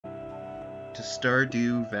to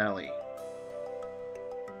Stardew Valley.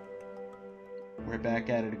 We're back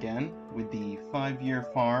at it again with the 5-year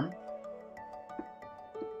farm.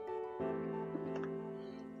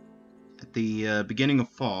 At the beginning of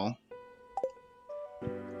fall.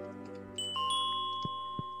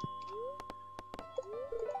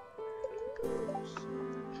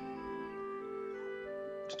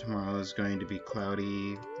 Tomorrow is going to be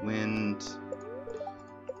cloudy, wind.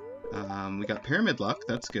 We got pyramid luck,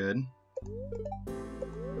 that's good.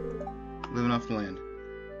 Living off the land.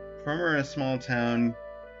 Farmer in a small town.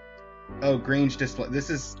 Oh, Grange display. This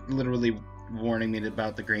is literally warning me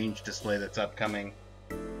about the Grange display that's upcoming.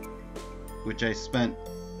 Which I spent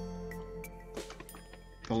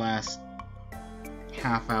the last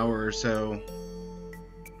half hour or so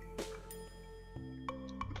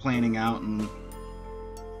planning out and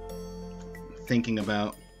thinking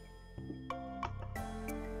about.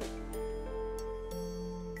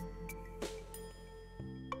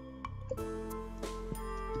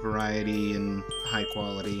 Variety and high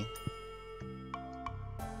quality.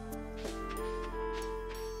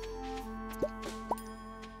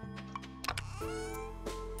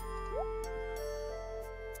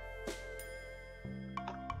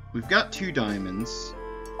 We've got 2 diamonds.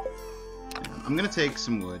 I'm gonna take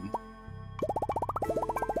some wood.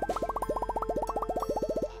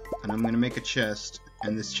 And I'm gonna make a chest,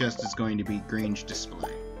 and this chest is going to be Grange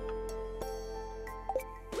display.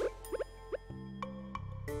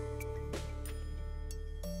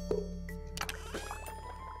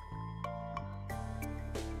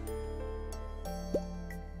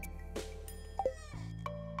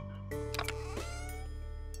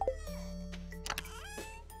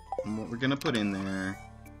 And what we're gonna put in there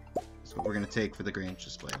is what we're gonna take for the Grange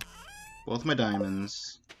display. Both my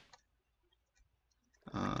diamonds.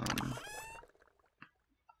 I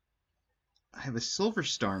have a silver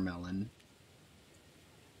star melon,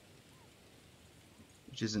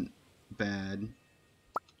 which isn't bad.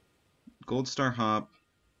 Gold star hop,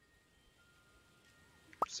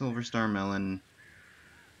 silver star melon,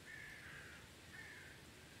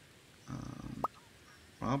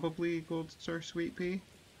 probably gold star sweet pea.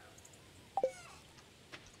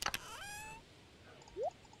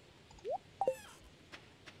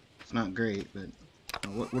 It's not great, but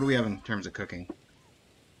what do we have in terms of cooking?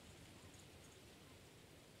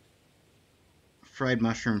 Fried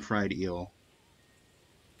mushroom, fried eel,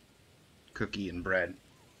 cookie, and bread.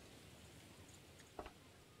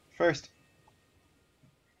 First,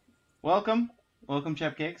 welcome,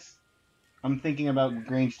 Chepcakes. I'm thinking about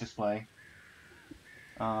Grange display.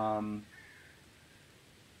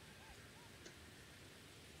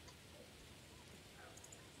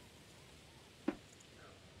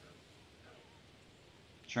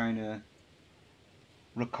 Trying to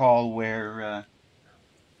recall where,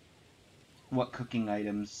 what cooking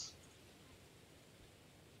items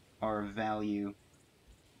are of value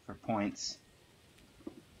for points.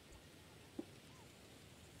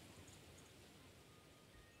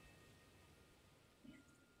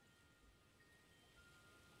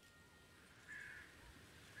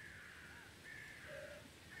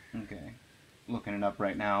 Okay, looking it up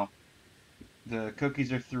right now. The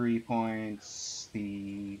cookies are 3 points,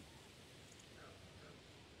 the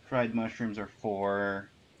fried mushrooms are 4.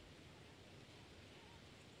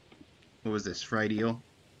 What was this, fried eel?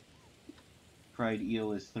 Fried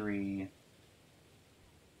eel is 3.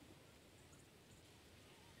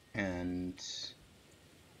 And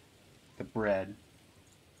the bread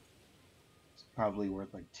is probably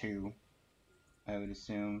worth like 2, I would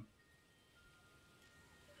assume.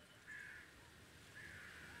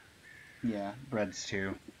 Yeah, bread's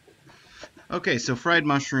 2. Okay, so fried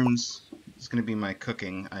mushrooms is going to be my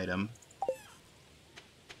cooking item.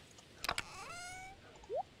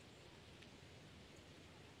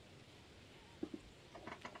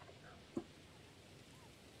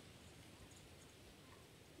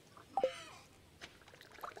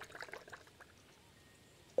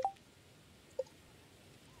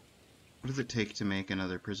 What does it take to make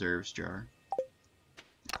another preserves jar?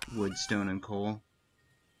 Wood, stone, and coal.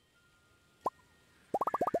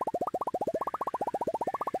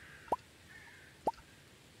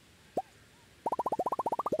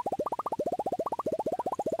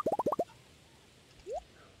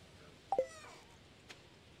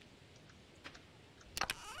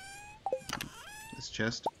 This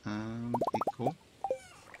chest, 8 coal.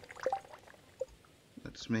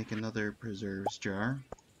 Let's make another preserves jar.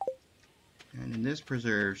 And in this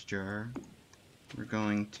preserves jar, we're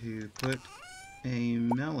going to put a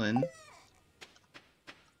melon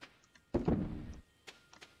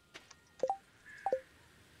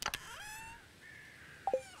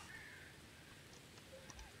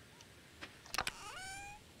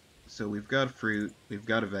So we've got fruit, we've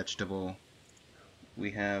got a vegetable, we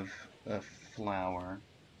have a flower.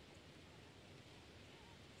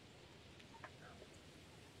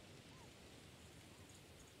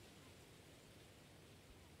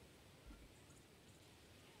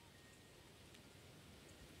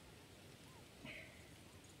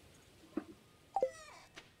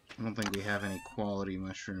 I don't think we have any quality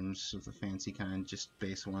mushrooms of the fancy kind, just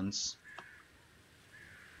base ones.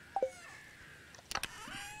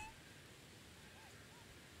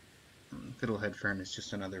 Fiddlehead fern is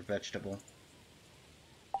just another vegetable.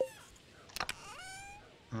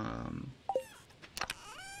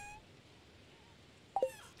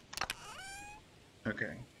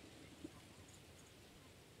 Okay.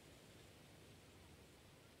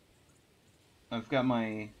 I've got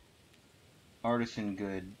my artisan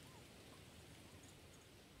good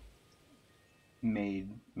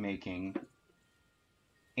making.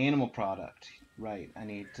 Animal product. Right, I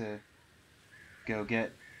need to go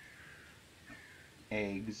get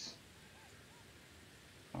eggs.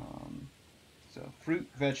 So fruit,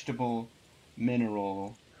 vegetable,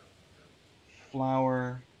 mineral,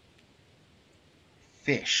 flour,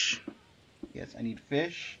 fish. Yes, I need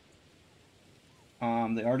fish.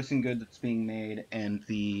 The artisan good that's being made, and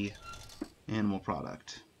the animal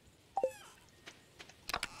product.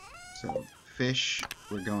 So fish,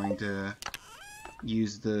 we're going to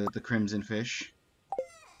use the crimson fish.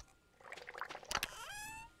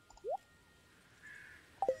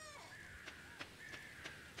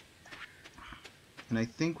 And I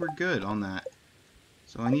think we're good on that.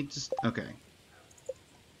 So I need to... okay.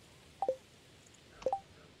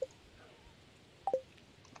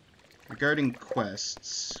 Regarding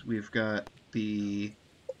quests, we've got the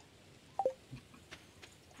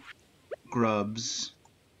grubs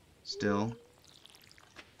still.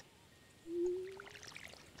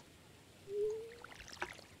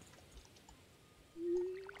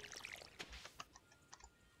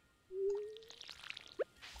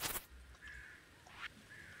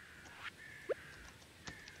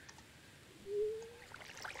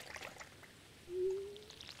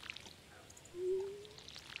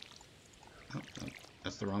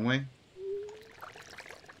 That's the wrong way.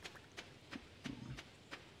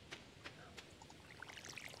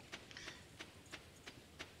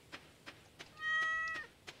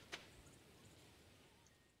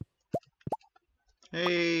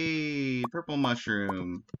 Hey, purple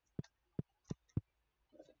mushroom.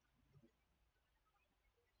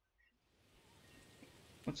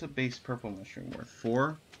 What's a base purple mushroom worth?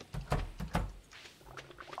 4?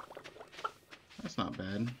 That's not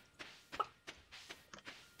bad.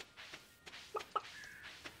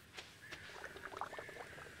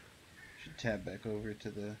 Should tab back over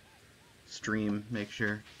to the stream, make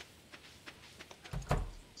sure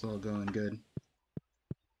it's all going good.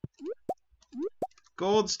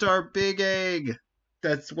 Gold Star Big Egg!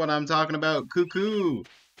 That's what I'm talking about. Cuckoo!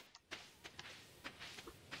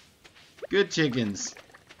 Good chickens.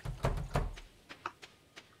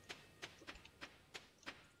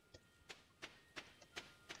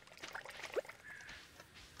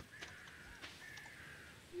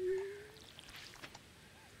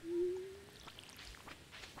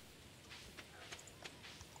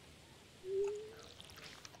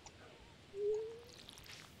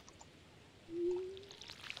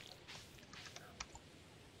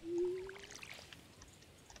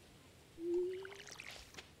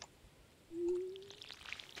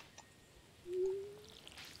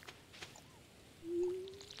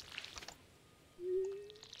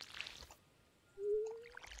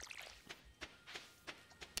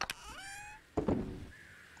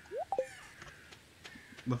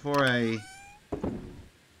 Before I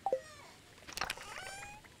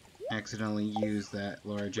accidentally use that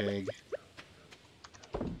large egg,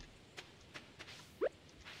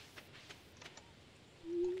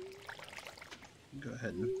 go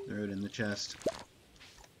ahead and throw it in the chest.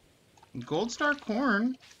 Gold Star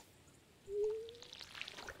corn?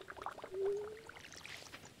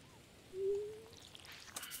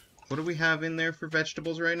 What do we have in there for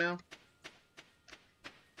vegetables right now?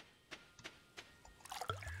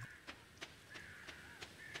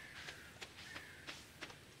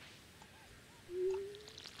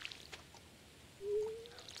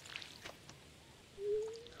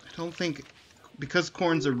 I don't think, because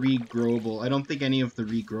corn's a regrowable, I don't think any of the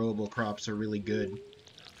regrowable crops are really good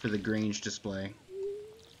for the Grange display.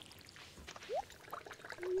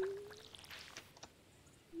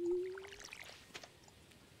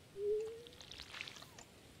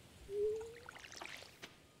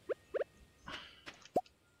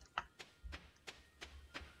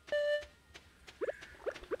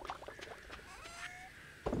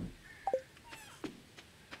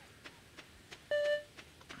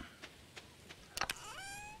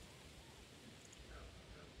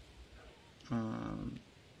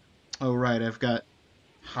 Oh, right, I've got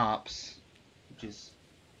hops, which is,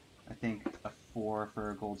 I think, a 4 for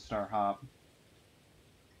a gold star hop,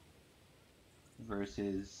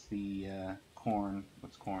 versus the corn.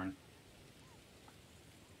 What's corn?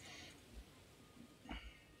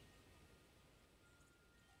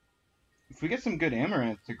 If we get some good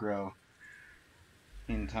amaranth to grow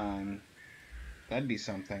in time, that'd be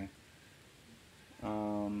something.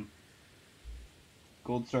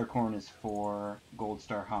 Gold star corn is 4, gold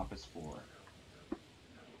star hop is 4.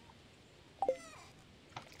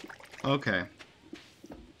 Okay.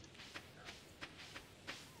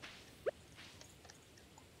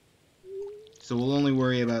 So we'll only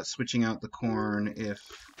worry about switching out the corn if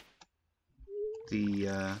the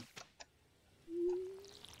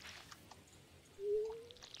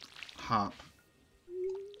hop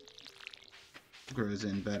grows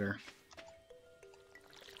in better.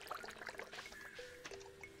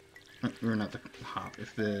 Or not the hop,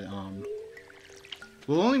 if the,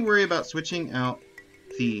 we'll only worry about switching out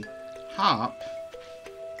the hop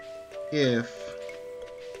if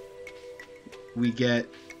we get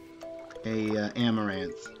a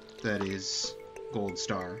amaranth that is gold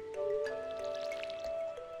star.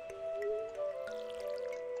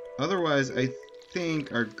 Otherwise, I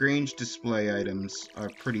think our Grange display items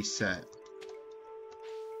are pretty set.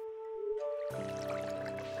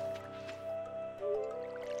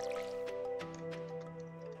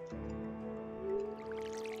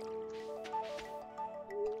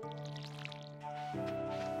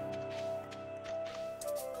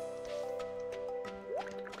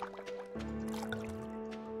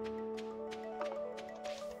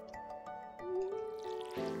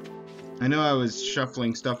 I know I was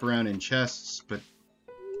shuffling stuff around in chests, but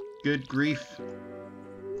good grief.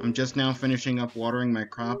 I'm just now finishing up watering my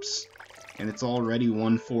crops, and it's already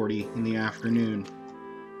 1:40 in the afternoon.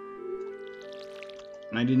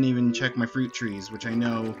 And I didn't even check my fruit trees, which I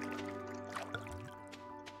know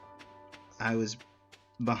I was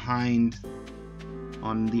behind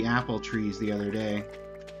on the apple trees the other day.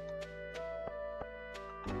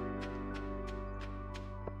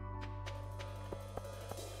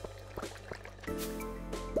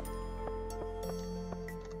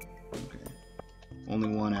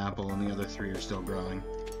 Only one apple and the other 3 are still growing.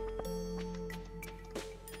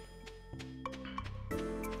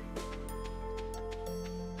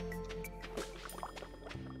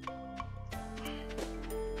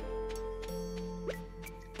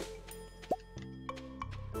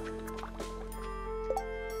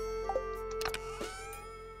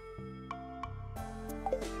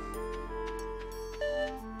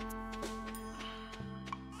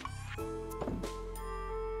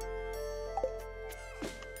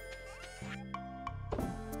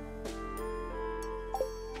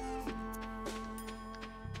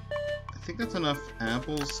 I think that's enough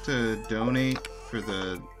apples to donate for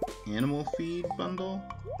the animal feed bundle.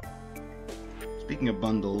 Speaking of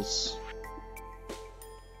bundles.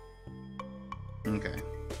 Okay.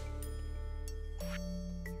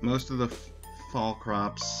 Most of the fall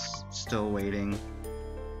crops still waiting.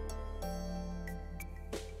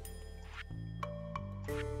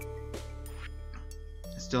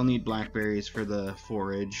 I still need blackberries for the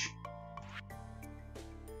forage.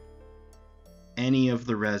 Any of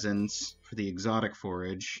the resins for the exotic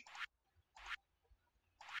forage.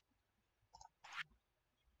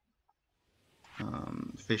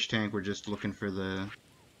 Fish tank, we're just looking for the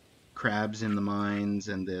crabs in the mines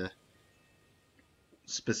and the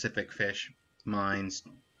specific fish. Mines,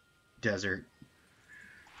 desert,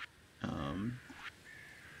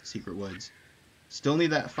 secret woods. Still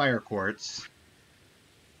need that fire quartz.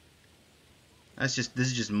 This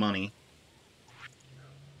is just money.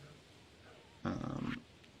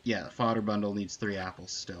 Yeah, the fodder bundle needs 3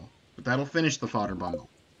 apples still. But that'll finish the fodder bundle.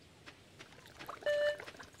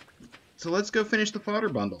 So let's go finish the fodder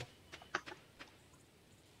bundle.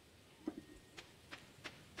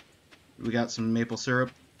 We got some maple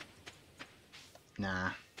syrup? Nah.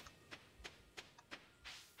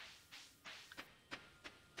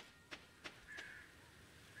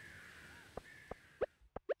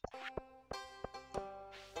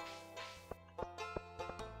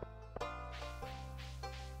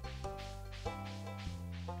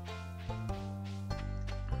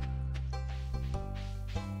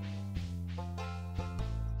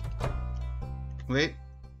 Wait.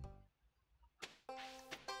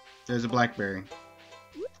 There's a blackberry.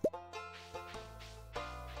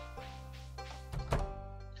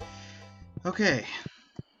 Okay.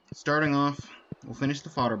 Starting off, we'll finish the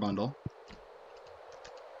fodder bundle.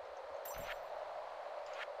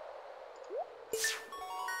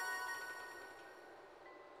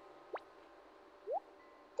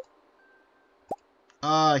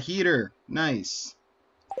 Ah, heater. Nice.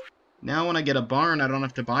 Now when I get a barn, I don't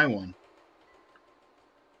have to buy one.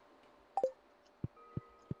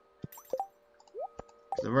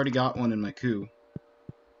 I've already got one in my coup.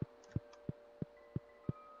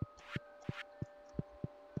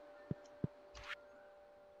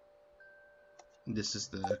 This is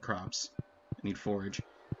the crops. I need forage.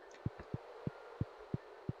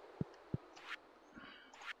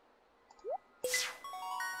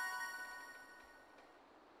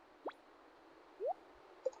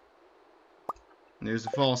 And there's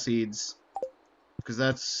the fall seeds. Because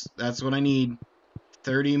that's what I need.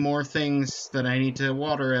 30 more things that I need to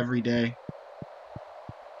water every day.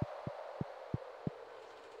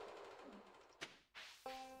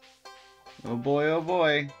 Oh boy, oh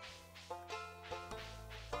boy.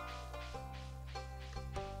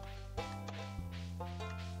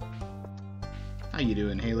 How you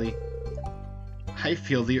doing, Haley? I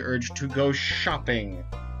feel the urge to go shopping.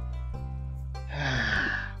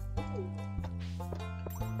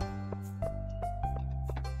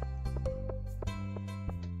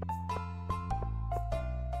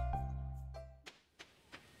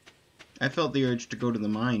 I felt the urge to go to the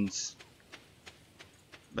mines.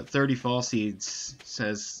 But 30 fall seeds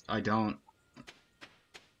says I don't.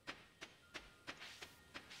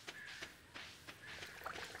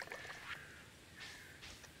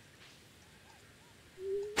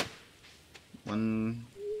 One,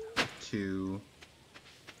 two,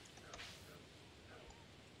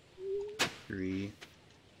 three,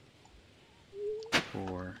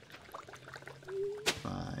 4,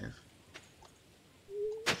 5,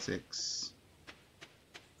 6,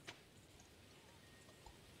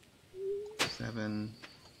 7,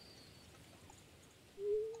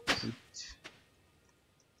 8.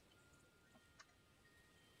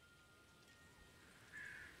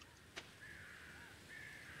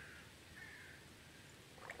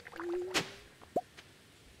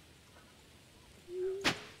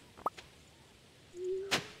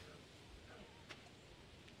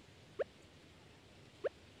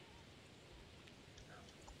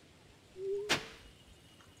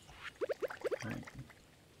 Right.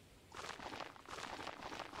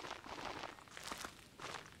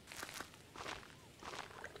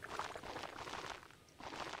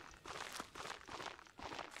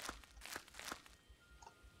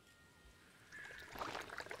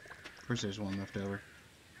 Of course there's one left over.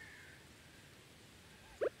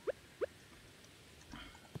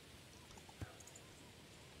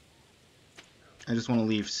 I just want to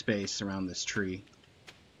leave space around this tree.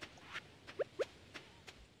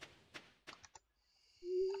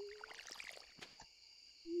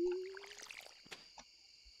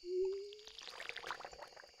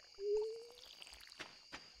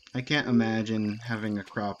 I can't imagine having a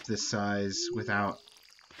crop this size without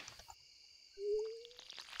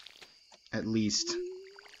at least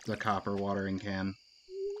the copper watering can.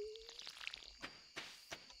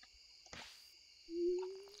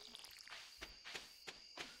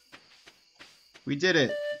 We did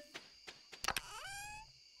it!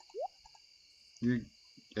 You're,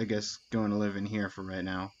 I guess, going to live in here for right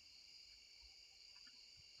now.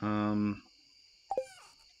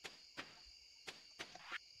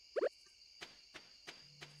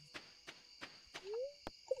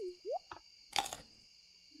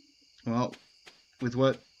 Well, with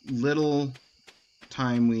what little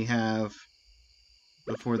time we have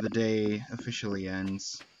before the day officially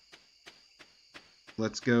ends,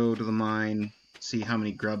 let's go to the mine, see how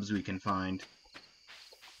many grubs we can find.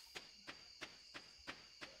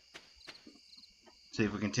 See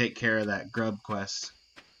if we can take care of that grub quest.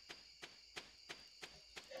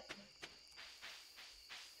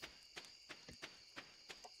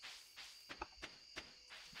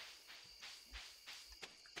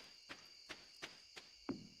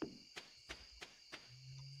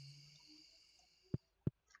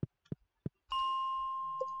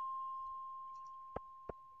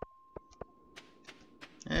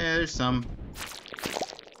 There's some.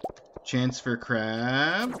 Chance for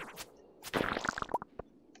crab.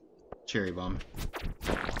 Cherry bomb.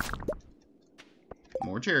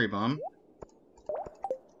 More cherry bomb.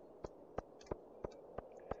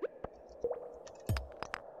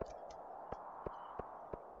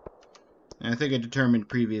 And I think I determined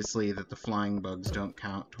previously that the flying bugs don't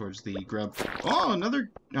count towards the grub. Oh,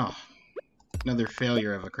 another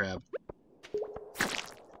failure of a crab.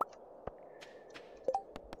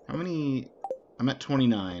 How many? I'm at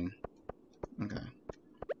 29. Okay.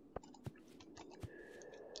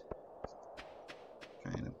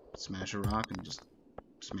 Trying to smash a rock and just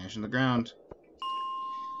smash in the ground.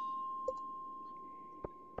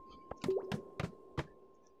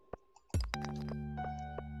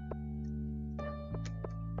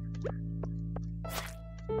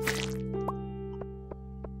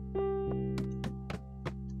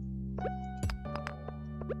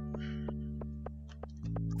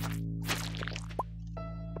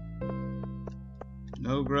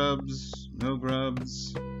 No grubs. No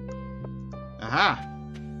grubs. Aha!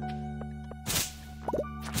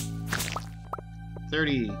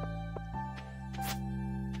 30.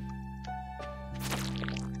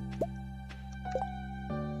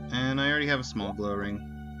 And I already have a small glow ring.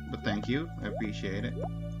 But thank you. I appreciate it.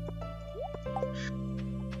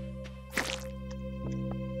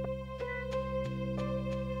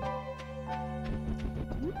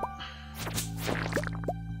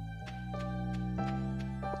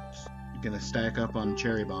 Gonna stack up on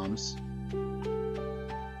cherry bombs.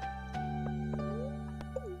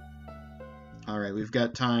 Alright, we've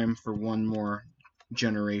got time for one more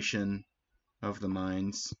generation of the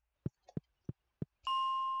mines.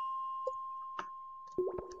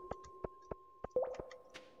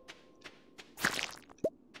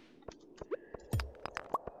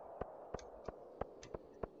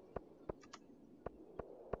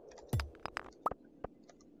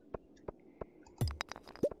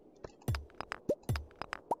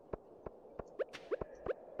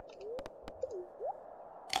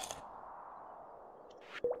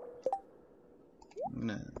 I'm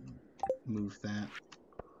gonna move that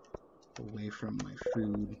away from my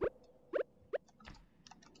food.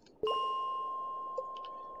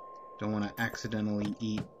 Don't want to accidentally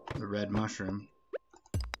eat the red mushroom.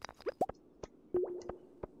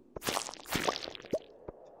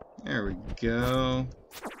 There we go.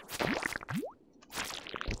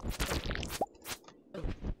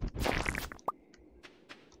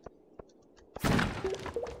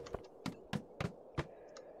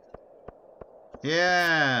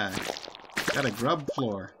 Yeah! Got a grub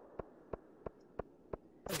floor.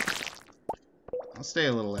 I'll stay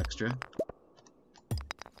a little extra.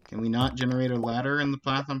 Can we not generate a ladder in the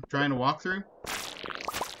path I'm trying to walk through?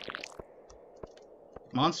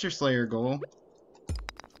 Monster Slayer goal.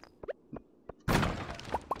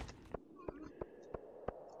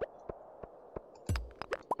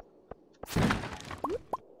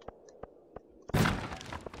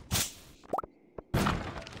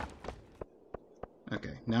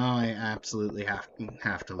 Okay, now I absolutely have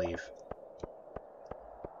to leave.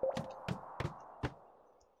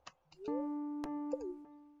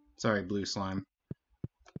 Sorry, blue slime.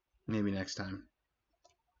 Maybe next time.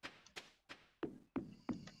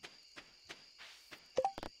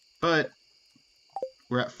 But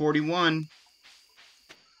we're at 41.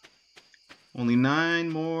 Only 9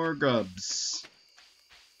 more grubs.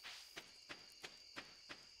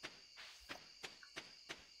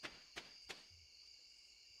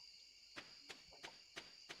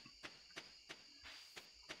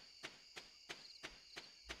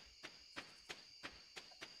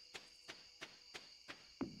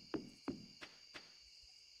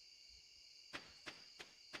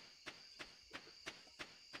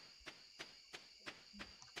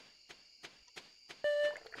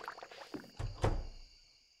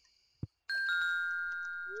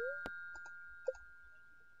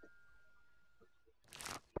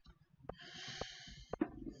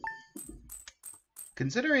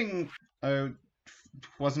 Considering I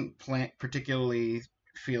wasn't particularly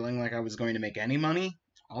feeling like I was going to make any money,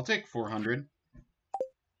 I'll take 400.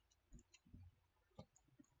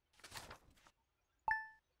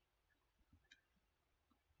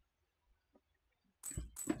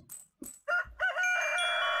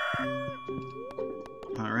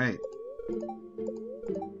 Alright.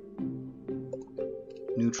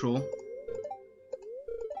 Neutral.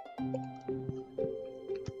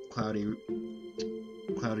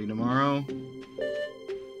 Cloudy tomorrow.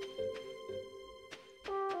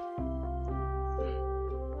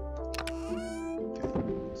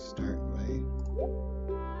 Okay, start by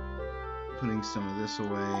putting some of this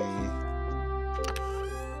away.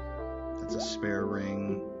 That's a spare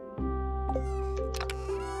ring.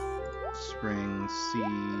 Spring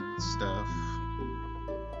seed stuff.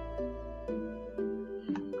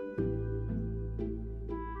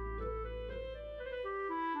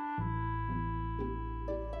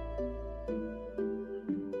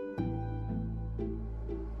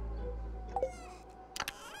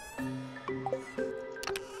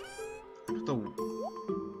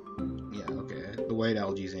 The white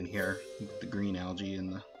algae's in here, the green algae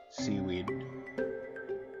and the seaweed. Okay,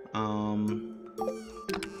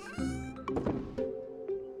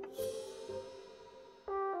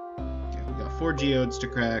 we got 4 geodes to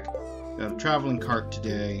crack. Got a traveling cart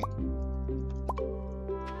today.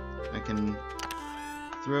 I can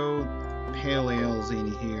throw pale ales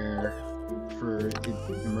in here for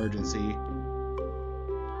emergency.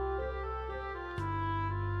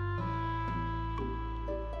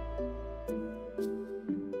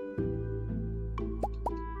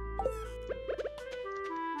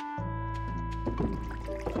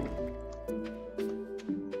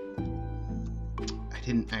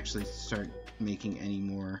 actually start making any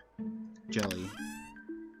more jelly.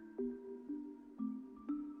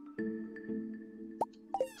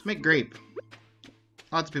 Let's make grape.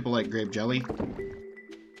 Lots of people like grape jelly.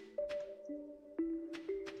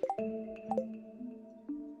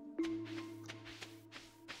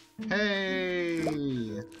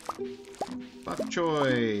 Hey! Bok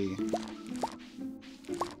choy!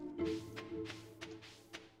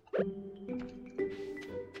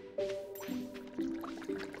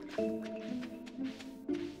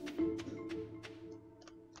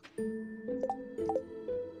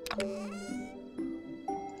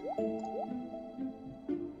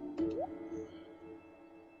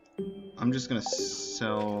 I'm just gonna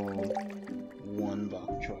sell one bok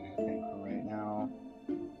choy, I think, for right now.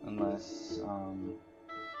 Unless, hang on.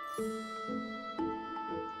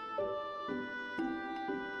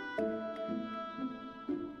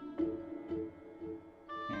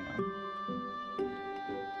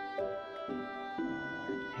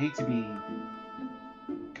 Hate to be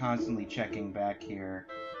constantly checking back here.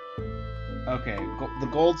 Okay, the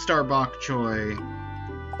Gold Star bok choy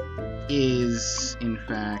is, in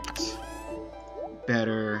fact,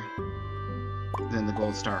 better than the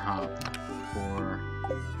Gold Star hop for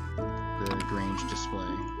the Grange display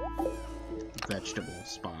vegetable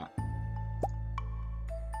spot.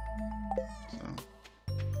 So.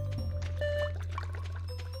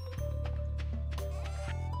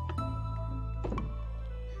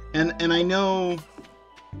 And I know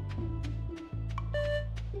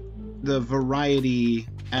the variety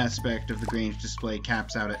aspect of the Grange display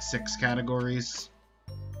caps out at 6 categories.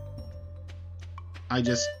 I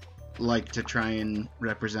just like to try and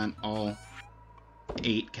represent all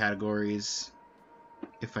 8 categories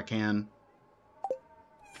if I can.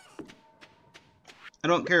 I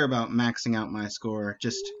don't care about maxing out my score,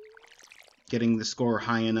 just getting the score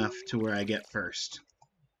high enough to where I get first.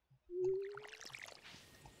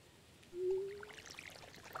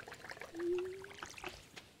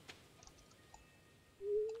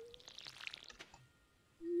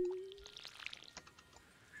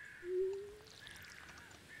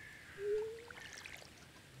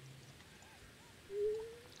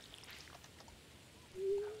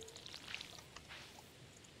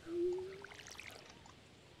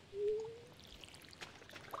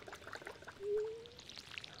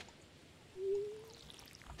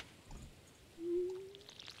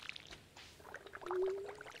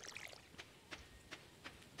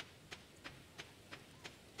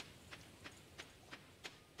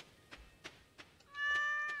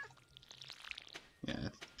 Yeah, I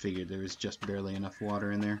figured there was just barely enough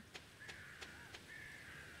water in there.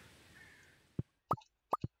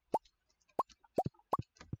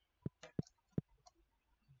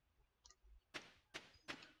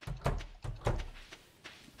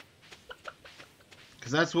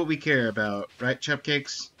 Because that's what we care about, right,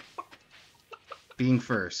 Cupcakes? Being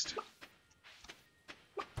first.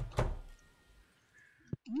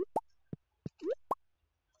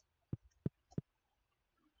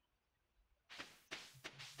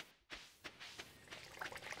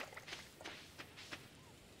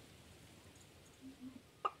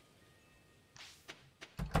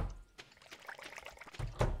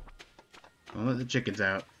 I'll let the chickens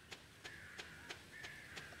out.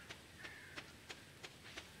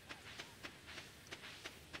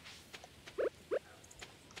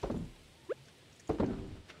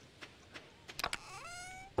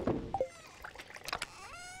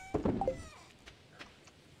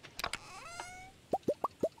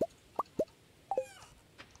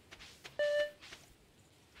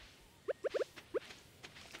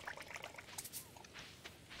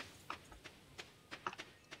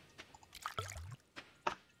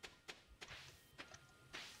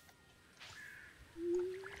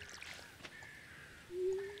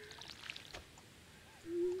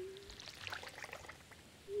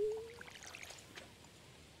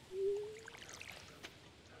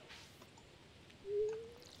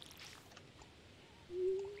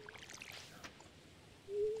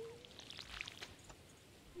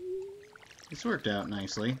 This worked out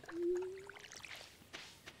nicely.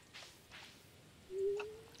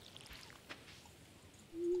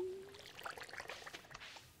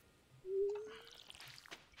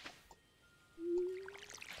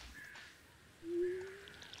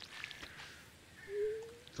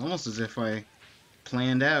 It's almost as if I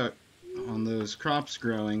planned out on those crops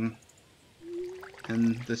growing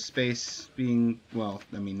and the space being, well,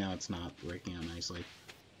 I mean, now it's not working out nicely.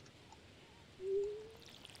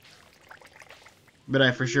 But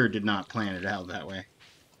I for sure did not plan it out that way.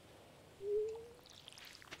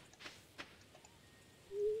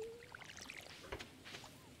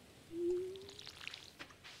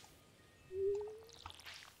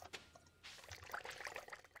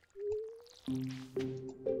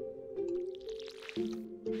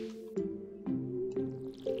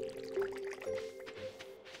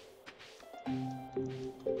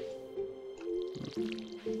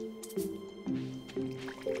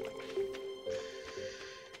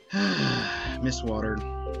 miswatered.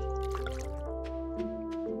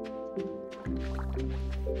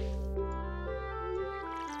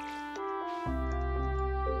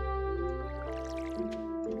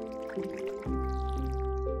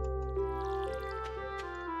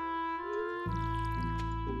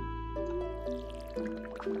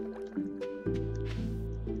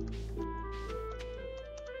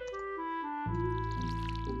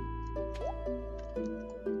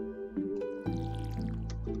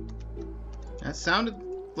 That sounded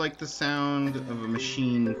like the sound of a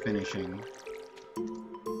machine finishing.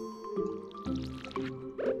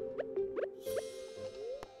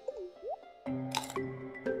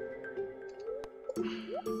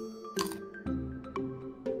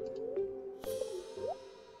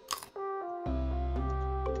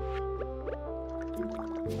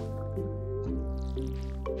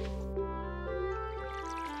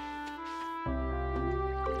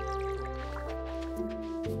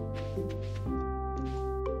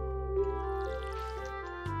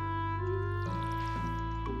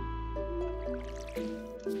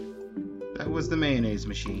 That was the mayonnaise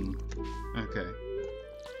machine. Okay.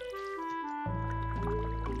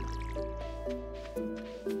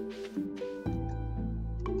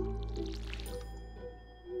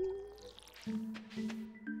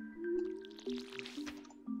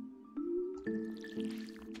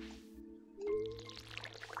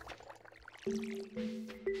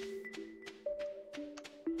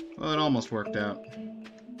 Well, it almost worked out.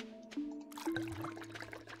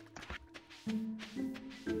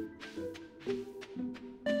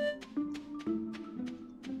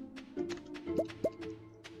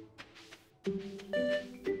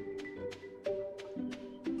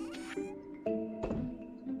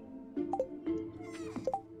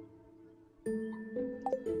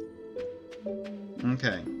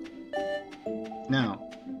 Okay. Now,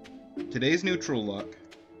 today's neutral luck,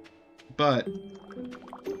 but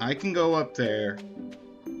I can go up there.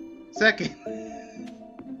 Second.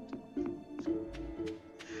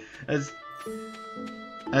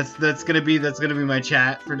 That's gonna be my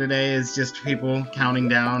chat for today, is just people counting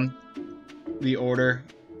down the order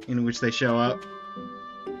in which they show up.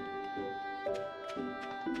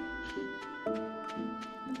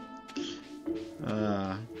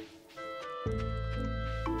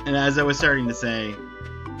 And as I was starting to say,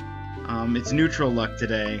 it's neutral luck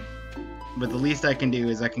today, but the least I can do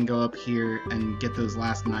is I can go up here and get those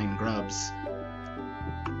last 9 grubs.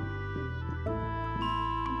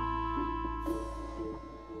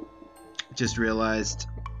 Just realized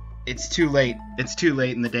it's too late. It's too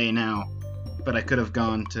late in the day now, but I could have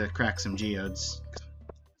gone to crack some geodes.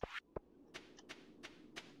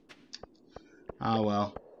 Ah,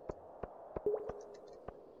 well.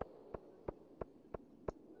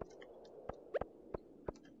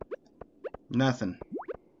 Nothing.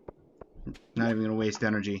 Not even gonna waste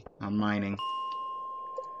energy on mining.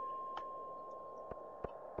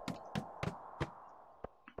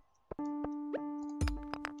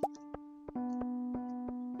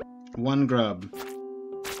 One grub.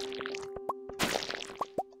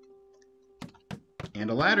 And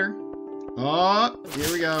a ladder. Oh,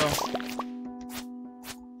 here we go.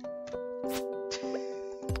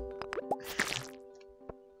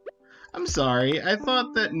 I'm sorry, I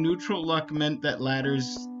thought that neutral luck meant that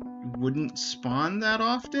ladders wouldn't spawn that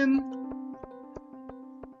often?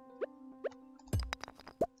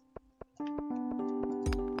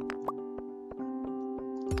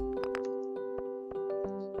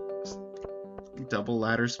 Double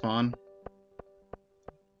ladder spawn.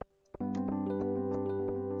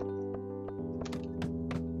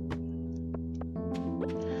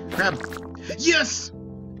 Crab! Yes!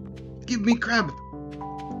 Give me crab!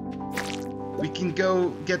 We can go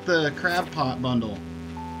get the crab pot bundle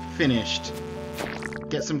finished.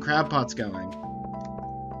 Get some crab pots going.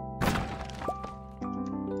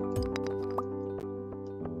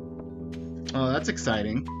 Oh, that's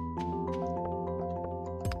exciting.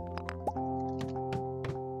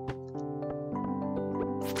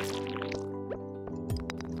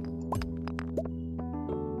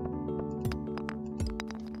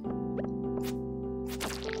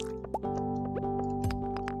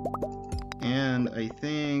 And I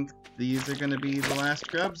think these are gonna be the last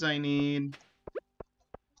grubs I need.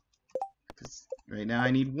 Because right now I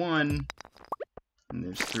need 1. And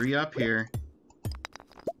there's 3 up here.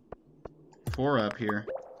 4 up here.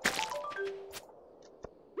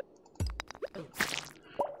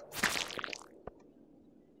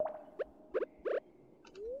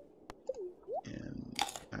 And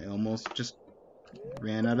I almost just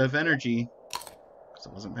ran out of energy because I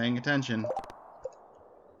wasn't paying attention.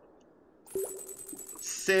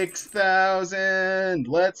 6,000!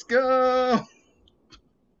 Let's go!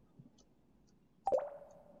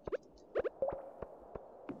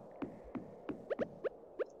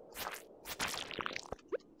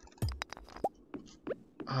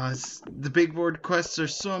 The big board quests are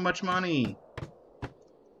so much money.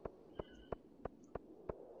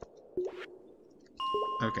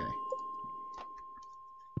 Okay.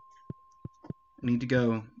 I need to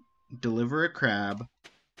go deliver a crab.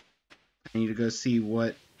 I need to go see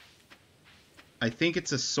what... I think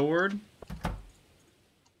it's a sword.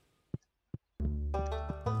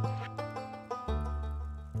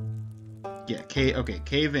 Yeah, okay,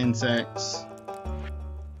 cave insects.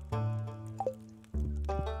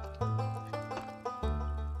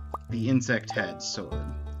 The insect head sword.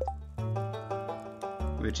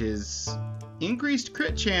 Which is increased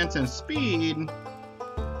crit chance and speed,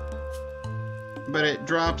 but it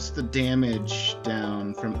drops the damage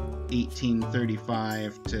down from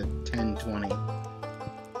 1835 to 1020.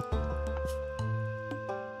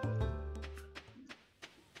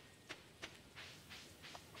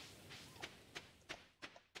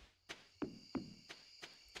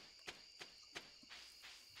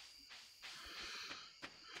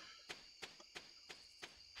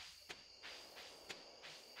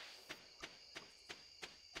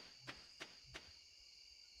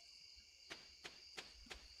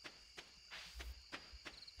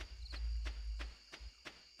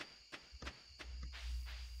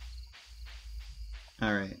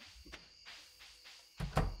 Alright.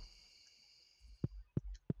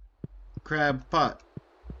 Crab pot.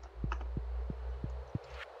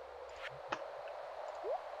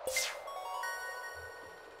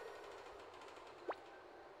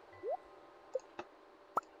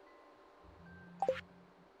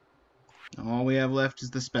 All we have left is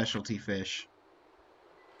the specialty fish.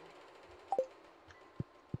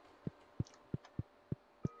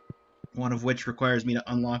 One of which requires me to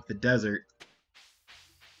unlock the desert.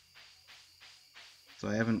 So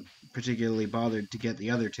I haven't particularly bothered to get the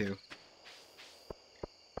other two.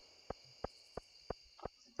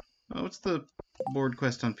 Oh, what's the board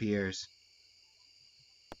quest on Pierre's?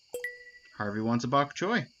 Harvey wants a bok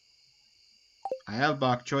choy. I have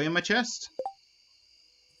bok choy in my chest.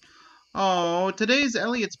 Oh, today's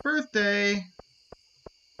Elliot's birthday!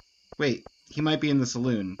 Wait, he might be in the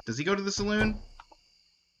saloon. Does he go to the saloon?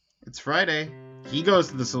 It's Friday. He goes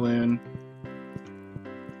to the saloon.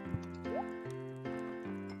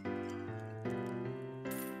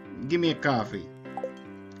 Give me a coffee.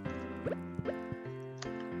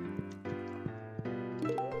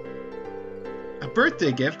 A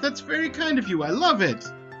birthday gift? That's very kind of you. I love it.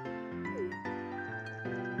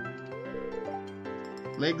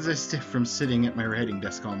 Legs are stiff from sitting at my writing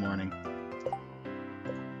desk all morning.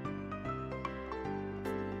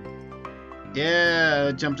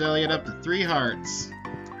 Yeah, jumped Elliot up to 3 hearts.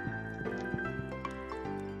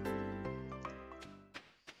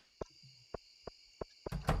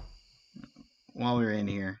 While we're in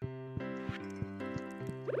here.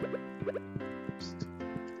 Just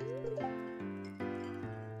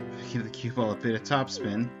give the cue ball a bit of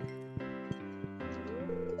topspin.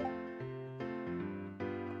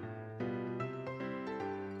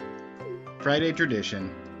 Friday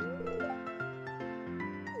tradition.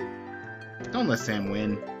 Don't let Sam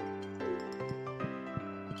win.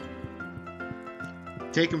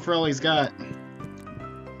 Take him for all he's got.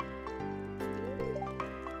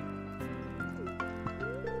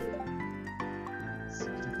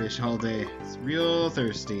 Fish all day. It's real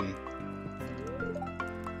thirsty.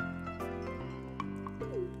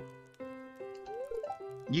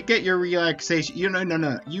 You get your relaxation.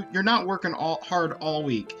 No. You're not working hard all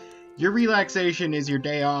week. Your relaxation is your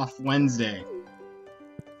day off Wednesday.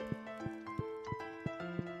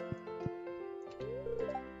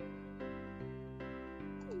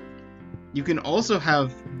 You can also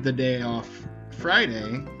have the day off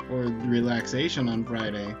Friday, or relaxation on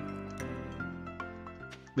Friday.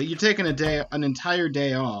 But you're taking an entire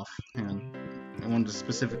day off. Hang on. I wanted to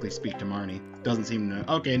specifically speak to Marnie. Doesn't seem to know.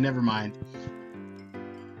 Okay, never mind.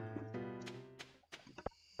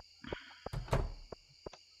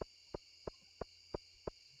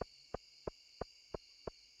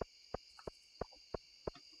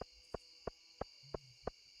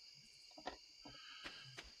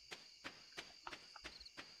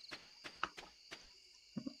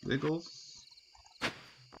 Wiggles.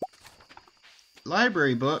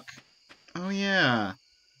 Library book. Oh yeah.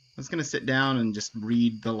 I was gonna sit down and just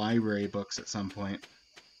read the library books at some point.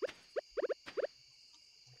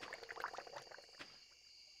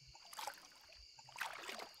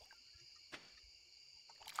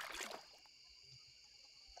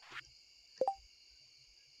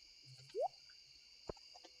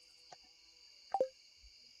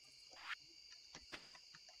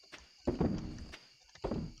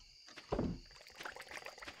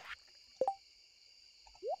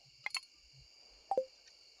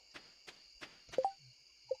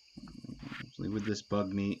 with this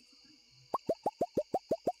bug meat.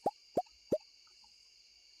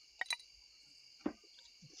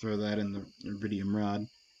 Throw that in the iridium rod.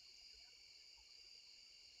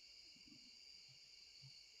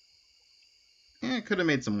 Yeah, I could have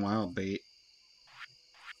made some wild bait.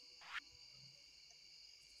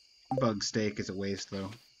 Bug steak is a waste, though.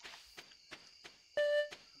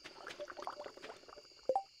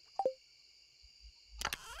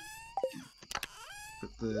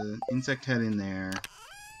 Put the insect head in there.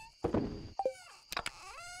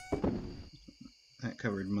 That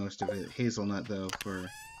covered most of it. Hazelnut, though, for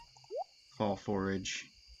fall forage.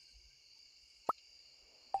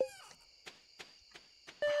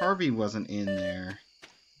 Harvey wasn't in there.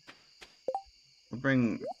 I'll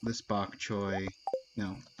bring this bok choy.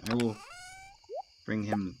 No, I will bring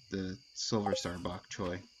him the Silver Star bok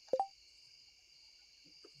choy.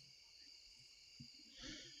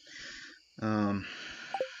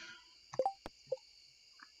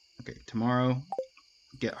 Okay, tomorrow,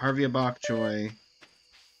 get Harvey a bok choy,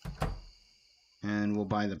 and we'll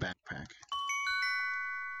buy the backpack.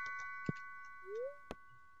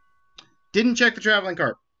 Didn't check the traveling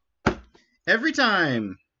cart. Every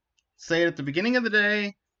time. Say it at the beginning of the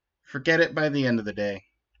day, forget it by the end of the day.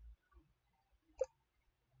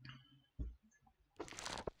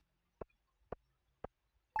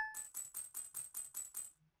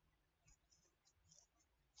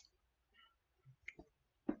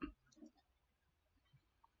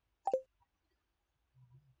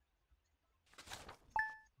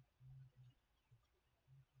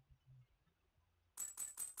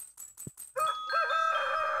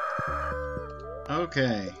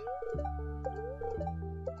 Okay.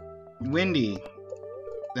 Windy.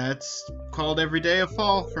 That's called every day of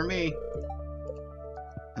fall for me.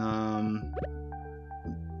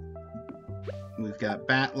 We've got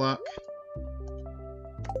bat luck.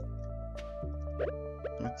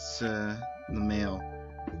 What's the mail?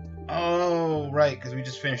 Oh, right, because we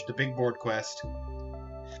just finished the big board quest.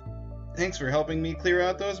 Thanks for helping me clear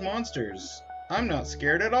out those monsters. I'm not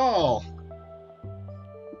scared at all.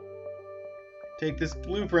 Take this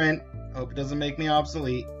blueprint. Hope it doesn't make me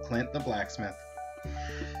obsolete. Clint the blacksmith.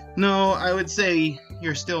 No, I would say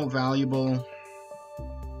you're still valuable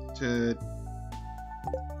to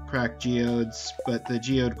crack geodes, but the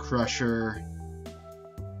geode crusher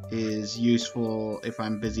is useful if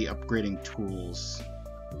I'm busy upgrading tools.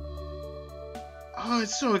 Oh,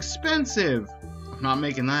 it's so expensive! I'm not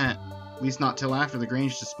making that. At least not till after the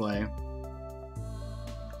Grange display.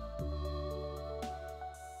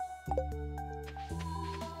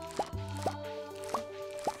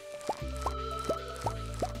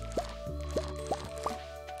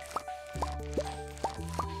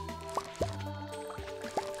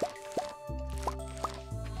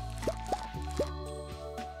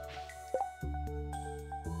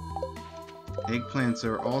 Eggplants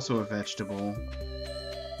are also a vegetable.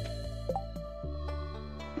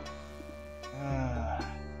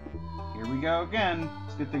 Here we go again.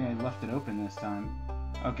 It's a good thing I left it open this time.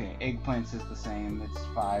 Okay, eggplants is the same. It's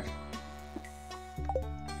 5.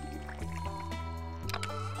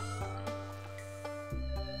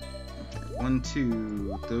 One,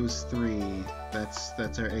 two, those 3.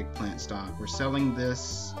 That's our eggplant stock. We're selling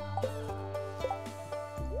this.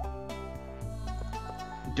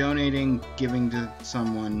 Donating, giving to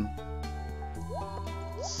someone,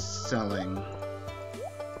 selling.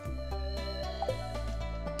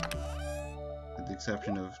 With the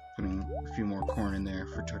exception of putting a few more corn in there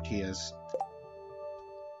for tortillas.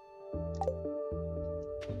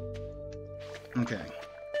 Okay.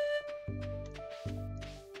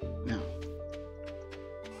 Now.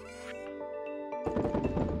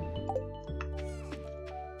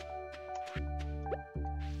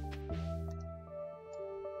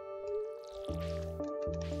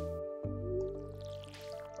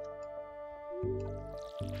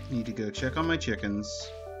 Need to go check on my chickens.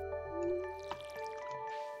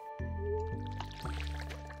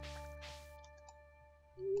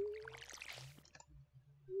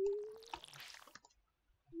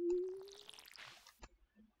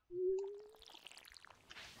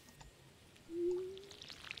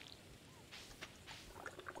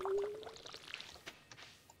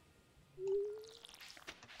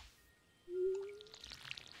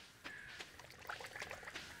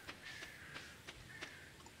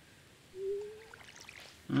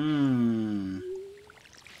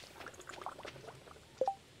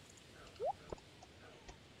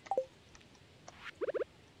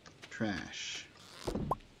 Trash.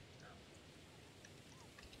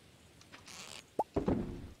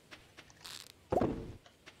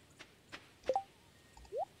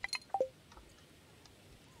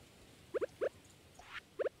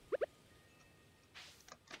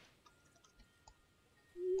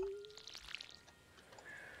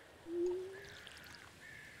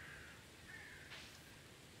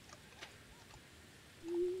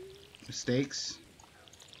 mistakes.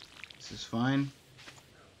 This is fine.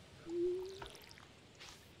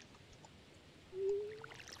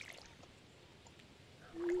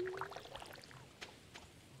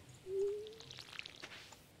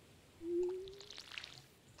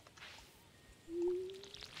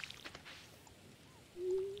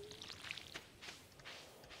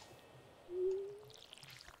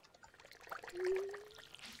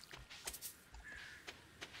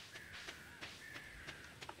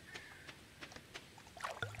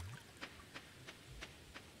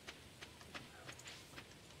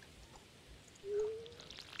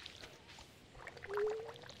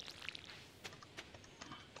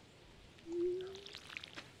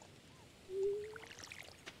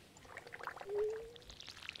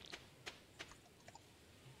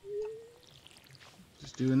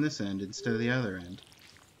 Just doing this end instead of the other end.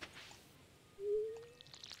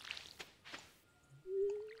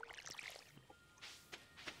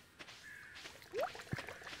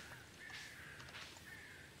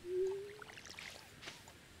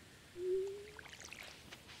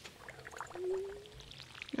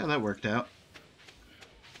 Yeah, that worked out.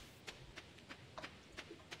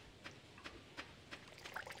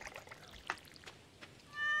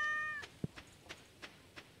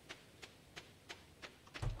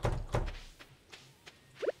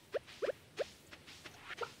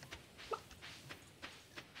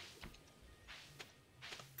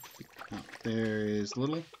 Oh, there is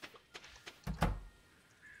little.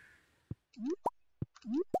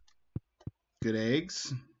 Good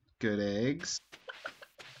eggs. Good eggs.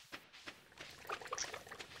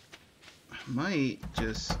 Might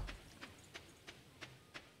just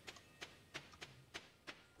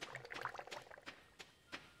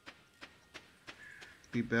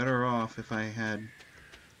be better off if I had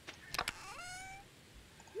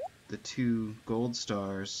the 2 gold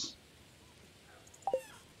stars.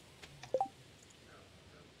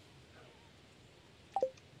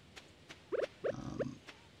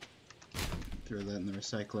 Throw that in the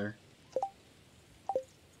recycler.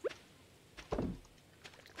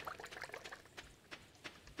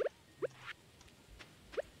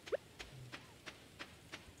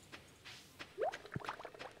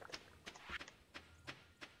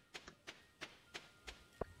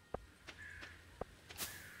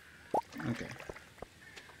 Okay.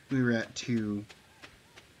 We were at 2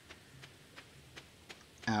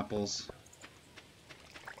 apples.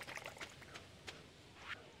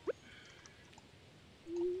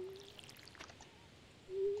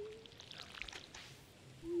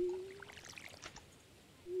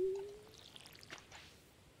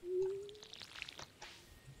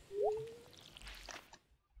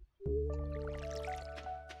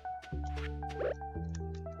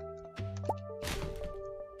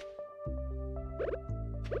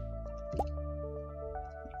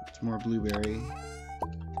 More blueberry.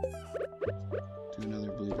 Do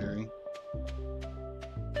another blueberry.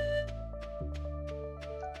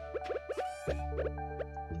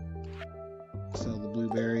 Sell the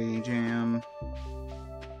blueberry jam.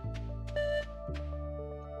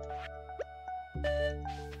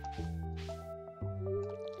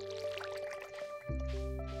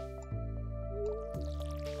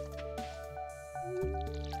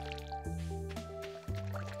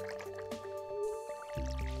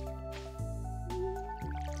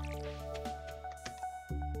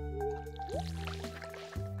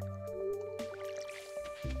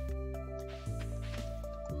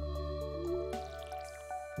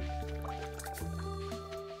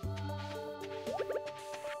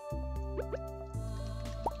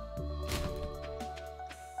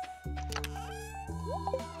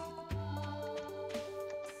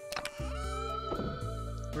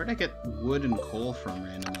 Where'd I get wood and coal from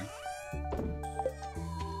randomly?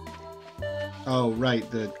 Oh, right,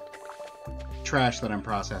 the trash that I'm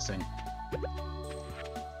processing.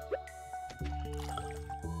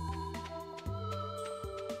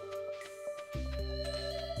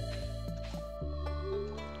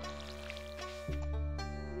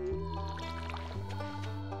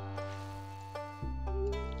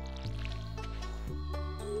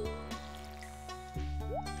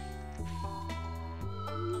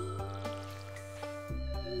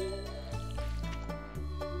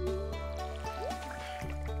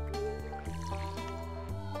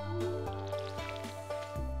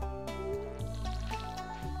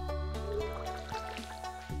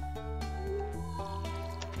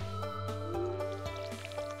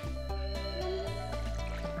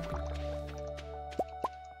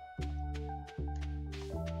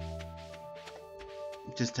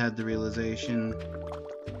 Just had the realization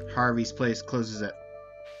Harvey's place closes at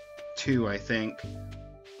 2, I think.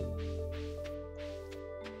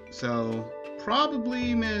 So,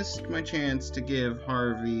 probably missed my chance to give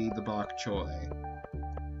Harvey the bok choy.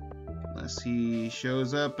 Unless he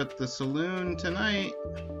shows up at the saloon tonight.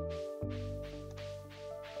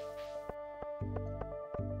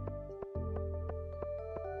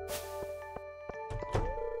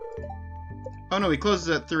 Oh no, he closes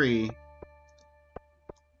at 3.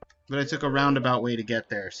 But I took a roundabout way to get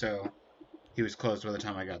there, so he was closed by the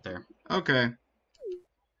time I got there. Okay.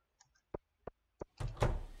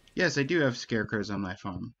 Yes, I do have scarecrows on my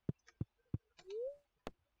farm.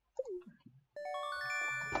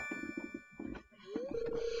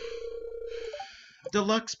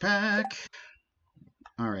 Deluxe pack!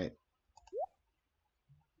 Alright.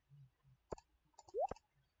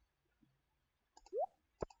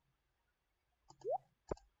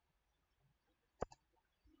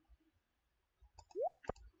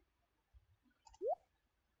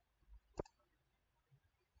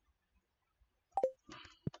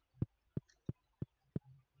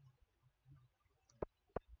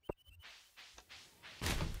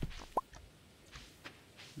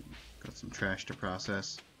 Got some trash to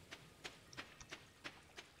process.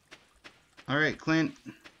 Alright, Clint.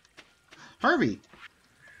 Harvey!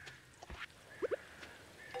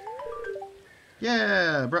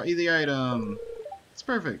 Yeah, brought you the item. It's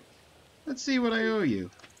perfect. Let's see what I owe you.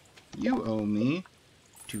 You owe me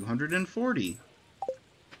 240.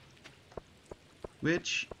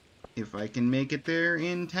 Which, if I can make it there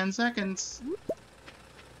in 10 seconds,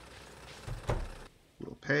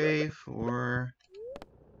 will pay for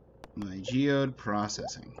my geode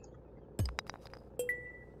processing.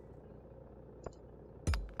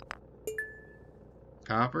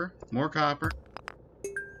 Copper, more copper.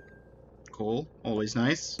 Coal, always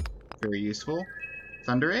nice. Very useful.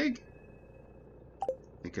 Thunder egg? I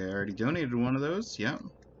think I already donated one of those, yep.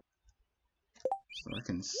 So I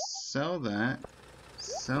can sell that,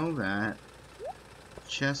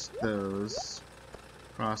 chest those,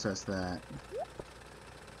 process that,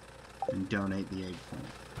 and donate the egg plant.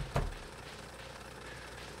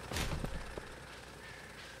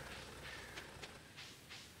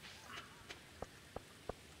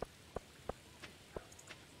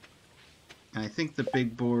 I think the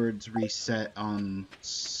big boards reset on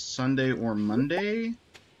Sunday or Monday?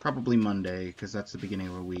 Probably Monday, because that's the beginning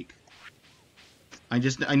of a week.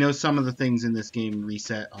 I know some of the things in this game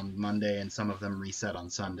reset on Monday, and some of them reset on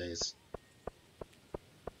Sundays.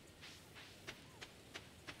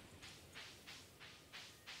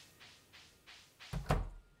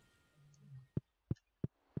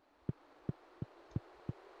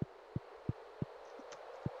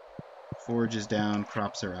 Forage is down,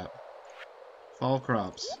 crops are up. Fall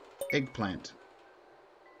crops. Eggplant.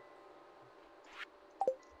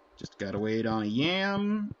 Just gotta wait on a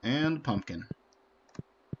yam and pumpkin.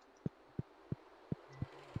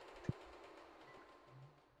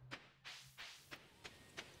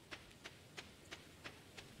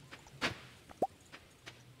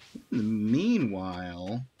 In the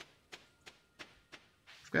meanwhile,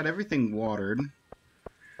 I've got everything watered.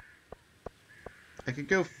 I could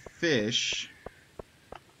go fish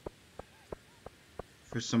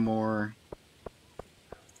for some more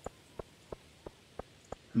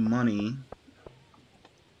money.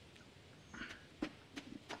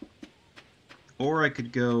 Or I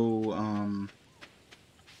could go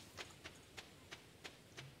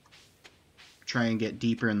try and get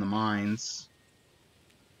deeper in the mines.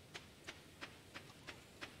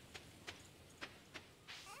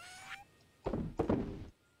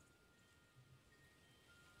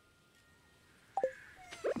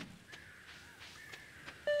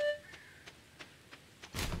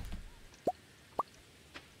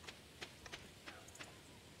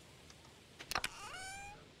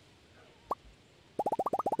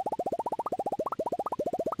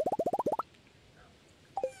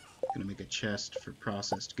 Gonna make a chest for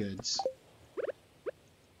processed goods.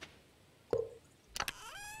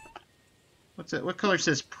 What's it? What color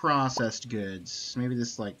says processed goods? Maybe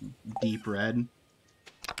this like deep red.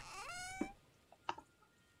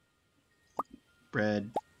 Bread,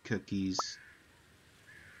 cookies,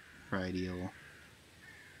 fried eel.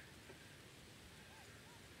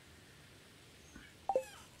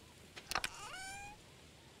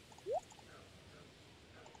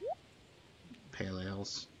 Pale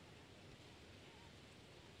ales.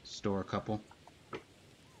 Store a couple.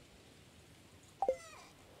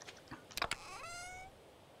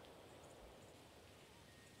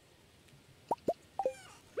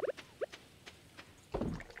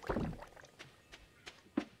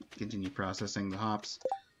 Continue processing the hops.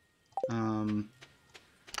 Other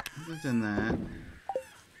than that,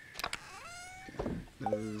 okay,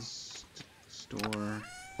 those store.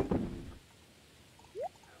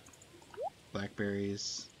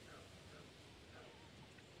 Blackberries.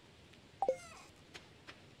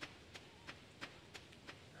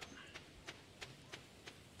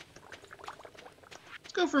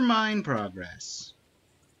 Let's go for mine progress.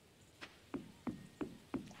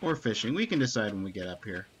 Or fishing. We can decide when we get up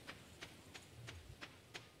here.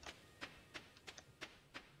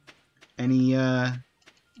 Any, oh,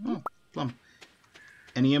 plum.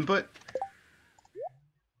 Any input?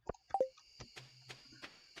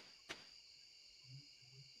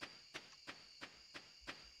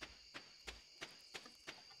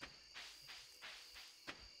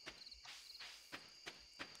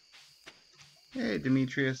 Hey,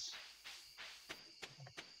 Demetrius.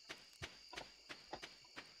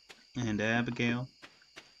 And Abigail.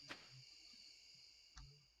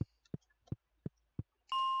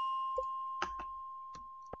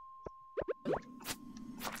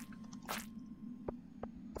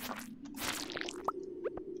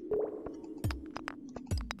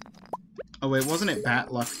 Oh wait, wasn't it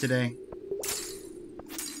bat luck today?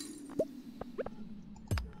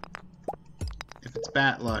 If it's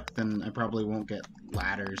bat luck, then I probably won't get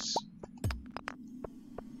ladders.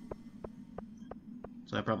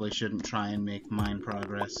 So I probably shouldn't try and make mine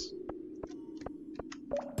progress.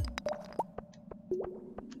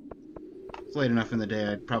 It's late enough in the day,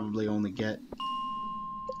 I'd probably only get,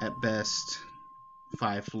 at best,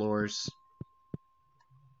 5 floors.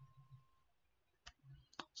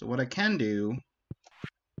 So what I can do...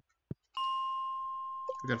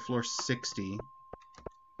 I've got floor 60.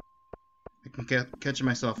 I can catch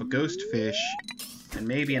myself a ghost fish and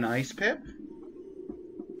maybe an ice pip.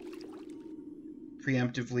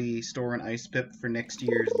 Preemptively store an ice pip for next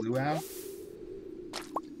year's luau.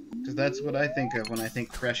 Because that's what I think of when I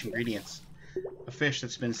think fresh ingredients. A fish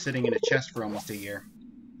that's been sitting in a chest for almost a year.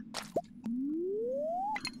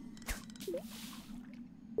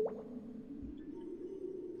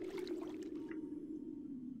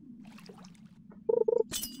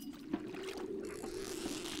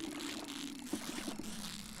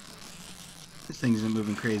 This thing isn't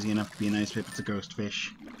moving crazy enough to be an ice pip, it's a ghost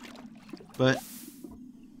fish. But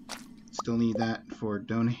still need that for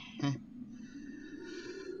donate.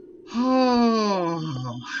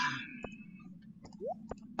 Oh,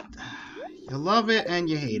 you love it and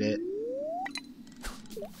you hate it.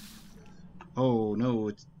 Oh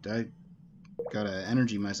no, I gotta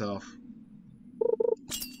energy myself.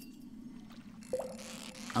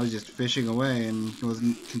 I was just fishing away and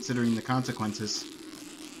wasn't considering the consequences.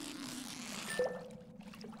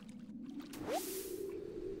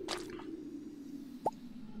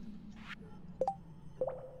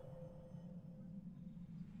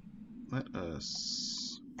 Let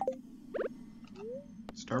us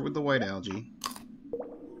start with the white algae.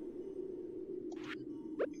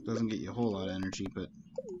 It doesn't get you a whole lot of energy, but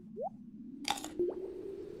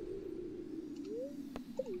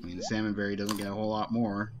I mean the salmon berry doesn't get a whole lot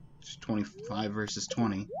more. It's 25 versus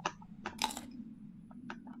 20. I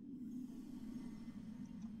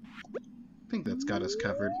think that's got us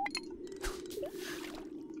covered.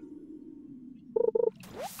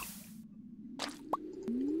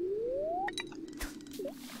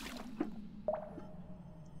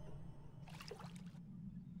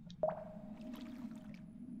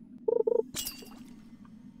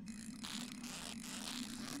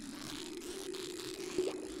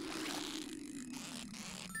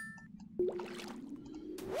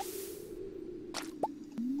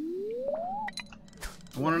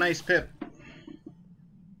 I want a nice pip.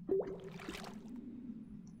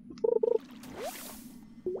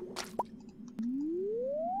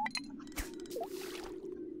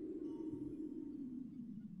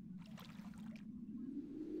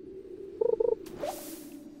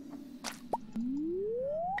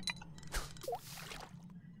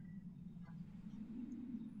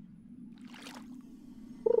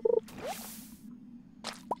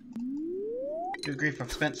 Good grief,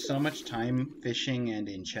 I've spent so much time fishing and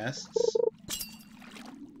in chests.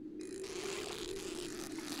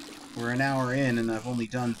 We're an hour in and I've only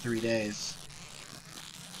done 3 days.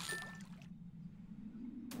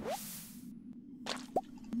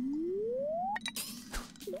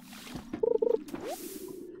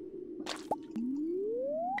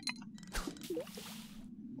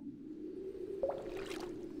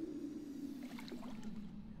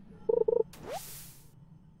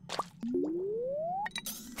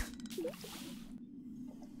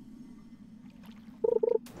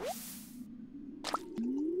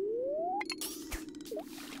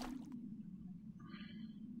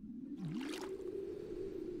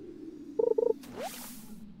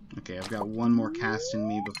 Okay, I've got one more cast in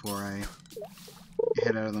me before I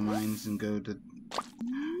head out of the mines and go to...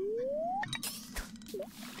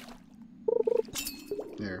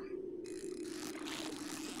 There.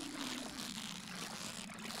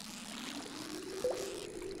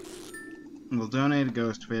 We'll donate a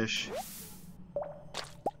ghost fish.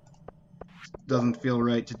 Doesn't feel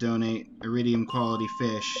right to donate iridium quality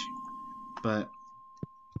fish, but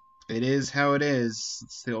it is how it is.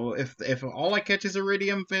 So if all I catch is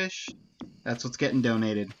iridium fish, that's what's getting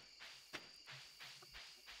donated.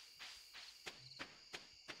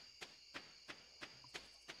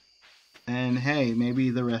 And hey, maybe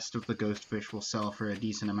the rest of the ghost fish will sell for a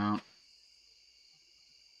decent amount.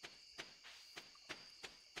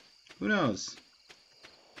 Who knows?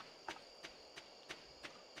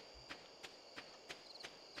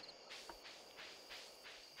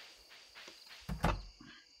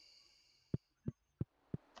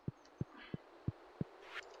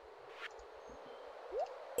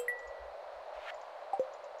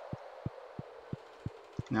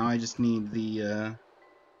 Now I just need the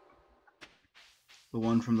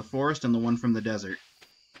one from the forest and the one from the desert.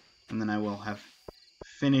 And then I will have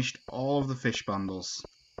finished all of the fish bundles.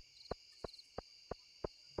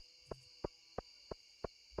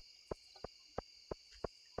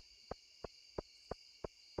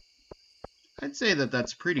 I'd say that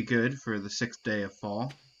that's pretty good for the 6th day of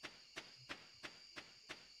fall.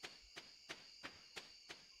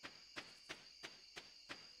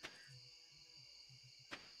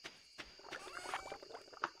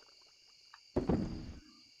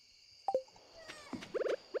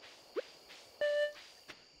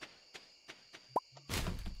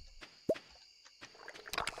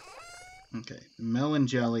 Okay, melon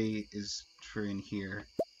jelly is for in here.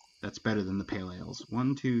 That's better than the pale ales.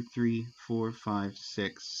 1, 2, 3, 4, 5,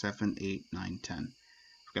 6, 7, 8, 9, 10.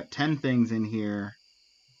 We've got 10 things in here.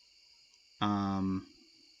 I'll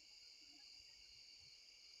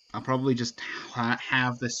probably just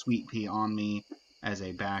have the sweet pea on me as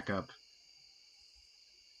a backup,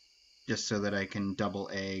 just so that I can double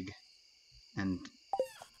egg, and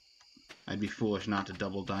I'd be foolish not to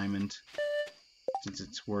double diamond, since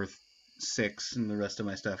it's worth 6, and the rest of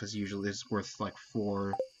my stuff is usually worth like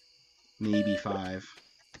 4, maybe 5.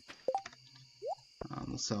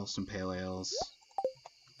 We'll sell some pale ales.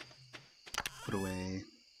 Put away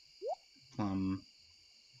plum.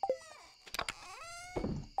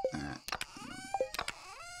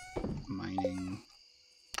 Mining.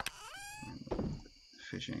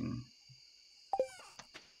 Fishing.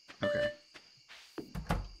 Okay.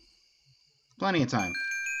 Plenty of time.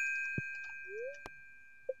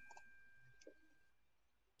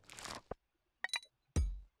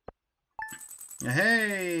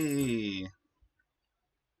 Hey!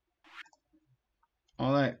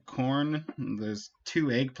 All that corn, those 2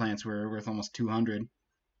 eggplants were worth almost 200.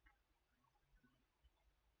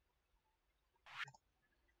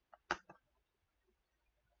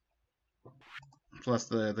 Plus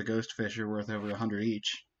the ghost fish are worth over 100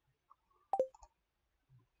 each.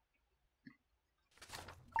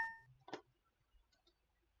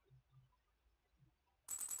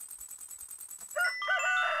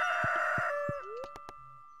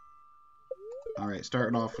 Alright,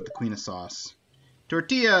 starting off with the queen of sauce.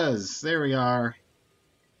 Tortillas! There we are.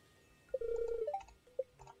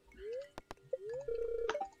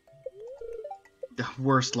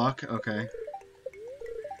 Worst luck? Okay.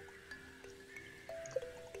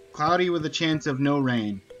 Cloudy with a chance of no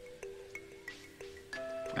rain.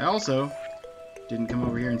 I also didn't come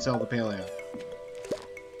over here and sell the paleo.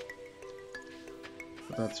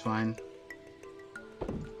 But that's fine.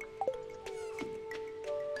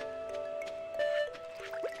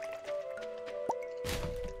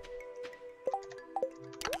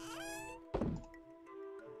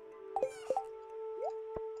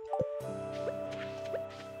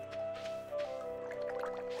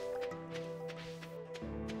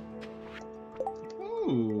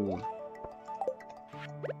 Ooh.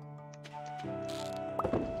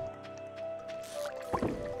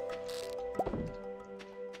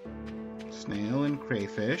 Snail and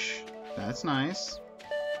crayfish. That's nice.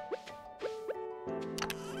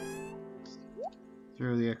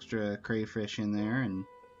 Throw the extra crayfish in there and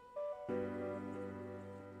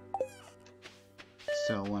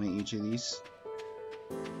sell one of each of these.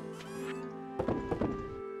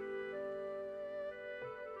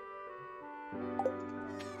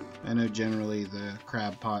 I know generally the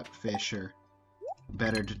crab pot fish are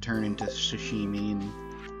better to turn into sashimi and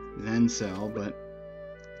then sell, but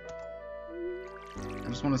I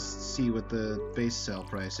just want to see what the base sell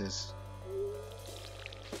price is.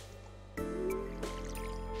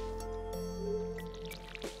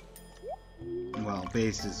 Well,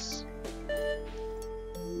 base is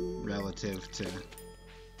relative to...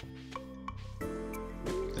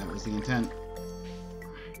 That was the intent.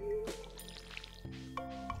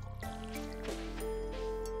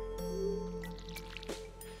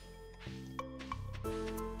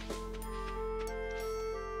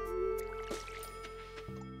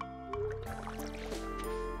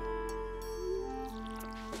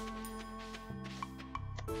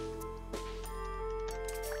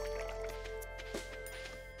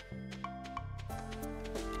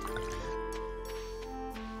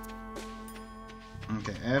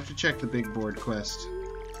 have to check the big board quest.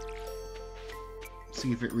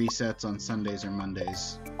 See if it resets on Sundays or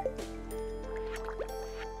Mondays.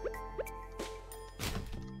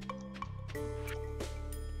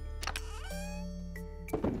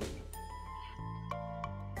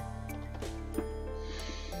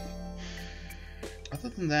 Other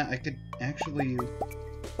than that, I could actually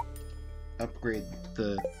upgrade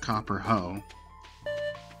the copper hoe.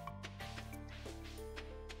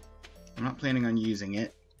 I'm not planning on using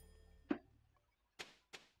it.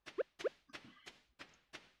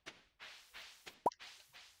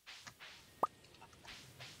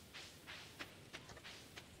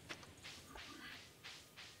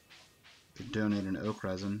 Could donate an oak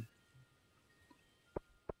resin.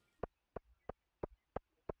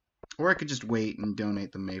 Or I could just wait and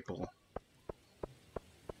donate the maple.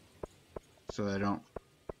 So that I don't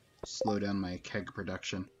slow down my keg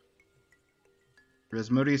production.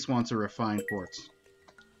 Resmodius wants a refined quartz.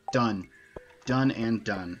 Done. Done and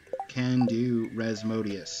done. Can do,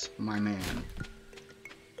 Resmodius, my man.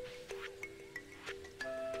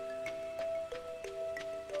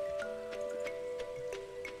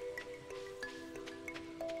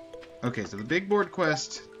 Okay, so the big board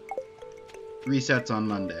quest resets on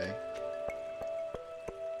Monday.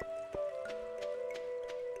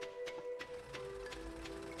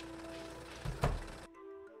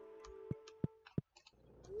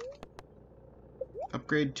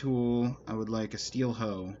 Upgrade tool, I would like a steel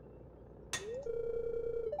hoe.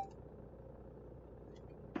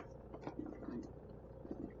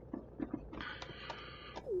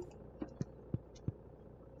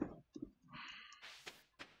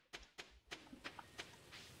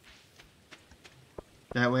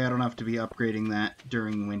 That way I don't have to be upgrading that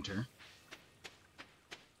during winter.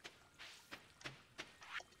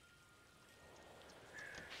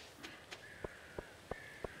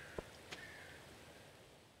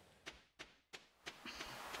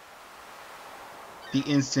 The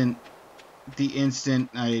instant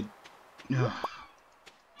I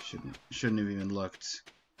shouldn't have even looked.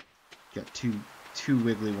 Got two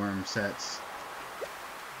wiggly worm sets.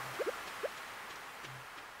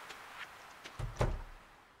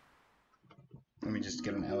 Let me just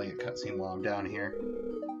get an Elliot cutscene while I'm down here.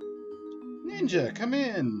 Ninja, come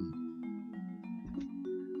in!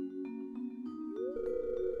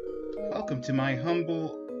 Welcome to my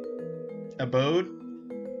humble abode.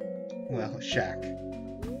 Well, shack.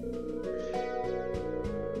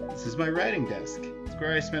 This is my writing desk. It's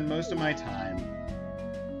where I spend most of my time.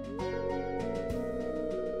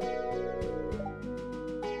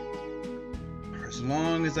 For as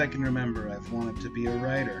long as I can remember, I've wanted to be a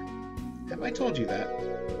writer. Have I told you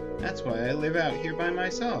that? That's why I live out here by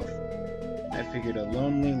myself. I figured a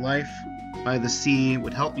lonely life by the sea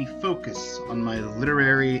would help me focus on my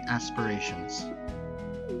literary aspirations.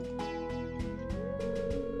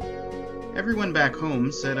 Everyone back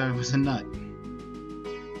home said I was a nut.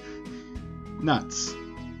 Nuts.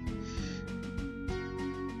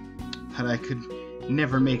 But I could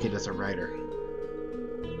never make it as a writer.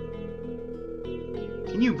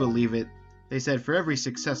 Can you believe it? They said for every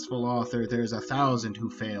successful author, there's 1,000 who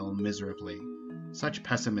fail miserably. Such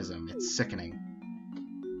pessimism, it's sickening.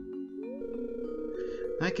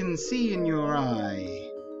 I can see in your eye.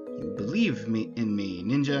 You believe in me,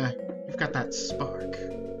 Ninja. You've got that spark.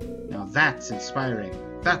 Now that's inspiring.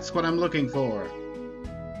 That's what I'm looking for.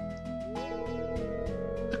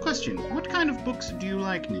 A question. What kind of books do you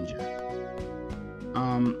like, Ninja?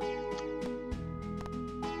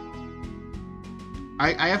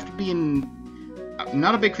 I have to be in... I'm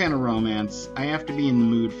not a big fan of romance. I have to be in the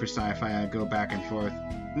mood for sci-fi. I go back and forth.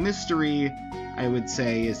 Mystery, I would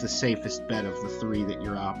say, is the safest bet of the three that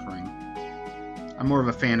you're offering. I'm more of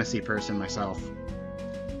a fantasy person myself.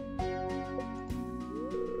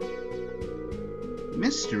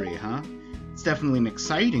 Mystery, huh? It's definitely an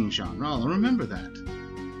exciting genre. I'll remember that.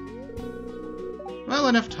 Well,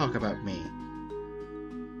 enough talk about me.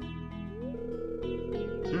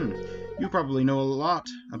 You probably know a lot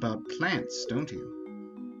about plants, don't you?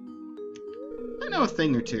 I know a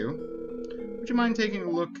thing or two. Would you mind taking a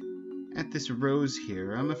look at this rose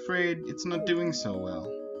here? I'm afraid it's not doing so well.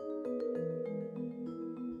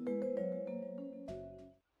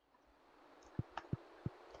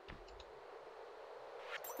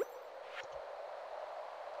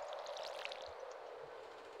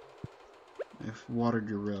 I've watered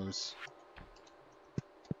your rose.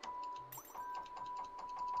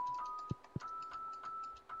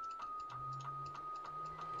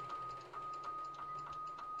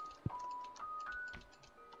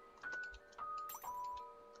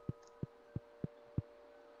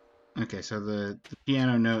 Okay, so the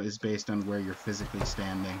piano note is based on where you're physically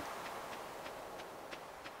standing.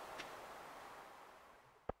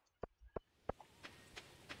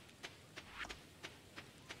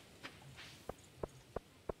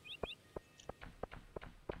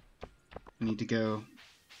 I need to go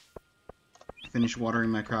finish watering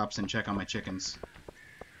my crops and check on my chickens.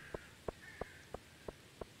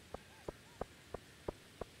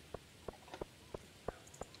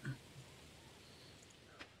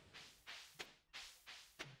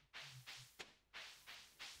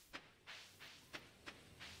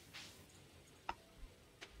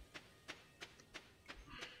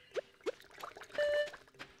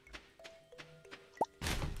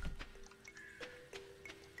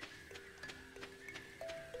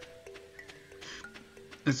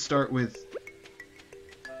 Let's start with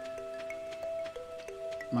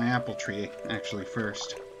my apple tree, actually,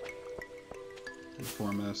 first and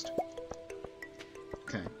foremost.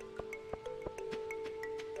 Okay.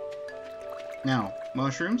 Now,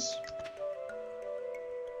 mushrooms.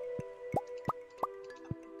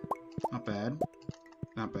 Not bad.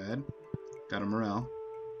 Not bad. Got a morel.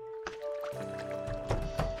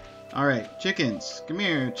 Alright, chickens. Come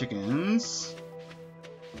here, chickens.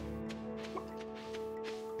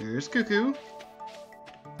 Here's Cuckoo.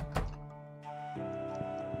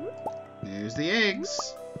 There's the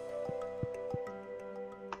eggs.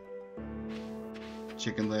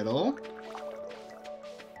 Chicken Little.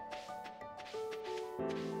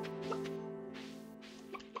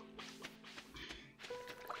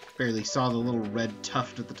 Barely saw the little red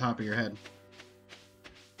tuft at the top of your head.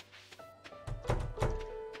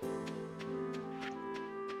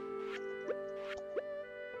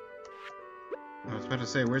 I was about to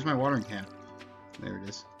say, where's my watering can? There it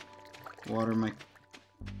is. Water my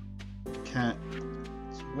cat's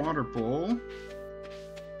water bowl.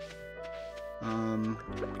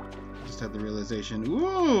 Just had the realization.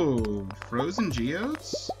 Ooh! Frozen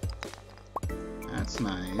geodes? That's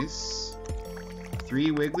nice.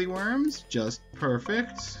 3 wiggly worms? Just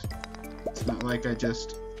perfect. It's not like I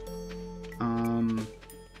just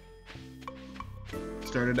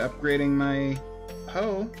started upgrading my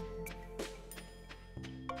hoe.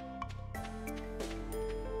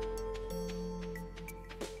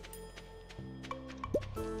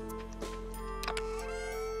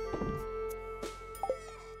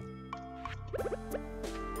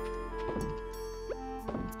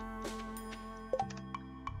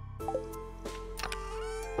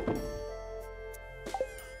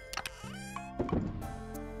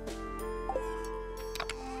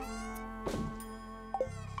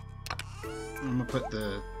 I'm gonna put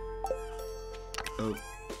the oak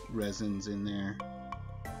resins in there.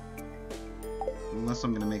 Unless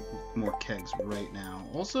I'm gonna make more kegs right now.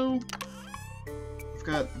 Also, I've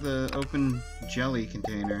got the open jelly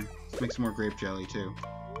container. Let's make some more grape jelly too.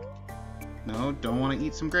 No, don't want to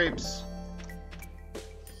eat some grapes.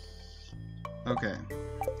 Okay.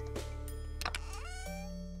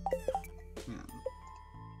 Yeah.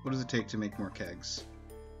 What does it take to make more kegs?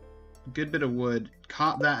 A good bit of wood.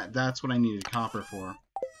 That's what I needed copper for.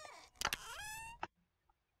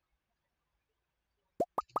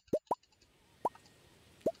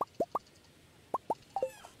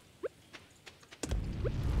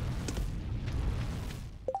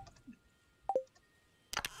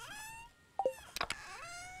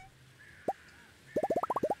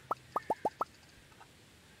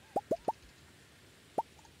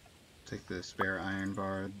 Take the spare iron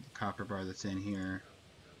bar, the copper bar that's in here.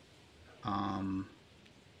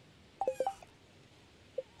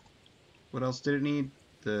 What else did it need?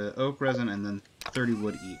 The oak resin and then 30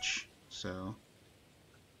 wood each. So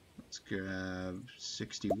let's grab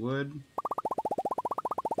 60 wood.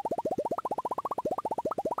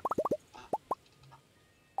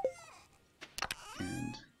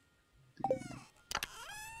 And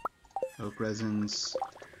the oak resins.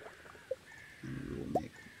 And we will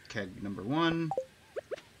make keg number 1,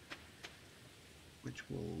 which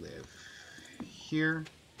will live here.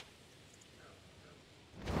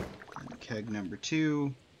 And keg number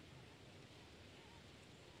 2.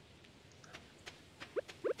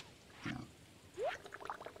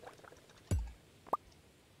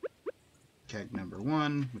 Keg number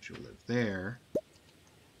 1, which will live there.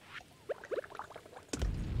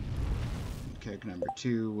 And keg number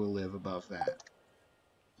 2 will live above that.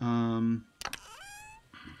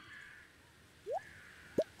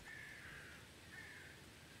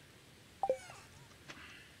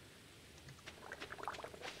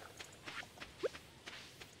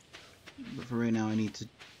 But for right now, I need to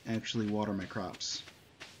actually water my crops.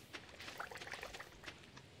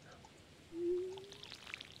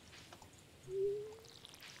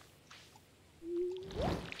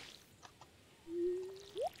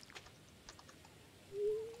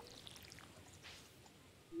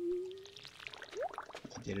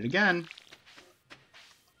 Did it again.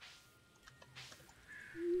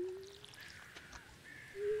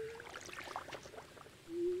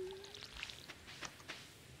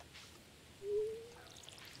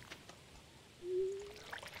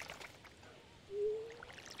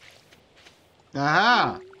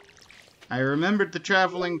 Aha! I remembered the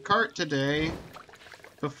traveling cart today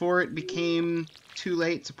before it became too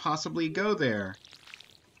late to possibly go there.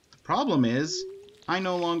 The problem is, I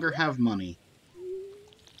no longer have money.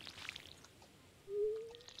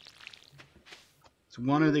 It's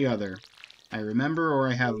one or the other. I remember or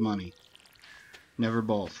I have money. Never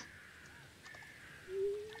both.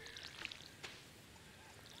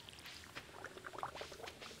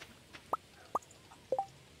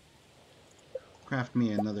 Craft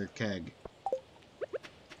me another keg.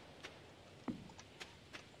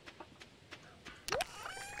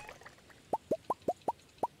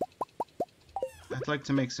 I'd like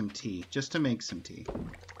to make some tea. Just to make some tea.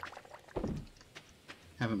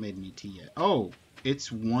 Haven't made any tea yet. Oh!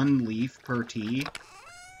 It's 1 leaf per tea?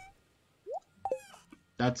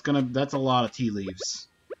 That's a lot of tea leaves.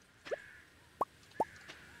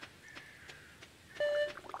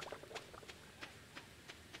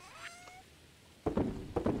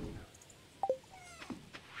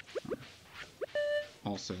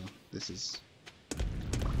 Also, this is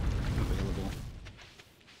available.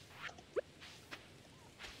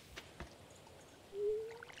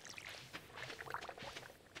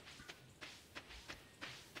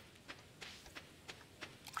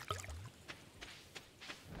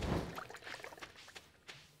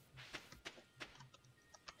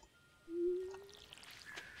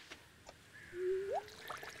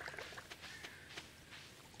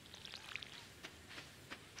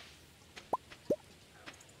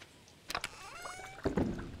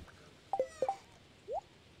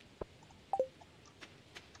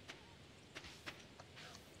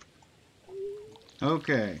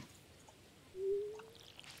 Okay.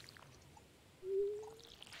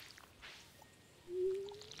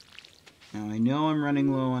 Now I know I'm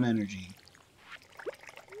running low on energy.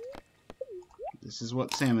 This is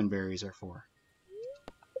what salmon berries are for.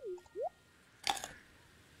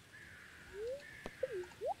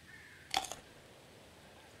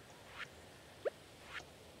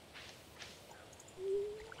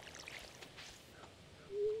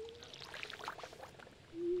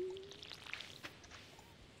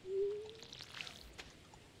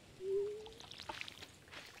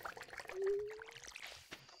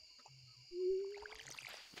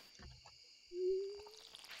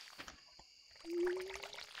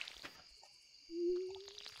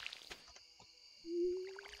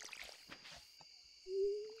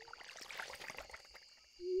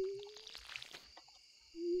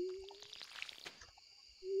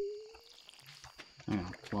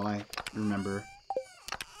 Oh, well, I remember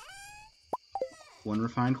 1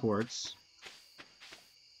 refined quartz.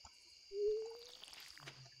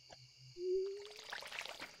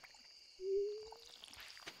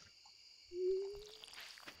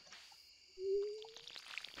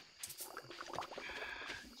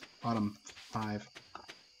 Bottom 5.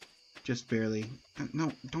 Just barely.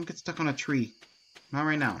 No, don't get stuck on a tree. Not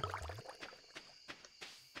right now.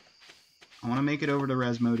 I want to make it over to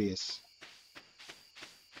Rasmodius.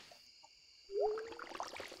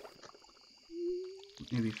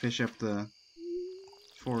 Maybe fish up the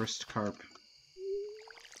forest carp.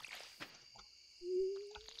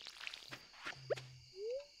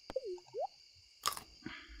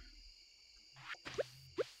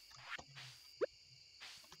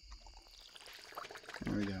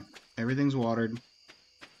 There we go. Everything's watered.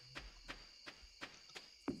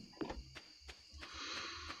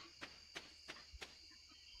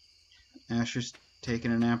 Asher's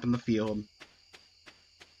taking a nap in the field.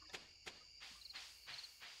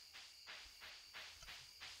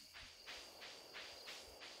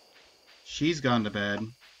 She's gone to bed.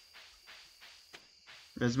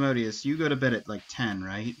 Rasmodius, you go to bed at like 10,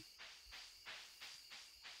 right?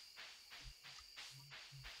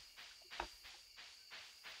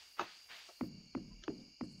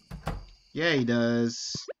 Yeah, he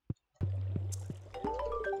does.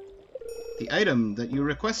 The item that you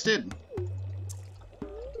requested.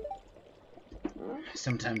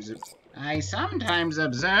 I sometimes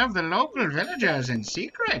observe the local villagers in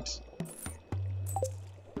secret.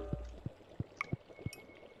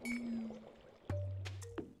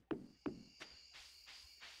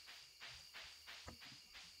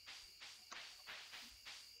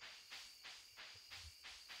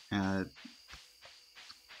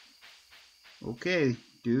 Okay,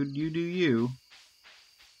 dude, you do you.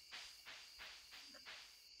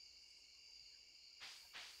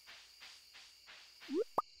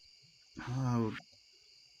 Oh,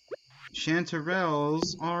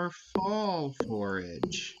 chanterelles are fall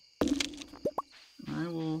forage. I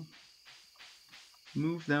will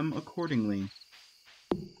move them accordingly.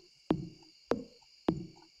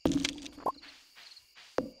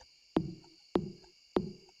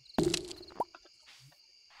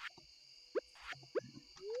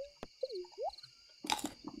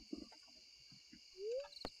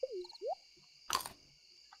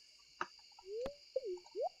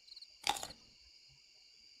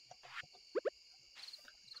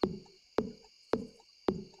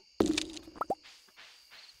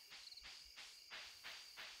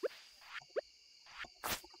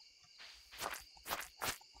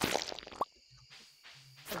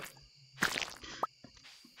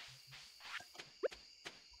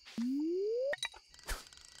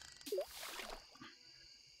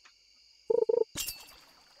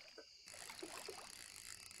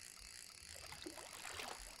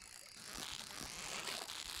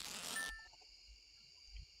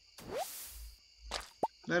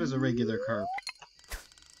 That is a regular carp.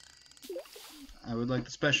 I would like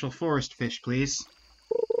the special forest fish, please.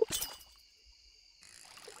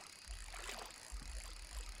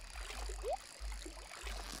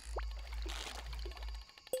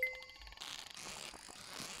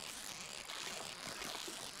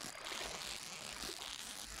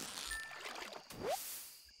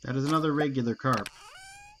 That is another regular carp.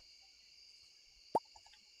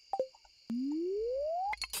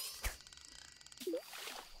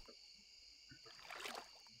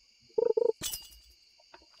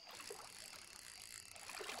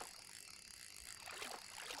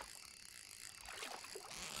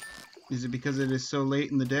 Is it because it is so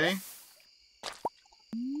late in the day?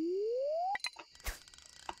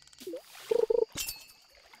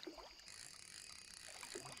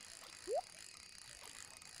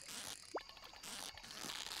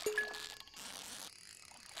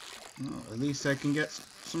 Well, at least I can get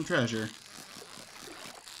some treasure.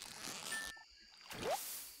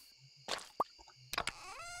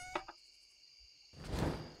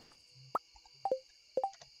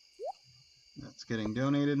 That's getting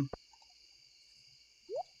donated.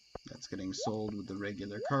 That's getting sold with the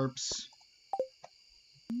regular carps.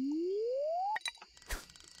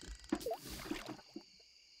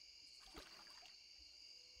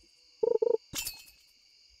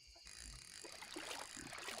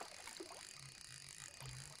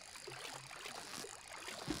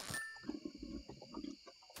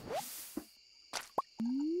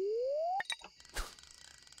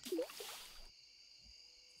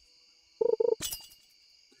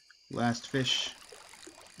 Last fish,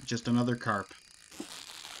 just another carp.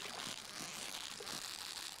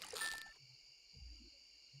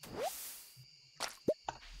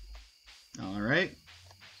 Alright.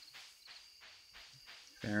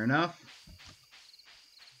 Fair enough.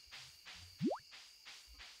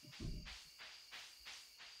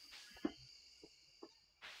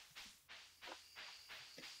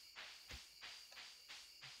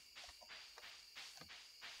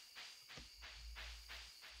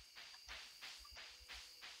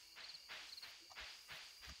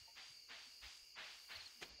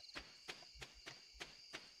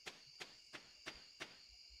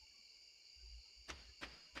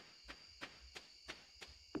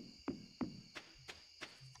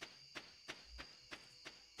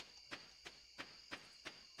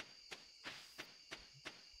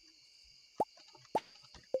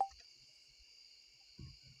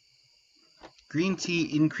 Green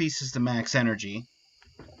tea increases the max energy.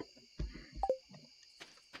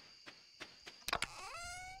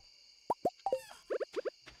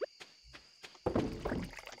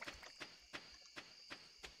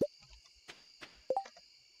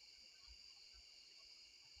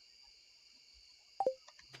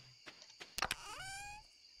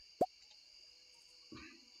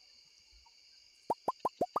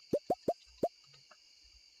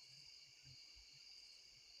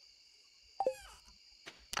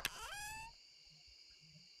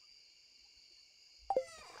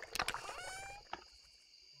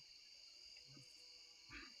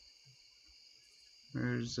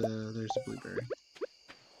 There's a blueberry.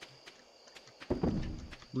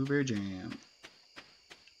 Blueberry jam.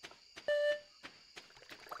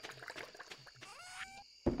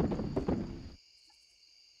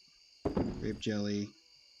 Grape jelly.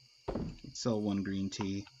 Let's sell one green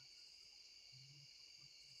tea.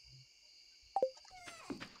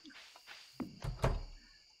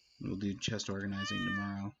 We'll do chest organizing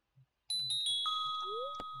tomorrow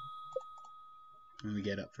when we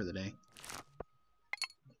get up for the day.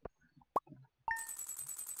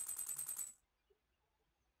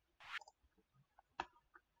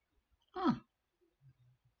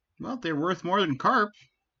 Well, they're worth more than carp.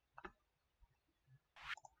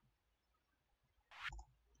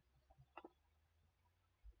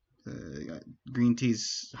 Green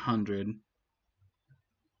tea's 100.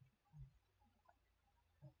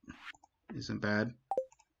 Isn't bad.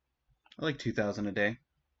 I like 2,000 a day.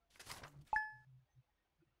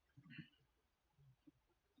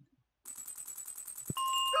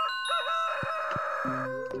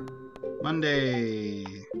 Monday.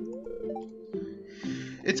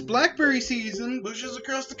 It's blackberry season. Bushes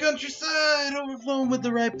across the countryside overflowing with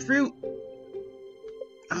the ripe fruit.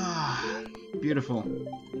 Ah, beautiful.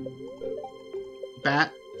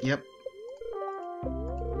 Bat. Yep.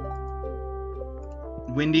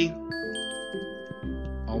 Windy.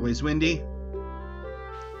 Always windy.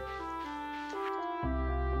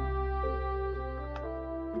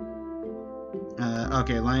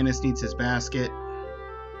 Okay, Linus needs his basket.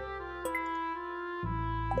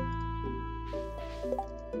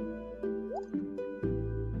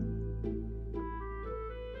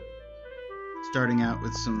 Starting out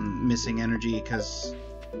with some missing energy because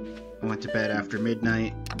I went to bed after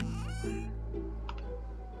midnight.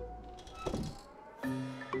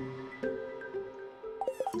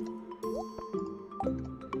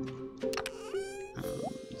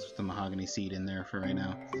 Let's put the mahogany seed in there for right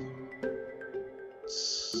now.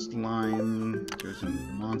 Slime, goes into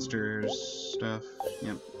the monsters stuff.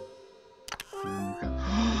 Yep.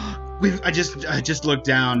 I just looked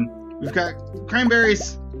down. We've got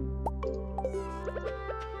cranberries.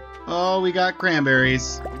 Oh, we got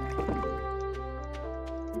cranberries.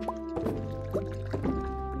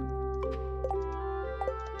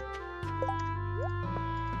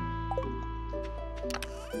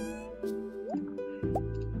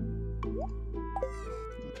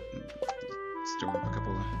 Store up a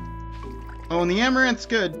couple of... Oh, and the amaranth's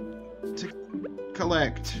good to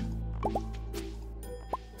collect.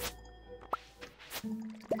 Oh,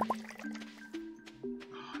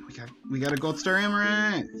 we got a gold star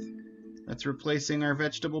amaranth. That's replacing our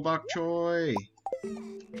vegetable bok choy.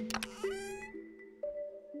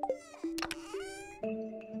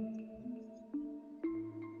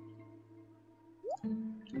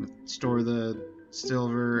 Store the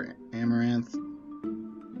silver amaranth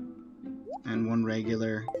and one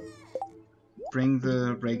regular. Bring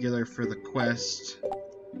the regular for the quest.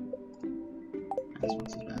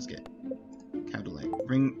 What's his basket? Cow delight.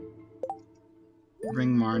 Bring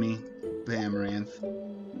Marnie the amaranth,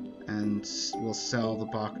 and we'll sell the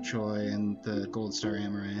bok choy and the gold star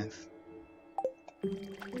amaranth.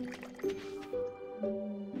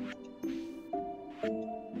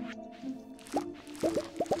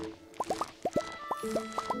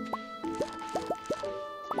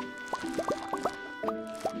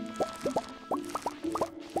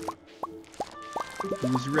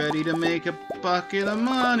 Who's ready to make a bucket of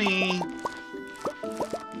money?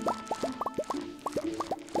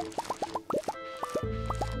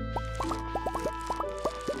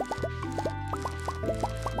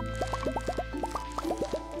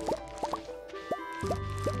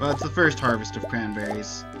 Well, it's the first harvest of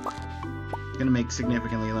cranberries. I'm gonna make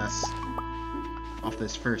significantly less off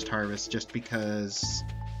this first harvest just because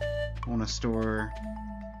I want to store...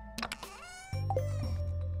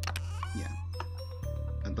 Yeah.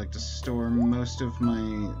 I'd like to store most of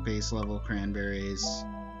my base level cranberries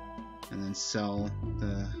and then sell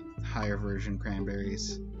the higher version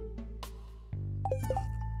cranberries.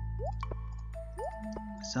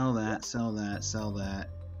 Sell that, sell that, sell that.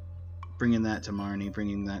 Bringing that to Marnie,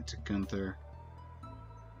 bringing that to Gunther.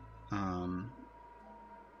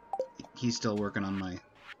 He's still working on my...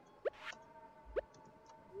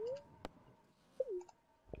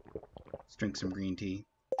 Let's drink some green tea,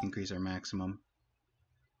 increase our maximum.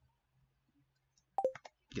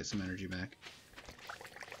 Get some energy back.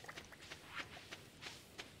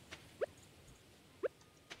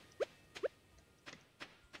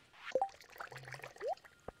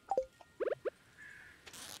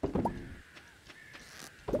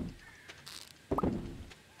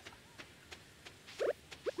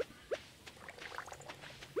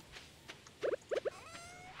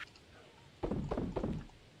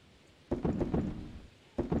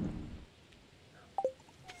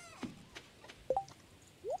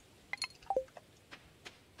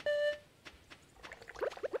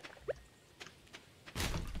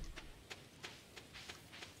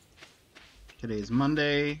 Today's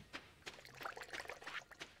Monday,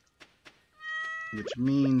 which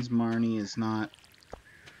means Marnie is not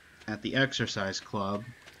at the exercise club.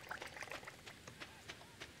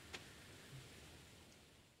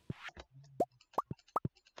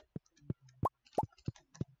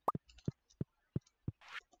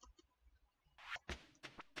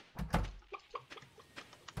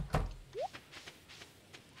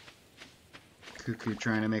 Cuckoo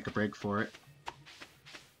trying to make a break for it.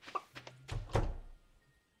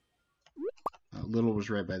 Little was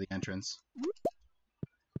right by the entrance.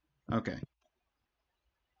 Okay.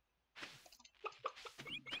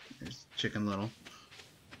 There's Chicken Little.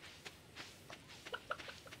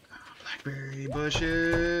 Blackberry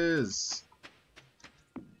bushes!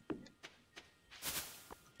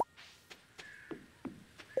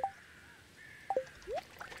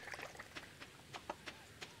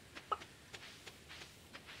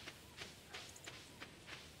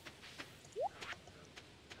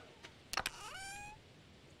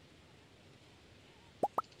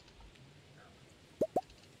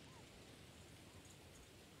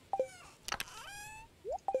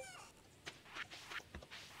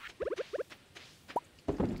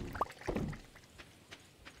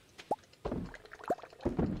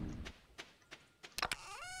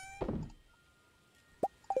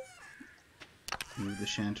 Move the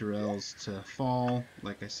chanterelles to fall,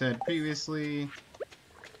 like I said previously.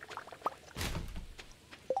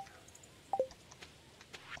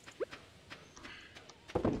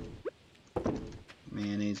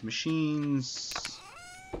 Mayonnaise machines.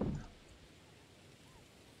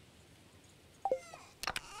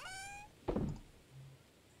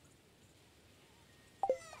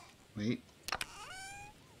 Wait.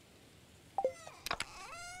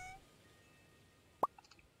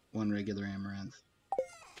 One regular amaranth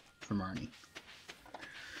for Marnie.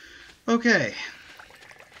 Okay.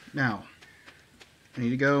 Now, I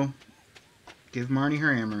need to go give Marnie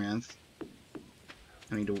her amaranth.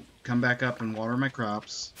 I need to come back up and water my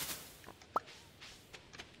crops.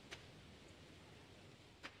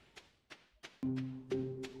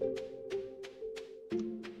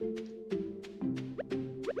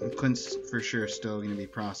 Clint's for sure still going to be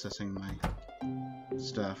processing my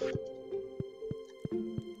stuff.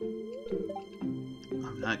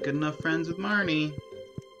 I'm not good enough friends with Marnie.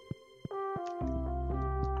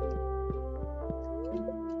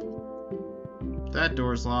 That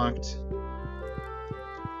door's locked.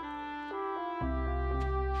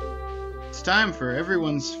 It's time for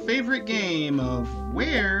everyone's favorite game of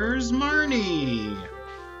Where's Marnie?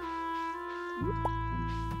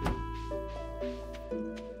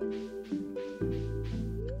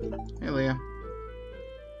 Hey, Leah.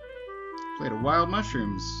 Plate of wild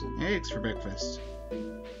mushrooms, eggs for breakfast.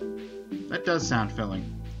 That does sound filling.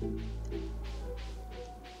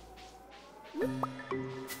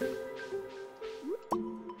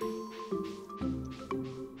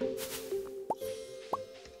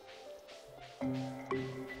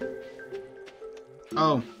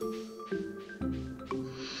 Oh.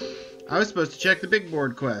 I was supposed to check the big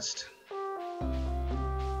board quest.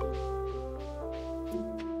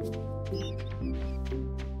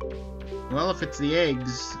 Well, if it's the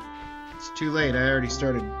eggs, it's too late. I already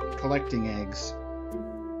started collecting eggs.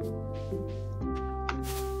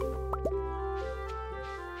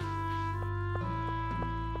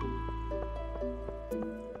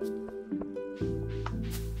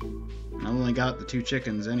 I only got the 2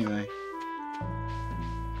 chickens anyway.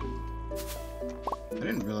 I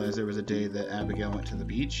didn't realize there was a day that Abigail went to the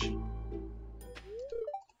beach.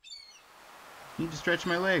 Need to stretch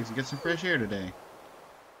my legs and get some fresh air today.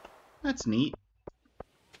 That's neat.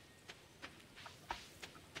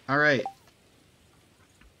 Alright.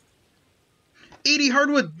 80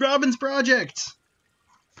 hardwood Robin's project!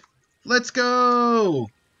 Let's go!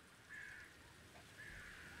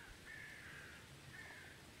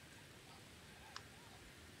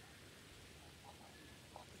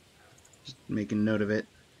 Just making note of it.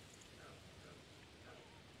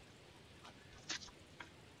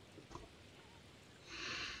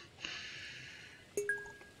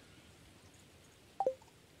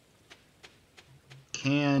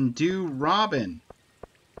 Can do Robin.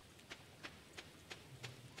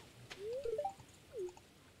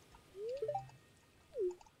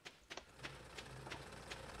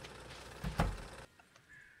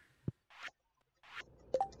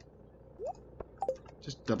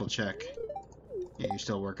 Just double check. Yeah, you're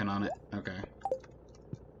still working on it. Okay.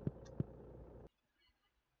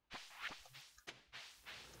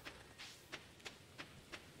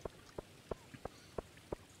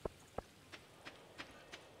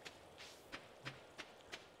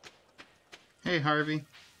 Hey, Harvey.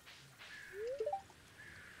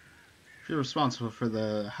 You're responsible for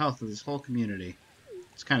the health of this whole community.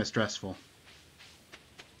 It's kind of stressful.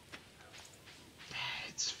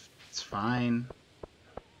 It's fine.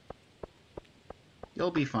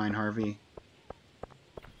 You'll be fine, Harvey.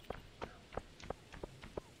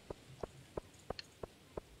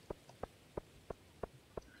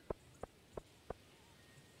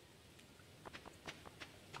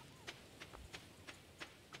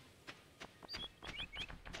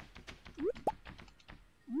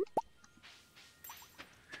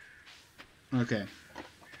 Okay.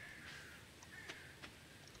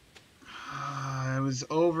 I was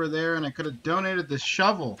over there and I could have donated the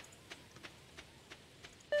shovel.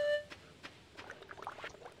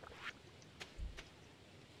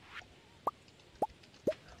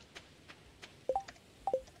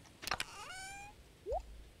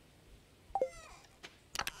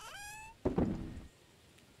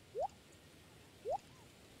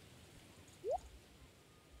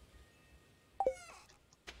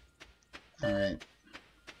 Alright.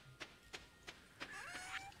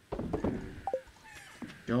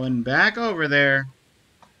 Going back over there.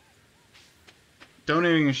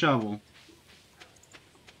 Donating a shovel.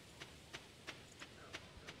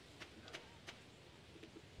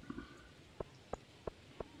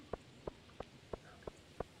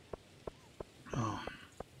 Oh.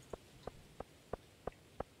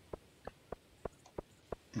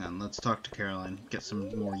 And let's talk to Caroline. Get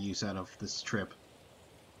some more use out of this trip.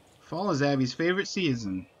 Fall is Abby's favorite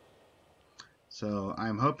season. So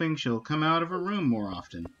I'm hoping she'll come out of her room more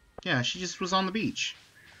often. Yeah, she just was on the beach.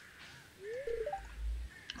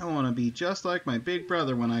 I want to be just like my big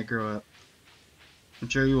brother when I grow up. I'm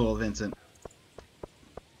sure you will, Vincent.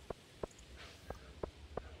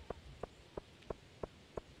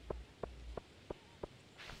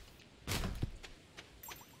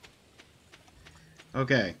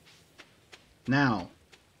 Okay. Now,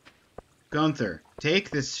 Gunther, take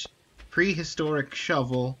this prehistoric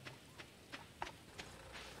shovel.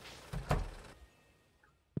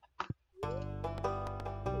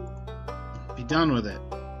 Be done with it.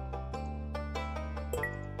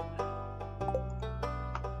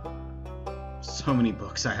 So many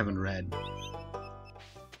books I haven't read.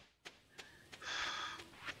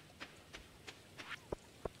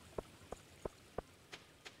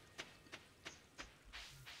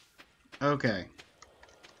 Okay.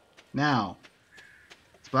 Now,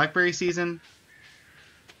 it's blackberry season,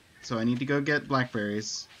 so I need to go get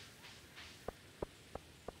blackberries.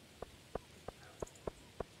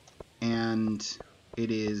 And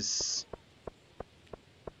it is...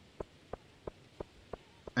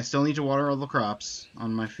 I still need to water all the crops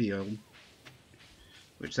on my field,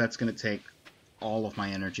 which that's going to take all of my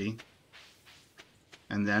energy,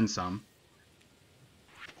 and then some.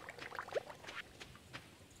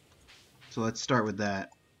 So let's start with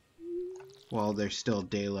that while there's still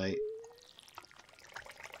daylight.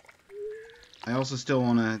 I also still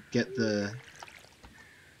want to get the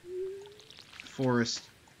forest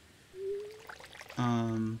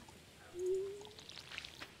oh,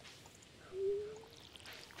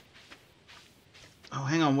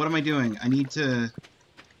 hang on, what am I doing? I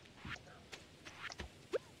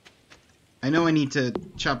know I need to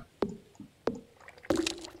chop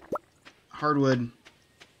hardwood.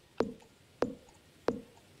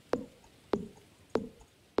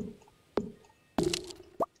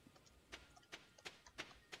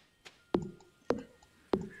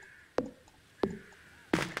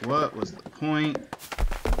 What was the point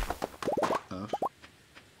of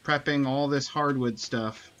prepping all this hardwood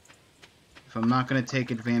stuff if I'm not going to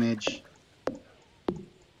take advantage?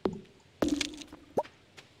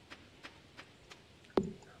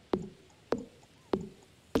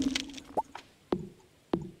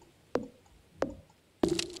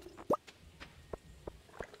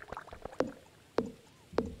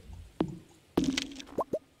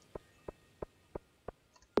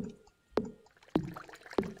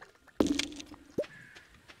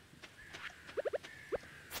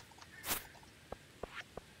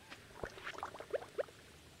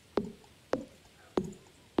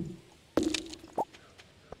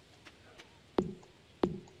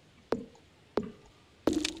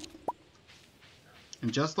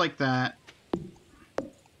 And just like that,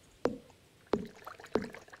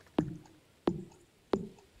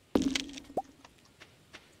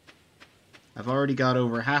 I've already got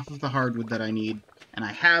over half of the hardwood that I need, and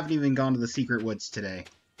I haven't even gone to the secret woods today.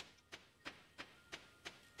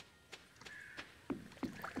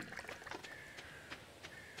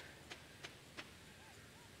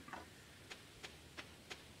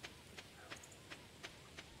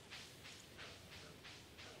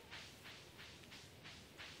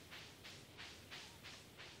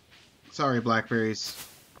 Sorry, blackberries.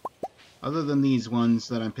 Other than these ones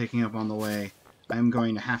that I'm picking up on the way, I'm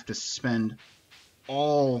going to have to spend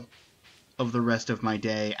all of the rest of my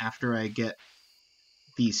day after I get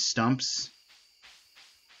these stumps.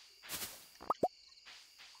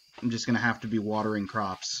 I'm just going to have to be watering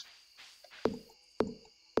crops.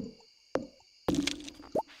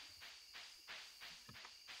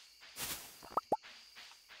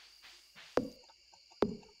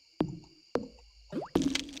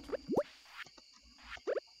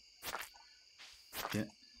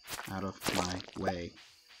 out of my way.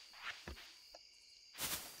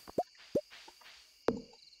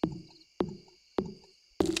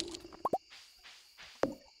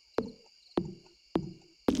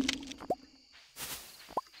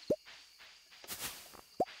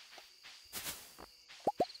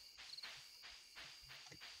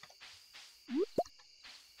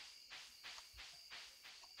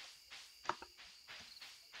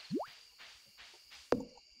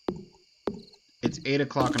 It's 8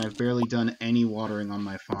 o'clock and I've barely done any watering on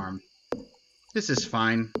my farm. This is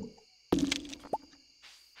fine.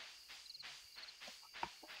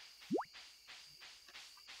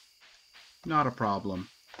 Not a problem.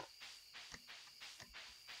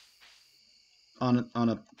 On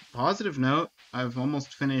a positive note, I've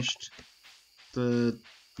almost finished the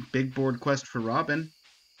big board quest for Robin.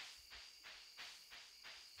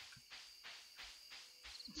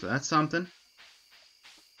 So that's something.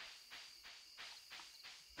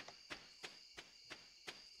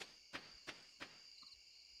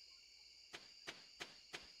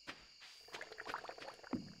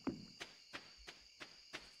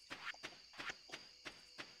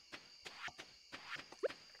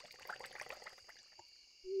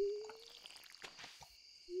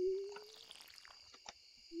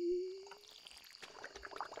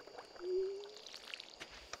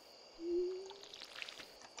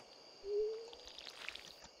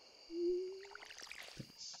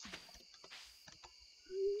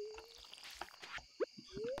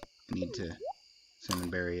 I need to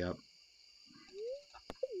salmonberry up.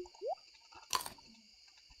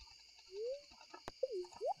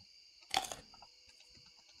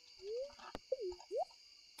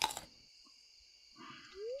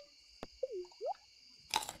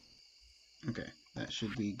 Okay, that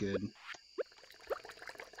should be good.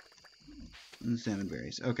 And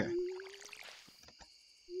salmonberries. Okay.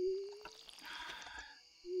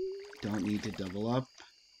 Don't need to double up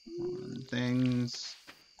on things.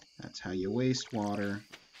 That's how you waste water.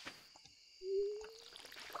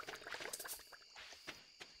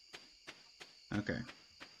 Okay.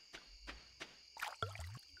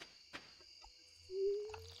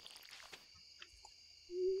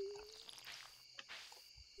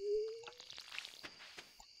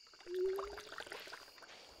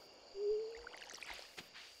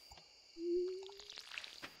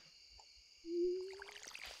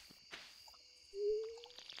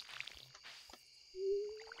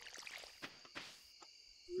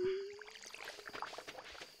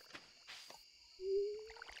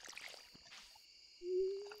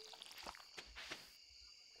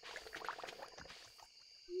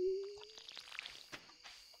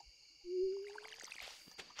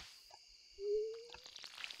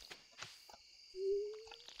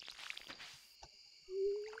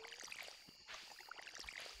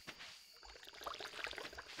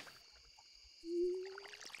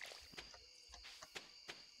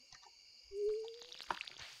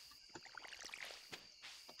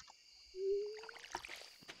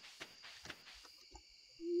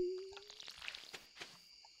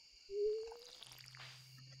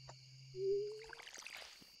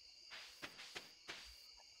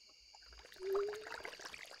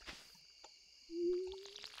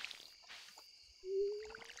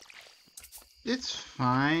 It's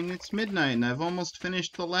fine. It's midnight and I've almost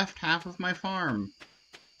finished the left half of my farm.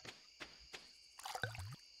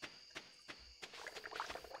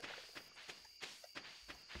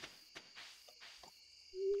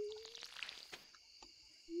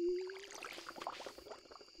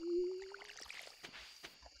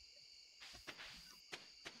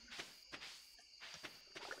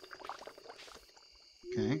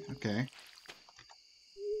 Okay, okay.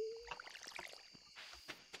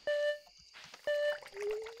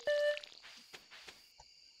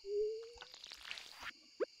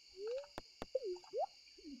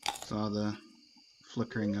 Saw the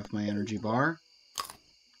flickering of my energy bar.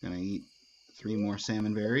 Gonna eat 3 more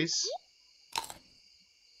salmon berries.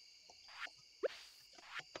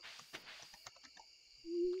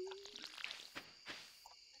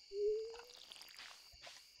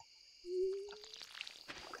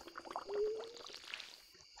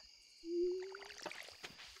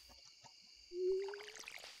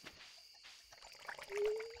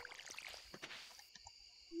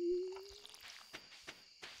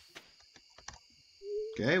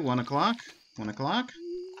 Okay, 1 o'clock. 1 o'clock.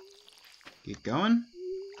 Keep going.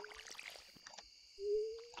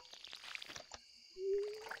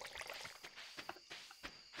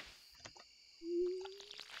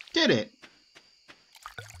 Did it!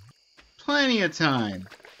 Plenty of time.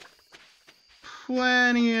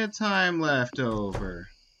 Plenty of time left over.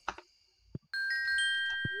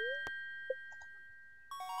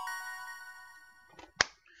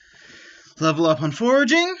 Level up on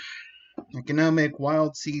foraging. I can now make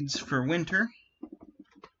wild seeds for winter.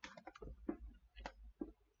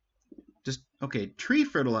 Okay, tree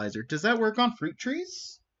fertilizer. Does that work on fruit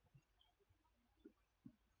trees?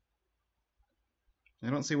 I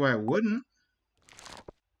don't see why it wouldn't.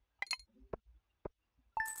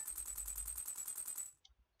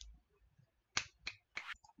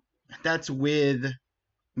 That's with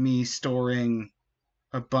me storing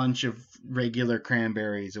a bunch of regular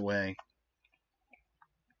cranberries away.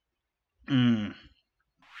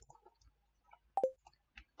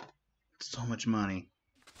 So much money.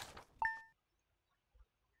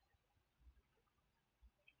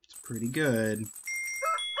 It's pretty good.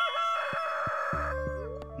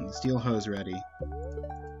 And the steel hose ready.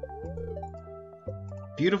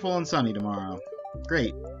 Beautiful and sunny tomorrow.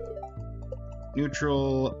 Great.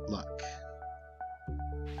 Neutral luck.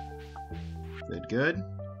 Good, good.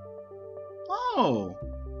 Oh!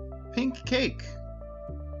 Pink cake.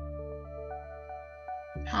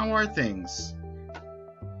 How are things?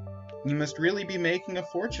 You must really be making a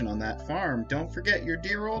fortune on that farm. Don't forget your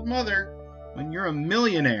dear old mother when you're a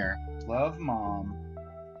millionaire. Love, Mom.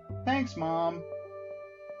 Thanks, Mom.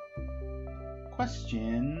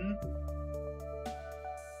 Question.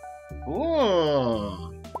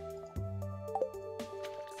 Oh.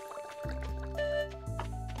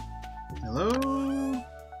 Hello?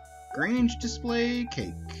 Grange display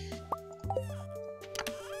cake.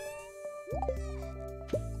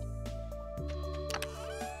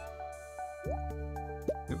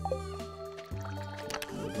 I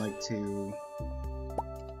would like to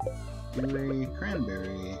do a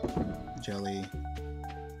cranberry jelly.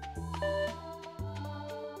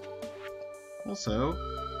 Also,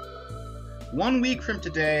 1 week from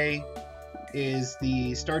today is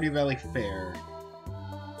the Stardew Valley Fair.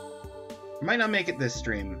 I might not make it this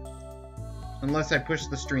stream, unless I push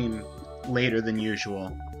the stream later than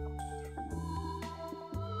usual.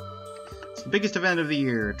 It's the biggest event of the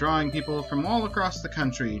year, drawing people from all across the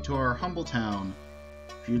country to our humble town.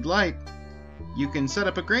 If you'd like, you can set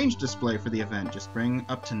up a Grange display for the event. Just bring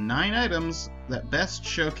up to 9 items that best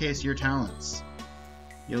showcase your talents.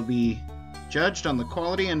 You'll be judged on the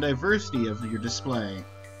quality and diversity of your display.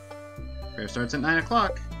 Fair starts at 9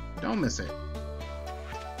 o'clock. Don't miss it.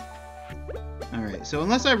 Alright, so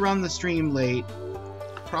unless I run the stream late,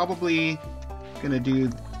 probably gonna do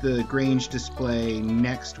the Grange display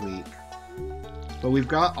next week. But we've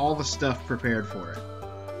got all the stuff prepared for it.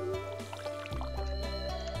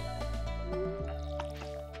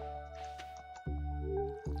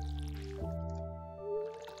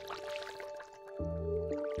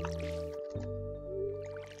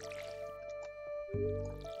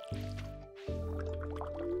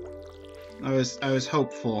 I was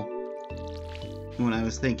hopeful when I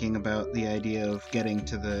was thinking about the idea of getting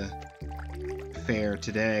to the fair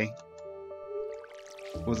today.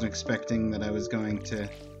 Wasn't expecting that I was going to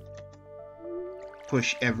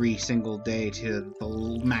push every single day to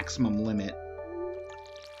the maximum limit.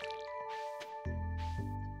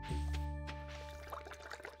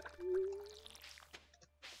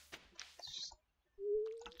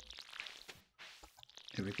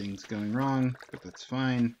 Everything's going wrong, but that's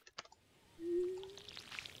fine.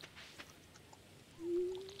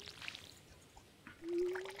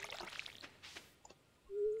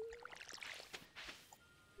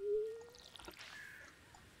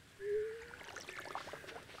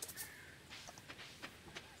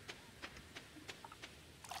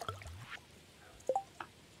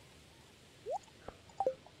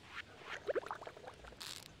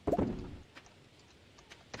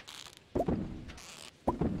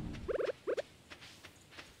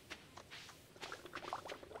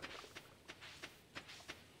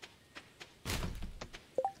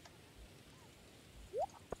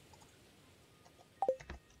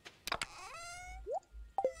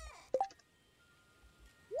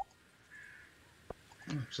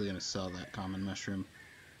 I'm actually going to sell that common mushroom.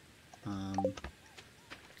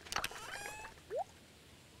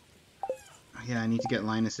 Yeah, I need to get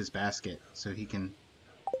Linus's basket so he can...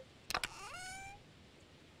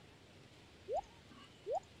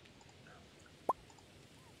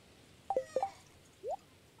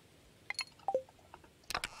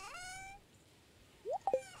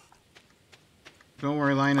 Don't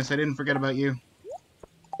worry, Linus, I didn't forget about you.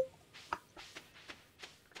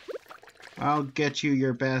 I'll get you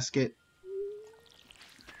your basket.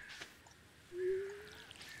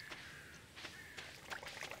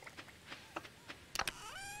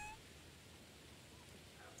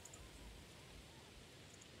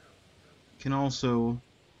 Can also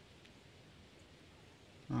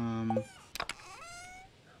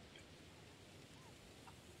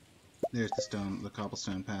There's the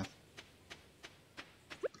cobblestone path.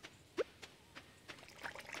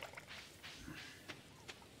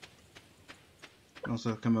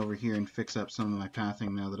 Also come over here and fix up some of my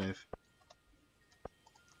pathing now that I've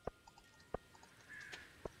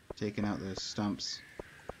taken out those stumps.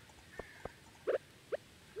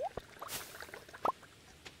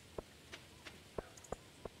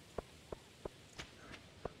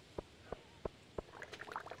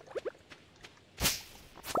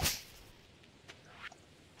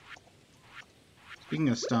 Speaking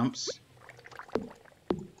of stumps,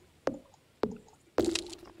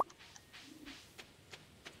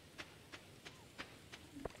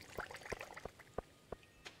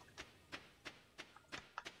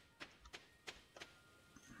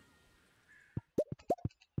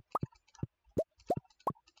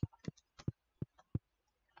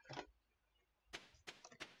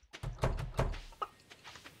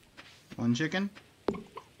 one chicken.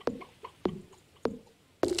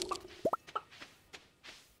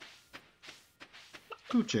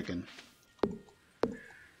 Two chicken.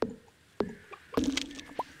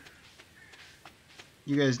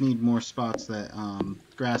 You guys need more spots that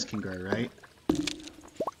grass can grow, right?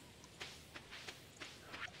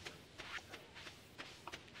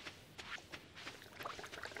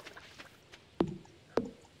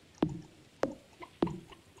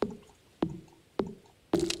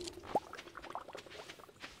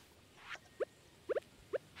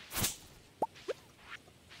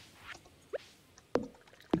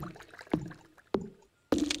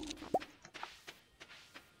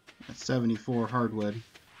 That's 74 hardwood.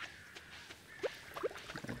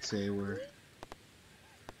 I'd say we're...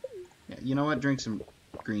 Yeah, you know what? Drink some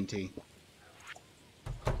green tea.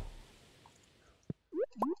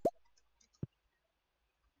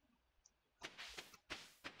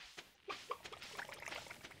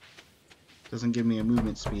 Doesn't give me a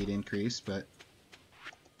movement speed increase, but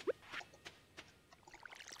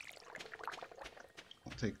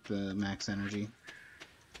I'll take the max energy.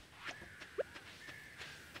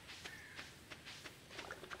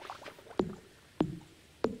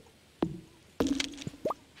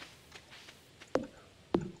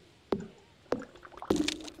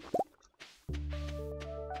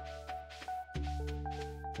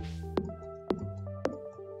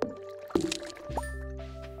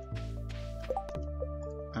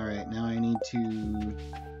 Alright, now I need to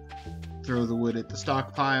throw the wood at the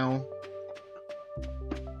stockpile.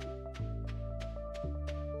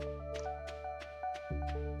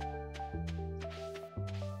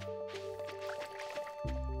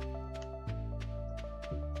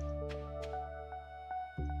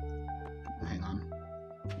 Hang on,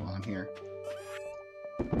 while I'm here.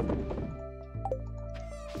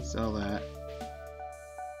 Sell that.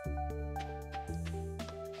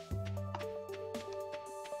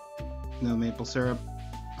 No maple syrup?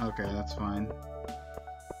 Okay, that's fine.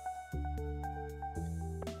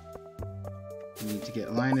 We need to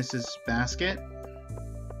get Linus's basket.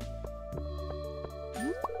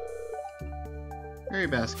 Berry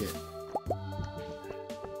basket.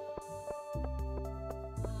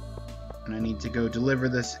 And I need to go deliver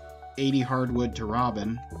this 80 hardwood to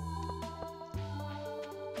Robin.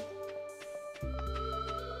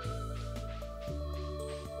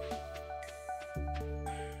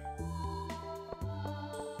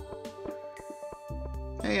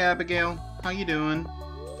 Hey Abigail, how you doing?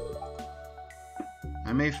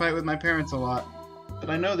 I may fight with my parents a lot, but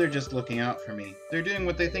I know they're just looking out for me. They're doing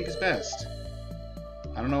what they think is best.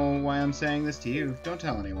 I don't know why I'm saying this to you. Don't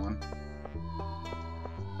tell anyone.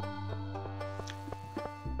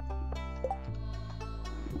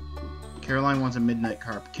 Caroline wants a midnight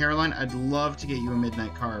carp. Caroline, I'd love to get you a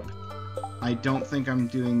midnight carp. I don't think I'm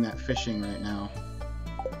doing that fishing right now.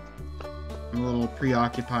 I'm a little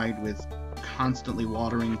preoccupied with constantly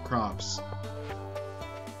watering crops.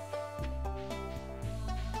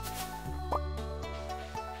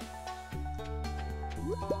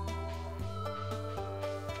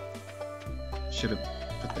 Should have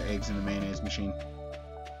put the eggs in the mayonnaise machine.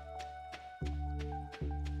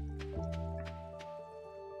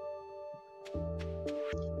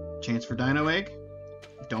 Chance for dino egg?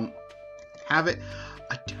 Don't have it.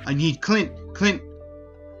 I need Clint. Clint.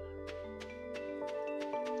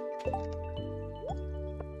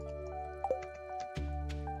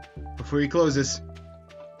 Before he closes.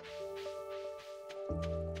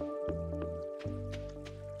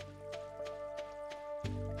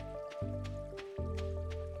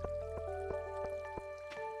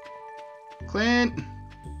 Clint!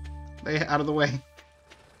 Lay it out of the way.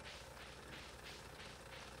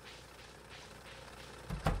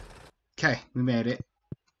 Okay, we made it.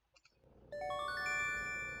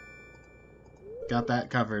 Got that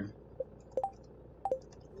covered.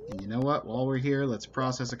 And you know what? While we're here, let's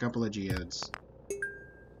process a couple of geodes.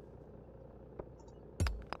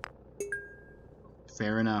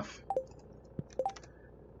 Fair enough.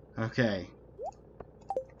 Okay.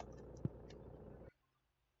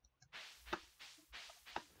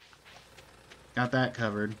 Got that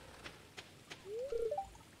covered.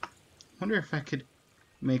 Wonder if I could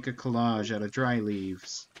make a collage out of dry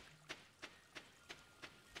leaves.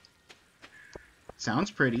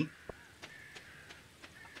 Sounds pretty.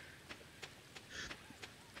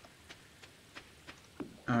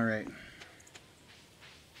 Alright.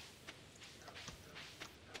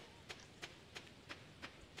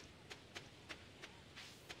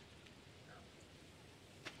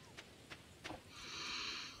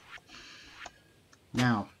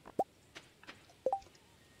 Now.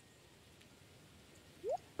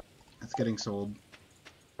 That's getting sold.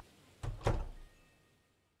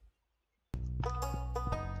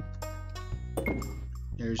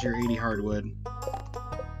 There's your 80 hardwood.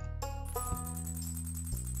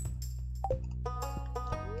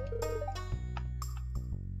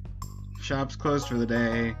 Shop's closed for the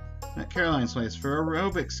day. At Caroline's place for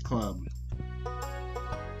aerobics club.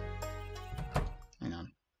 Hang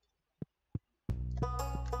on.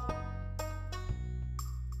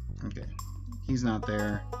 Okay. He's not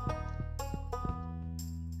there.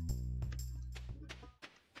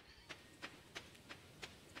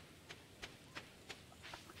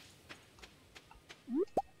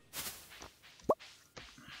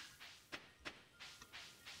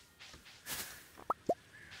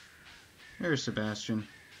 There's Sebastian.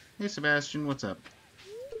 Hey Sebastian, what's up?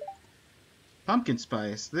 Pumpkin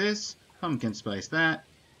spice this, pumpkin spice that.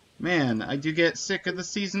 Man, I do get sick of the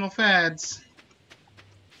seasonal fads.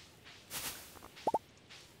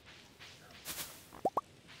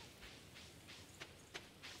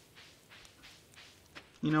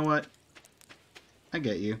 You know what? I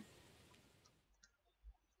get you.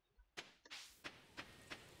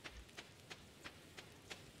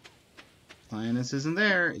 Linus isn't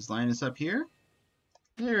there. Is Linus up here?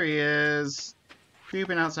 There he is.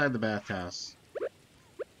 Creeping outside the bathhouse.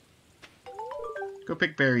 Go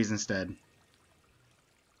pick berries instead.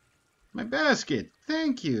 My basket!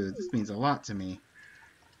 Thank you! This means a lot to me.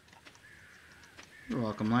 You're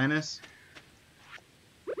welcome, Linus.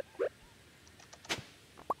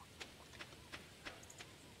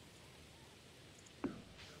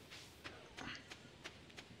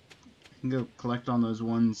 I can go collect on those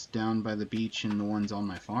ones down by the beach and the ones on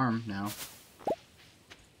my farm now.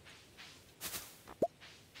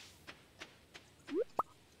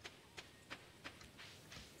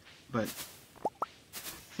 But I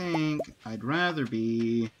think I'd rather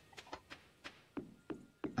be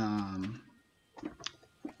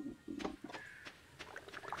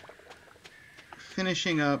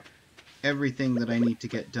finishing up everything that I need to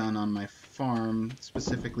get done on my farm,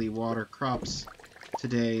 specifically water crops,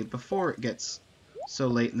 today before it gets so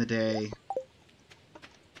late in the day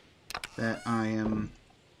that I am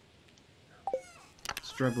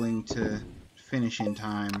struggling to finish in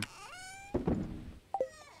time.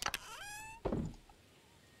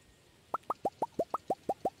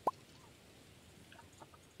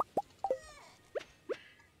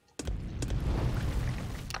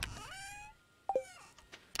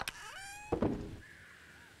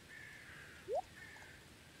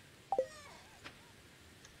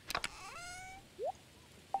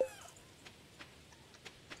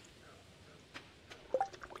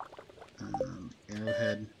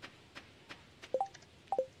 Arrowhead.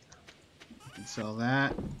 I can sell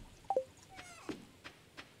that.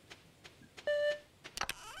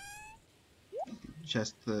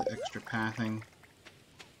 Just the extra pathing.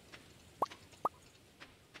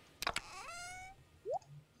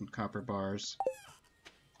 And copper bars.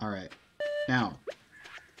 Alright. Now,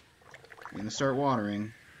 I'm going to start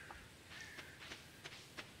watering.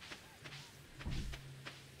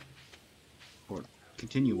 Or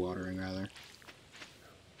continue watering, rather.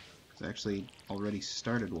 It's actually already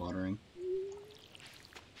started watering.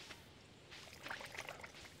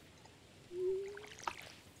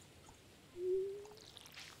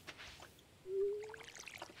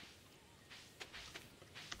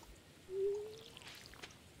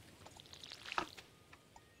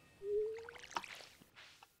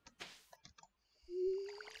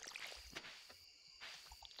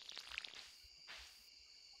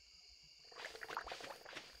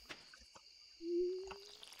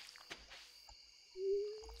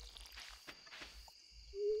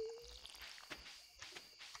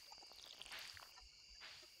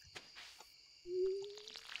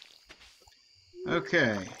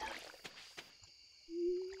 Okay.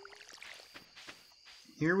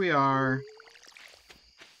 here we are.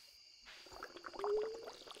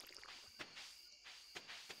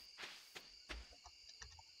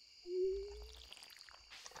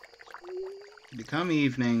 Become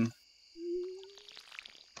evening.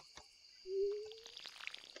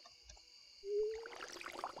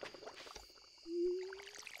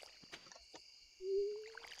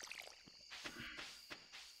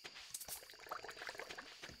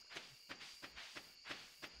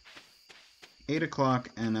 Eight o'clock,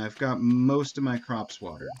 and I've got most of my crops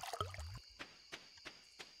watered.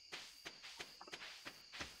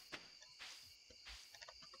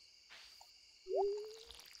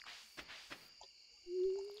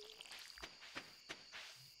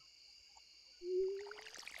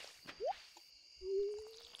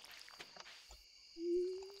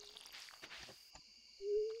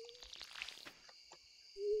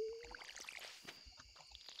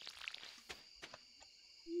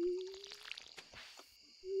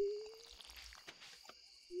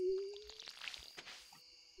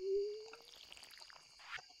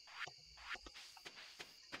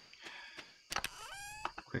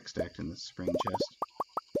 Quick stacked in the spring chest.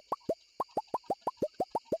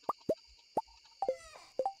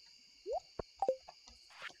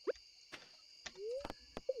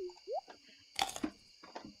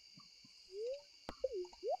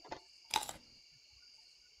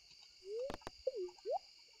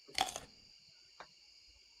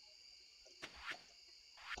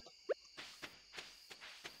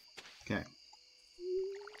 Okay.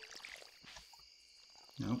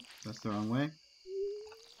 Nope, that's the wrong way.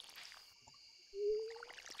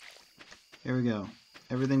 Here we go.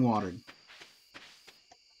 Everything watered.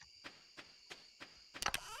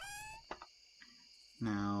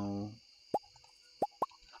 Now...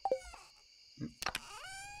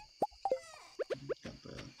 got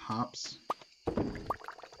the hops.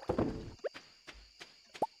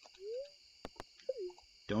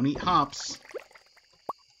 Don't eat hops.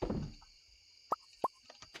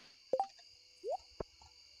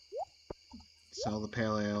 Sell the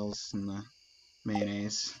pale ales and the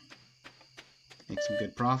mayonnaise. Make some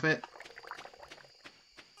good profit.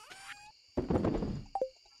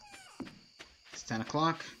 It's 10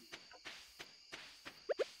 o'clock.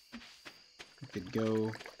 I could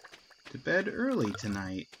go to bed early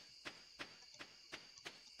tonight.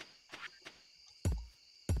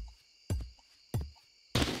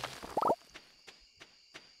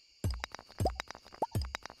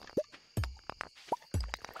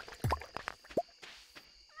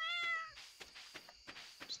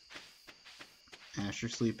 Asher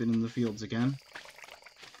sleeping in the fields again.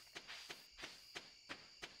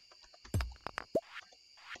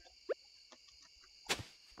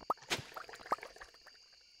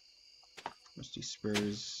 Rusty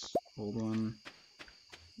spurs, hold on.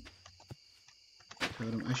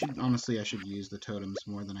 Totem. I should use the totems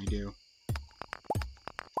more than I do.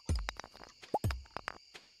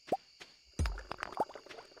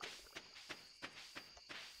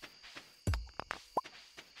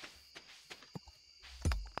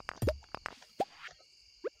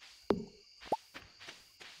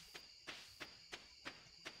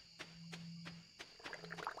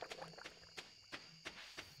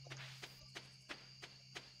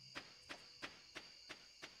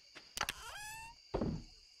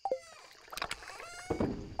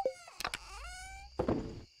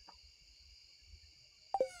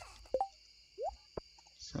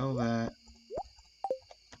 Sell that.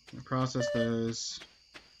 Process those.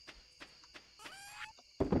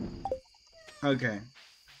 Okay.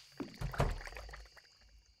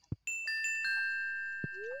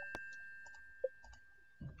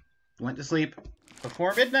 Went to sleep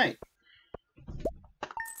before midnight.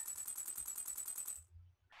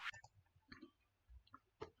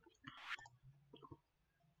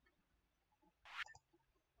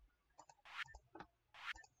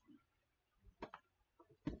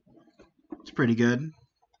 It's pretty good.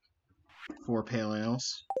 4 pale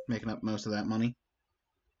ales, making up most of that money.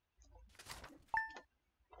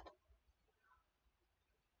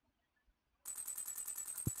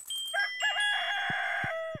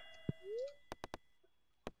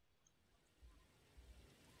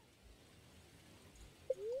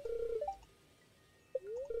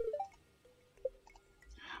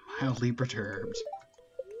 Mildly perturbed.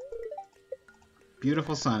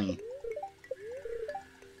 Beautiful sunny.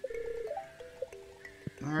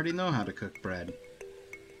 I already know how to cook bread.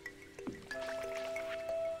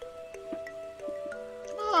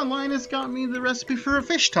 Ah, Linus got me the recipe for a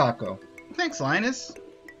fish taco. Thanks, Linus.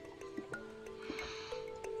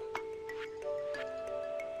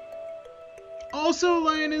 Also,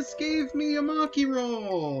 Linus gave me a maki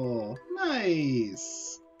roll.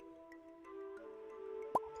 Nice.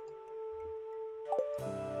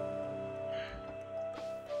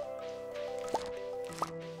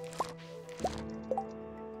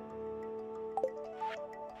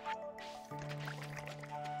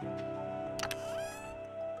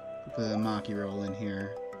 the Maki roll in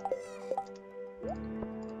here.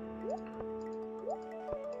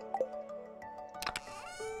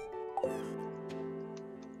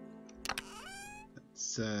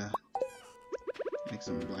 Let's make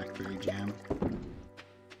some blackberry jam.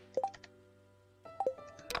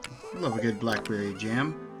 Love a good blackberry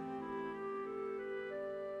jam.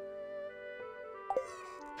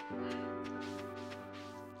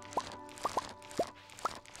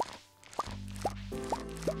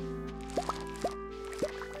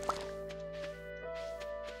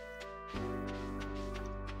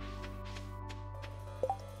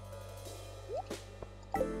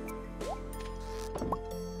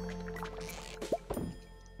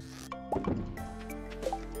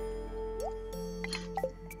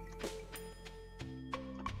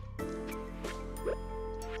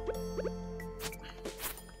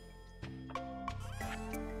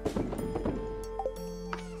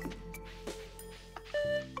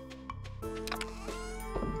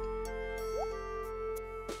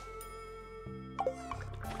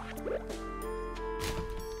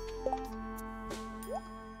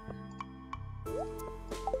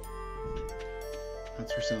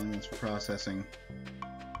 That's for selling, that's for processing.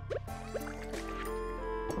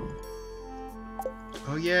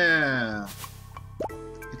 Oh yeah!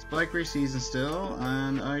 It's blackberry season still,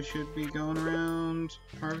 and I should be going around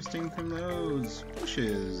harvesting from those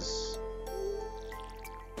bushes.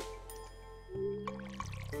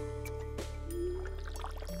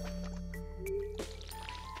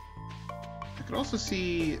 I could also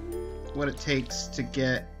see what it takes to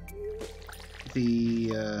get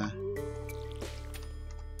the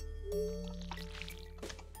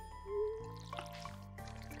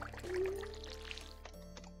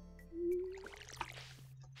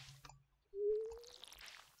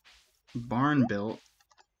barn built.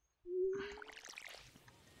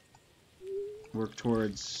 Work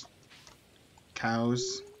towards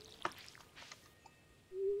cows.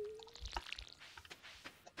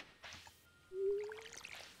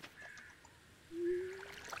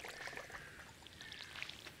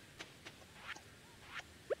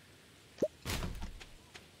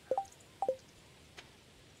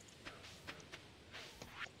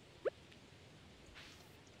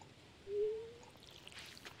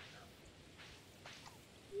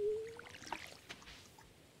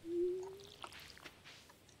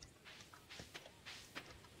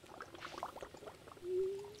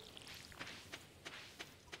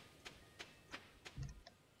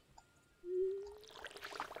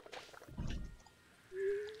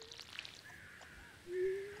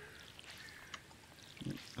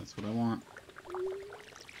 That's what I want.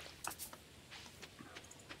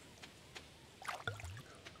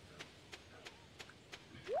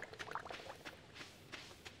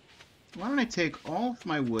 Why don't I take all of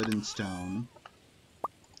my wood and stone,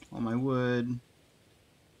 all my wood,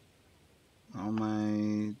 all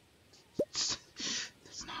my...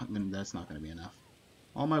 That's not gonna be enough.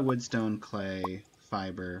 All my wood, stone, clay,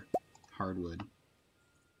 fiber, hardwood.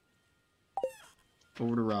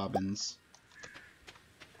 Over to Robin's.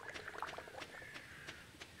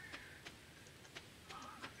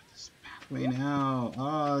 This pathway now.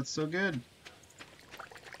 Oh, it's so good.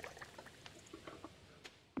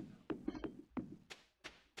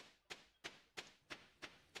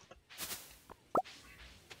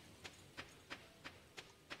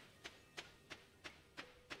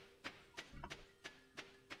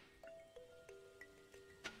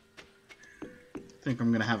 I think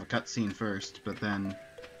I'm gonna have a cutscene first, but then...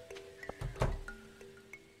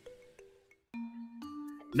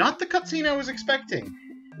 Not the cutscene I was expecting!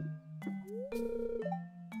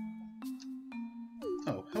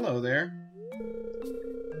 Oh, hello there.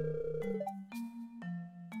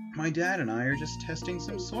 My dad and I are just testing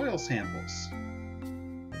some soil samples.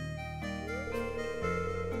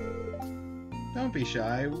 Don't be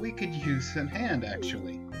shy, we could use a hand,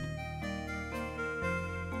 actually.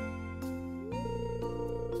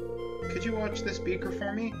 Could you watch this beaker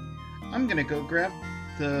for me? I'm gonna go grab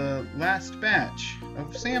the last batch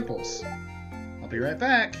of samples. I'll be right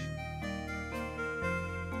back.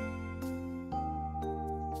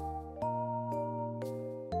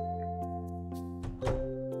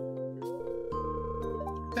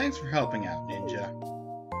 Thanks for helping out, Ninja.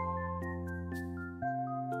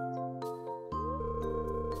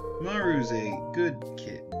 Maru's a good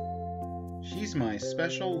kid. She's my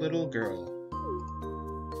special little girl.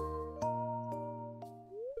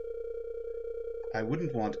 I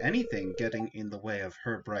wouldn't want anything getting in the way of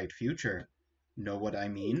her bright future. Know what I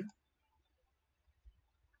mean?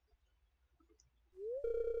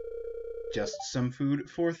 Just some food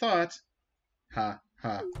for thought. Ha,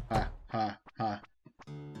 ha, ha, ha, ha.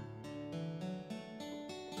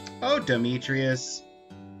 Oh, Demetrius.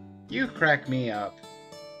 You crack me up.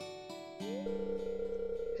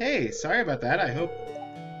 Hey, sorry about that. I hope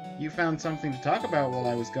you found something to talk about while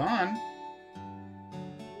I was gone.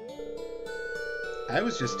 I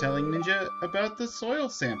was just telling Ninja about the soil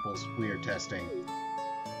samples we are testing.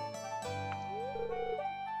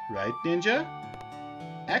 Right, Ninja?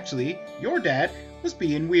 Actually, your dad was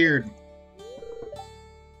being weird.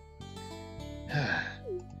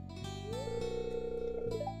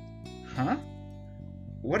 Huh?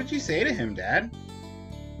 What did you say to him, Dad?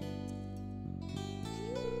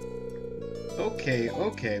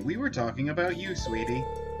 Okay, we were talking about you, sweetie.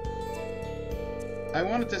 I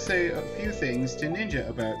wanted to say a few things to Ninja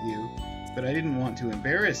about you, but I didn't want to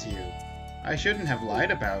embarrass you. I shouldn't have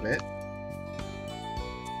lied about it.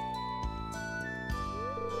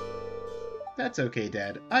 That's okay,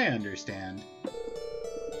 Dad. I understand.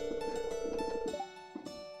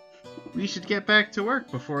 We should get back to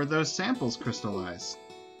work before those samples crystallize.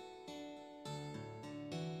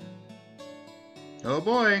 Oh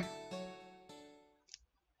boy.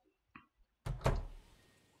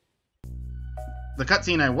 The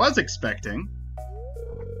cutscene I was expecting.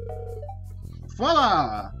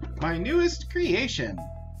 Voila! My newest creation.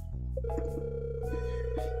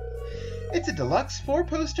 It's a deluxe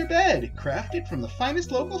 4-poster bed, crafted from the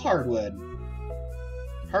finest local hardwood.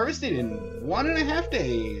 Harvested in 1.5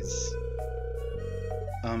 days.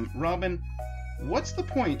 Robin, what's the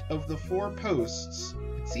point of the 4 posts?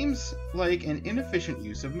 It seems like an inefficient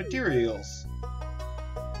use of materials.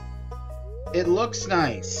 It looks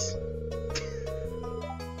nice.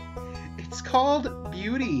 It's called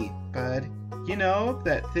beauty, bud. You know,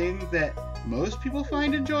 that thing that most people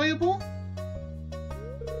find enjoyable?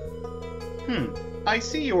 I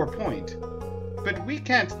see your point. But we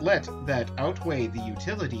can't let that outweigh the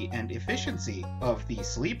utility and efficiency of the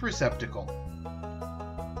sleep receptacle.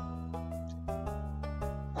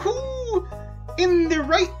 Who in their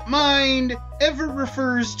right mind ever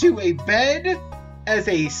refers to a bed as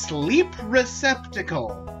a sleep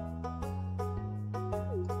receptacle?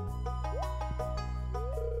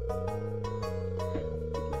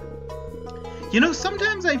 You know,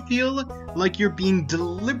 sometimes I feel like you're being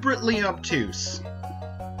deliberately obtuse.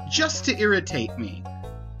 Just to irritate me.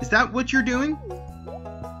 Is that what you're doing?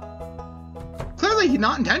 Clearly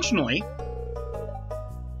not intentionally.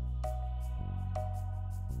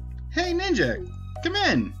 Hey Ninja, come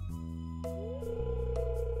in.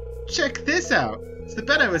 Check this out. It's the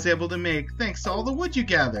bed I was able to make thanks to all the wood you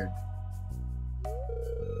gathered.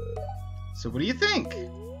 So what do you think?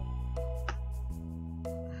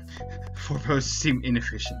 4 posts seem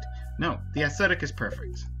inefficient. No, the aesthetic is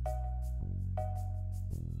perfect.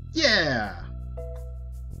 Yeah!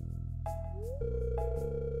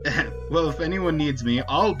 Well, if anyone needs me,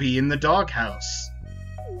 I'll be in the doghouse.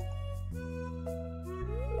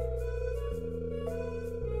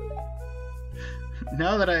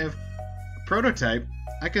 Now that I have a prototype,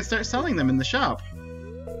 I can start selling them in the shop.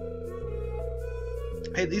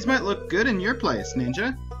 Hey, these might look good in your place,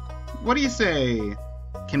 Ninja. What do you say?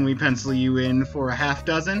 Can we pencil you in for a half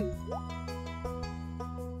dozen?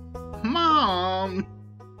 Mom!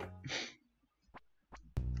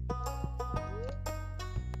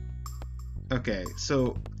 Okay,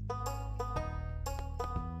 so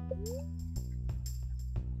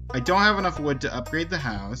I don't have enough wood to upgrade the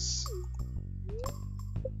house.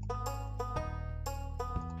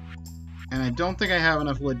 And I don't think I have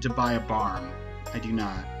enough wood to buy a barn. I do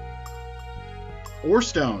not. Or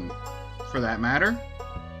stone, for that matter.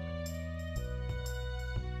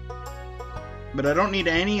 But I don't need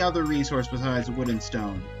any other resource besides wood and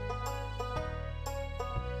stone.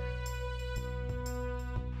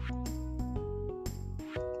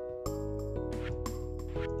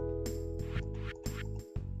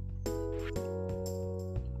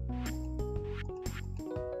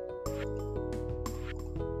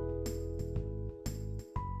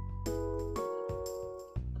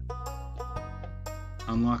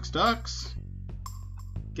 Unlock stocks.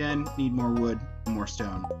 Again, need more wood, more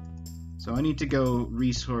stone. So I need to go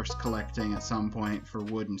resource collecting at some point for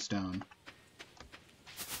wood and stone.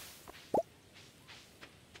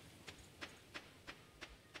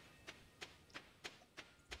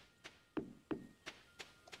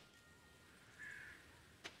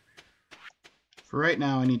 For right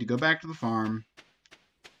now, I need to go back to the farm,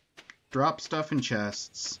 drop stuff in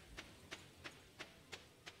chests,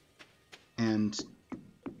 and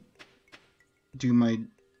do my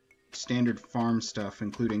standard farm stuff,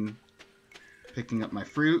 including picking up my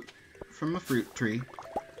fruit from a fruit tree,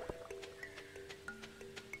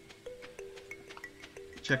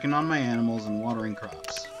 checking on my animals, and watering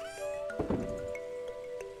crops.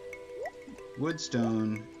 wood,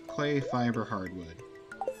 stone, clay, fiber, hardwood.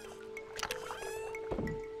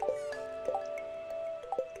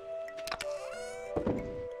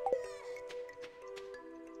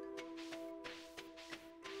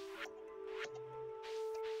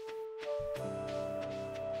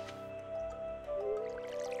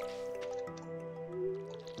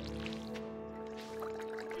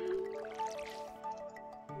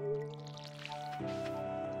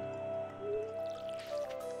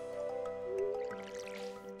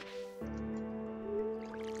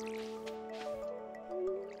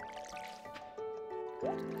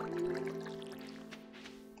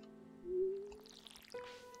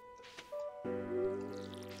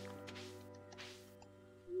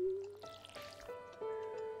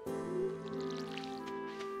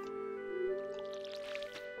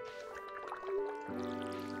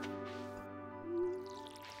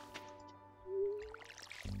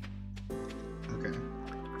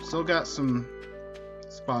 Still got some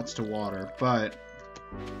spots to water, but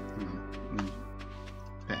let me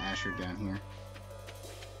put Asher down here.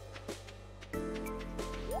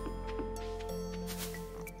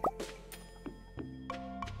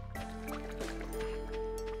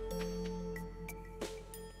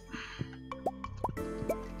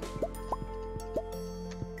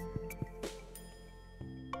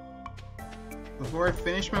 Before I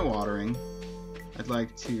finish my watering, I'd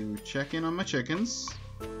like to check in on my chickens.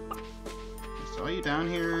 Saw you down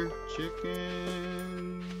here,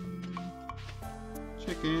 chickens.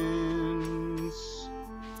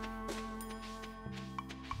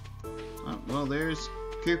 Oh, well, there's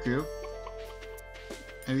Cuckoo.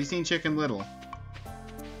 Have you seen Chicken Little?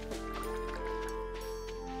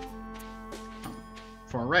 Oh,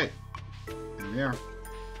 far right. There we are.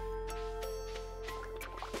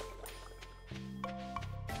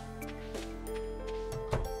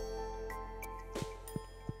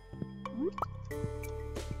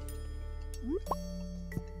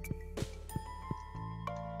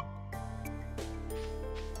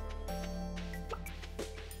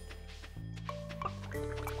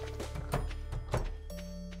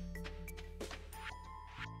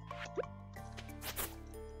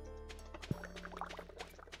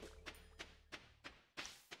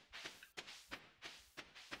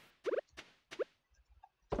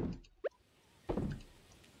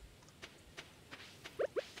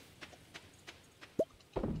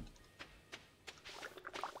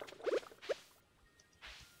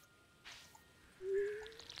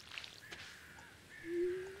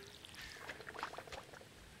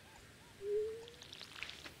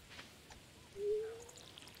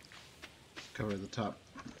 Cover the top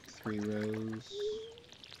 3 rows,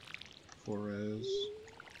 4 rows.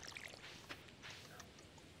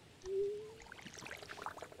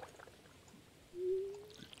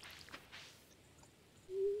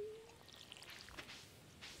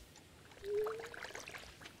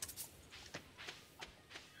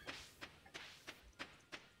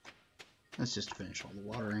 Let's just finish all the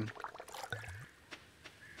watering.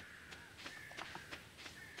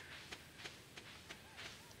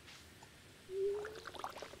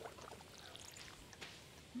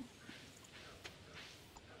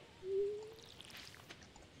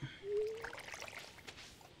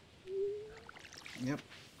 Yep.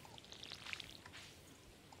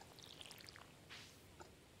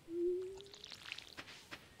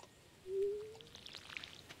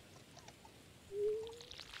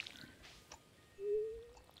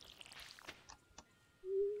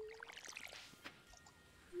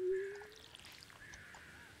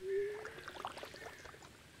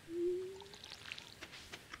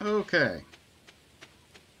 Okay.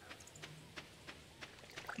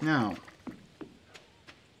 Now,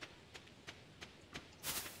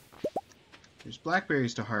 there's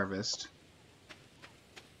blackberries to harvest,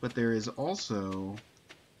 but there is also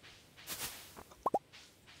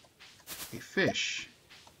a fish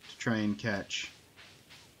to try and catch.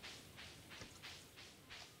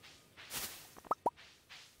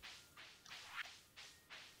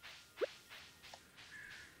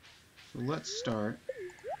 So let's start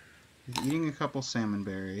with eating a couple salmon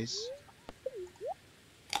berries.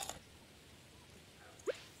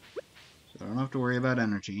 So I don't have to worry about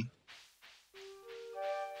energy.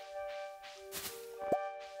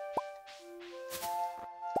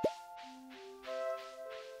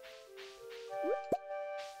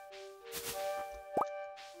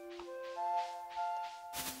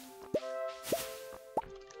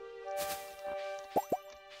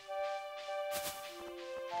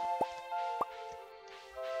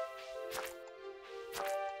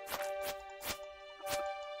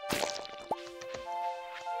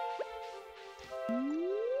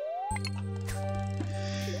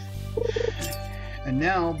 And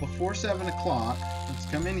now, before 7 o'clock, let's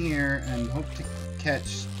come in here and hope to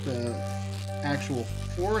catch the actual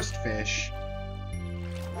forest fish.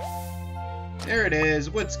 There it is,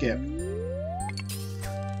 wood skip.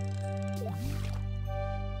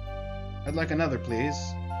 I'd like another, please.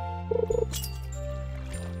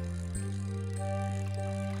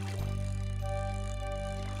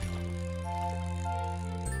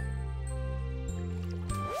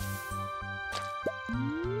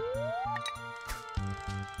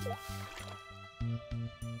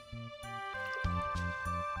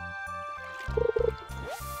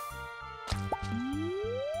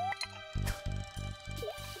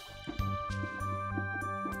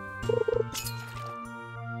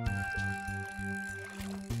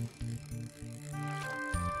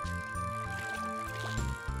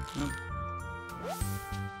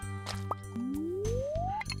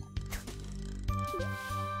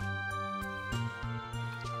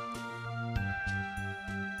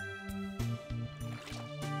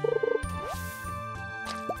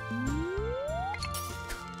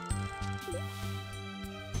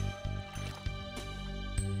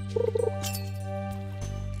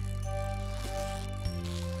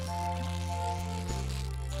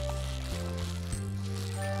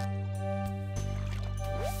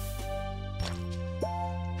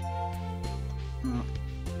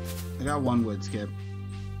 I got one wood skip.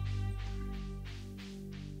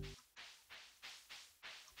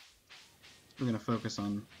 We're gonna focus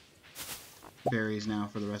on berries now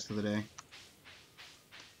for the rest of the day.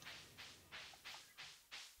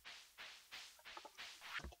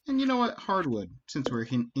 And you know what? Hardwood, since we're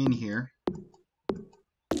in here.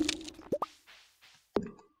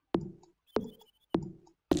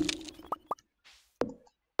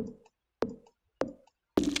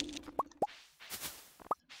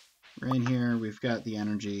 We're in here, we've got the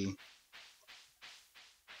energy.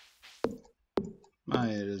 Might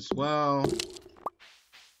as well.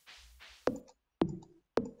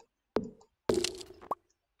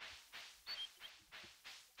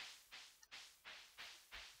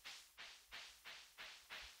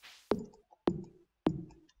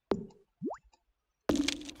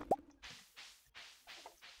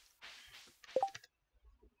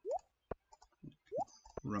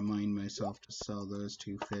 Remind myself to sell those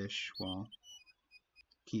 2 fish while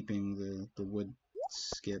keeping the wood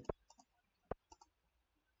skip.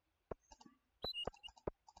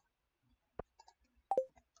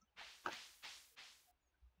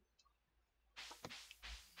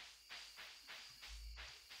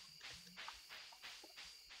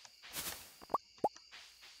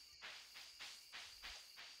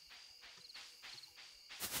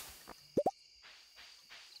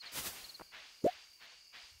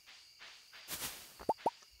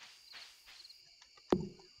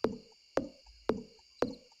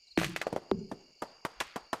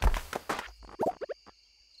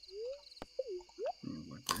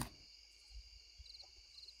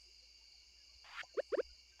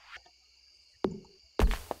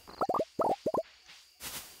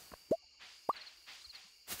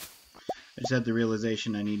 I just had the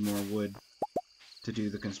realization I need more wood to do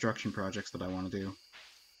the construction projects that I want to do.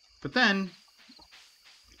 But then,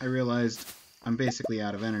 I realized I'm basically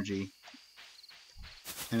out of energy.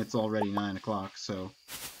 And it's already 9 o'clock, so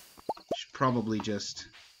I should probably just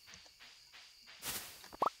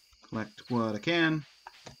collect what I can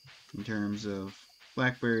in terms of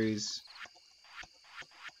blackberries.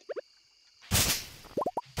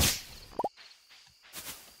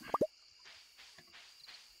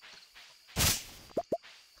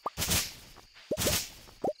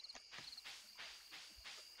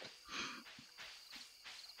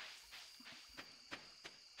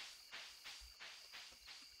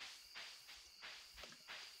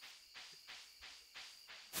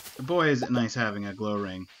 Boy, is it nice having a glow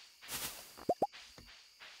ring.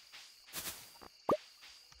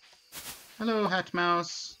 Hello, Hat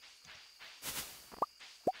Mouse.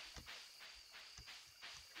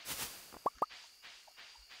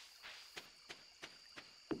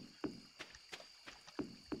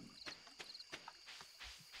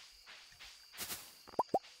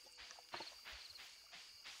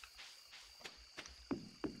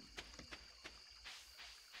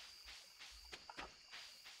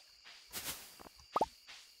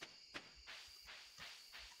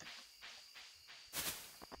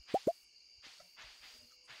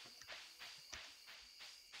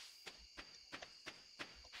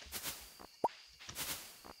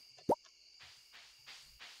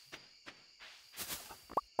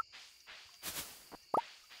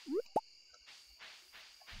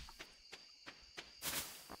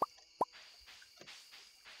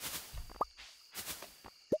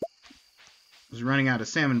 was running out of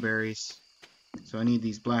salmon berries, so I need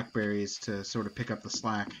these blackberries to sort of pick up the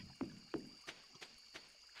slack.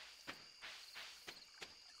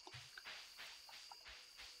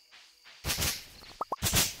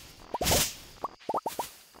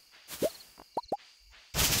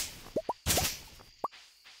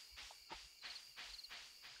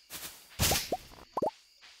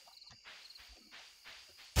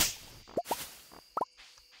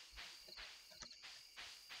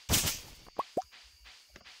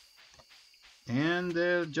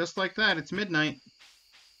 And just like that, it's midnight.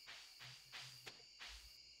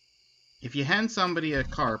 If you hand somebody a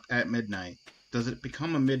carp at midnight, does it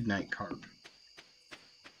become a midnight carp?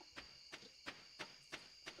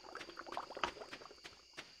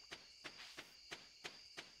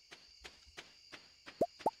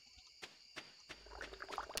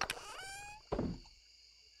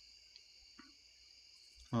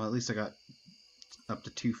 Well, at least I got up to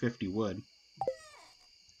 250 wood.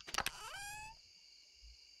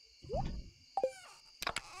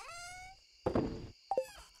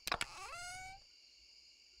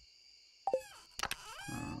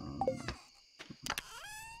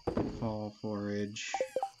 Fall forage.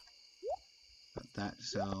 Put that to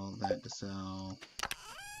sell, that to sell.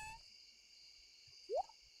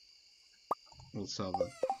 We'll sell the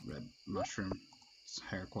red mushroom. It's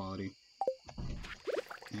higher quality.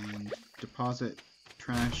 And deposit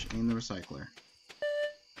trash in the recycler.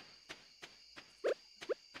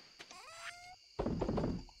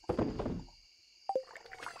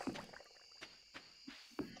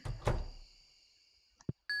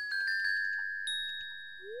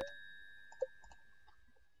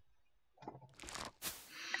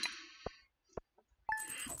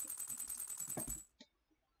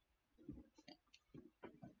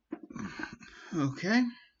 Okay,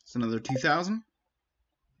 it's another 2,000.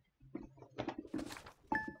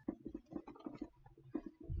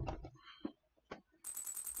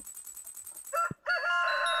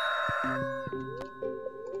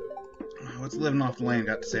 What's living off the land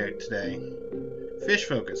got to say today? Fish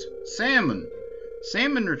focus. Salmon.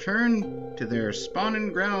 Salmon return to their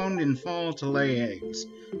spawning ground in fall to lay eggs.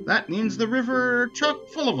 That means the river chock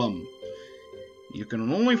full of them. You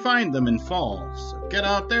can only find them in fall, so get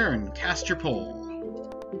out there and cast your pole.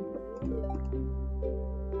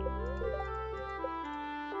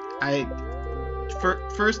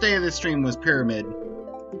 First day of this stream was pyramid.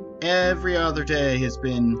 Every other day has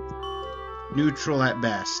been neutral at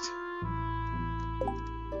best.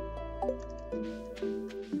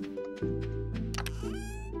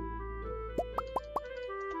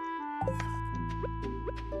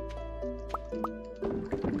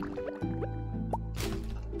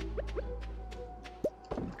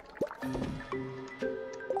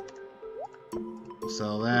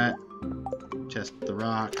 Sell that. Chest the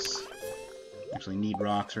rocks. Actually need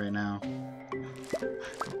rocks right now.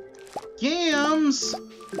 Yams!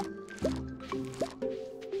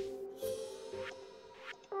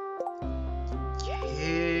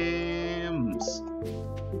 Yams!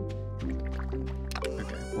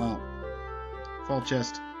 Okay, well. Fall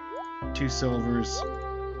chest. 2 silvers.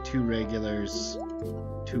 2 regulars.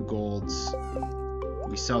 2 golds.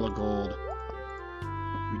 We sell a gold.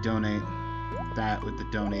 We donate that with the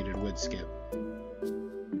donated wood skip.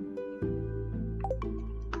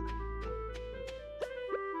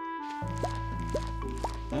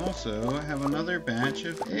 Also, I have another batch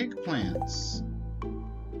of eggplants.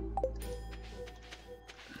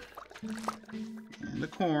 And a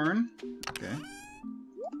corn. Okay.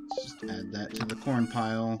 Let's just add that to the corn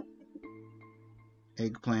pile.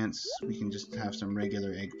 Eggplants. We can just have some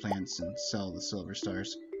regular eggplants and sell the silver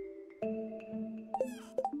stars.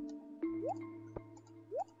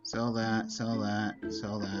 Sell that, sell that,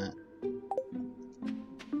 sell that.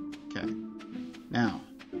 Okay. Now.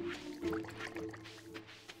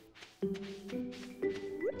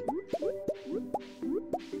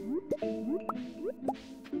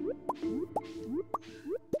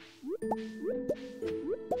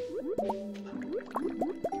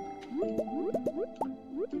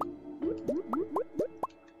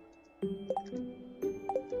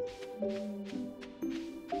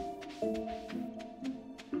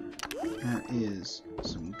 That is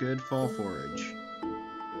some good fall forage.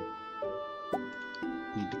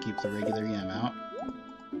 Need to keep the regular yam out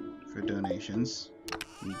for donations.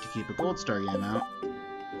 Need to keep a gold star yam out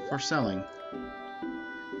for selling.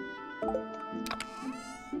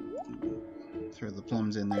 Throw the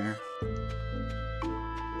plums in there.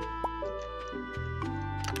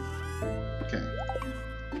 Okay.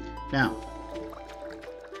 Now,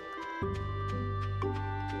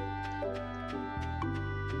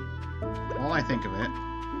 while I think of it,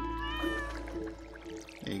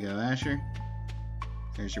 Slasher.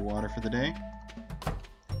 There's your water for the day.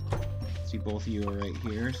 See, both of you are right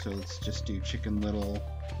here, so let's just do Chicken Little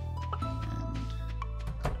and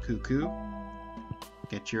Cuckoo.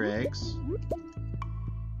 Get your eggs.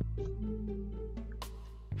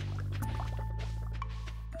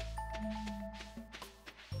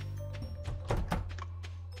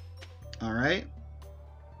 Alright.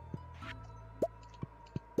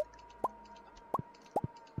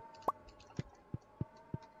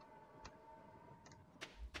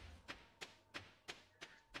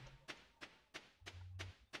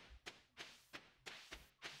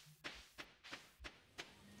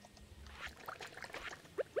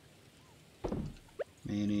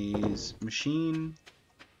 Mayonnaise machine.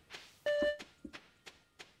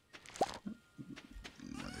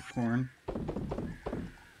 Another corn.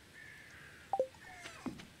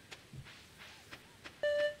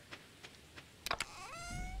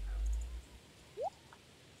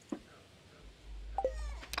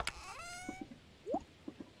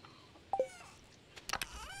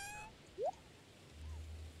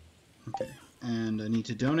 Okay, and I need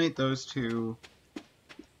to donate those to...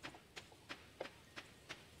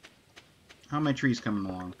 How are my trees coming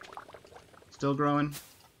along? Still growing?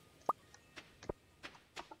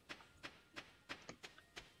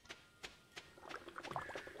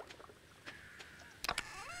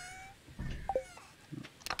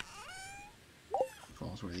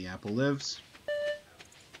 Falls where the apple lives.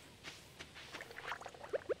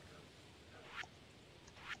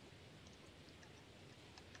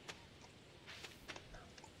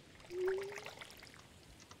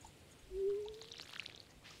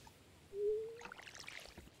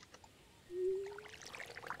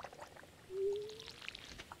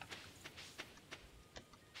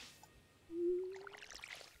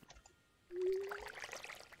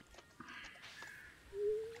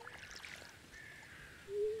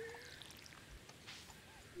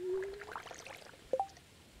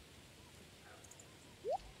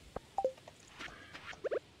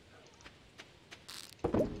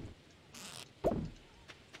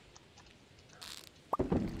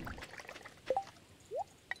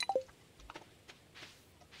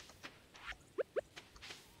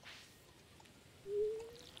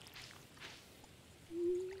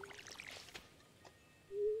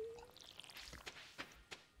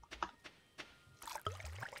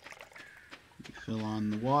 Fill on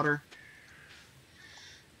the water.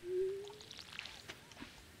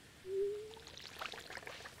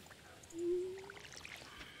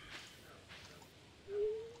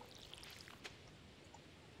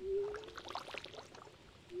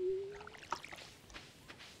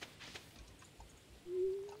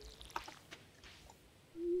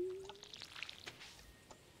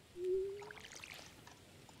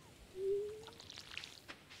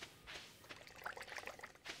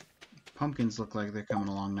 Pumpkins look like they're coming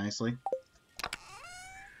along nicely.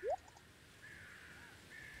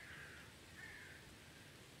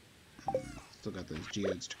 Still got those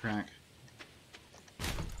geodes to crack.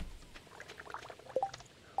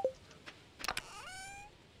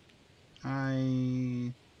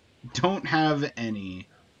 I don't have any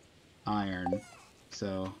iron,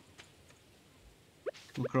 so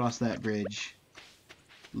we'll cross that bridge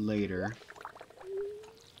later.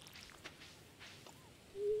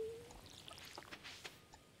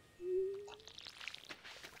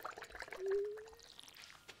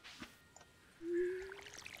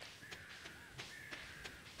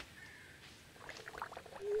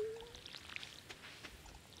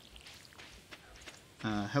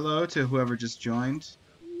 Hello to whoever just joined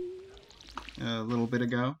a little bit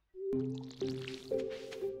ago.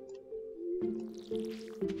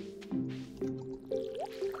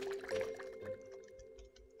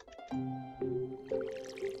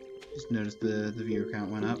 Just noticed the viewer count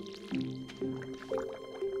went up.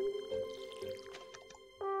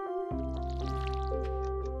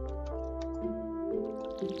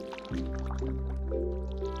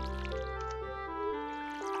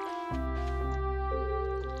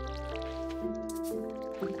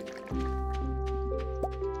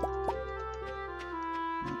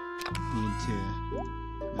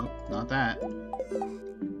 Nope, not that.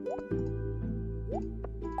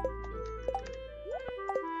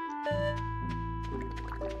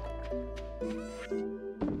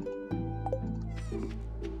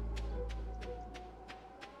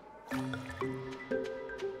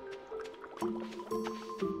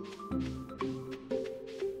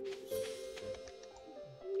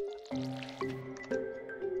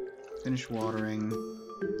 Finish watering.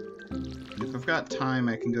 If I've got time,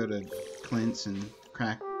 I can go to Clint's and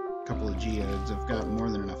crack a couple of geodes. I've got more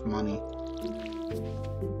than enough money.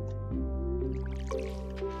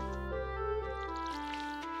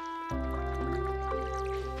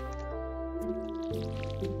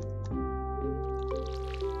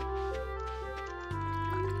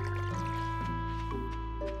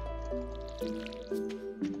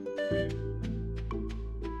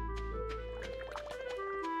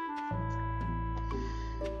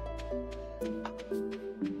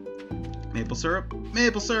 maple syrup.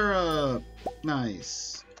 Maple syrup!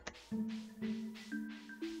 Nice.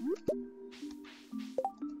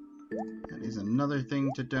 That is another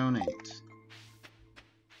thing to donate.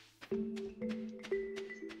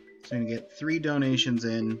 So I'm gonna get 3 donations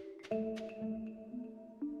in.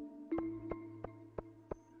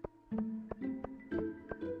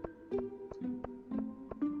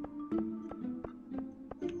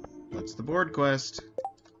 What's the board quest?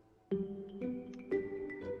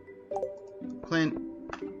 Clint.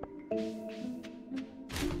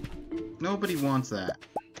 Nobody wants that.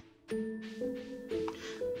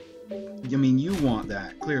 I mean, you want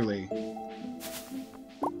that, clearly.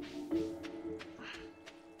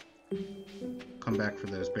 Come back for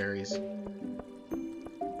those berries.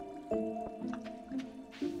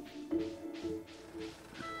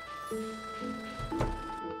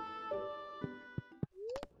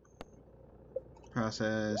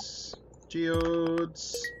 Process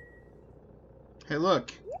geodes. Hey,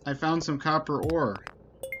 look! I found some copper ore.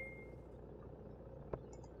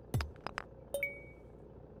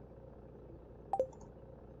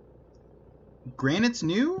 Granite's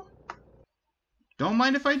new? Don't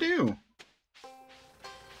mind if I do.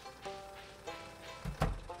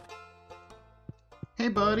 Hey,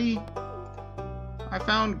 buddy. I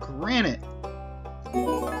found granite.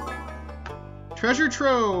 Treasure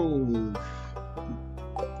trove.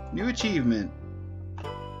 New achievement.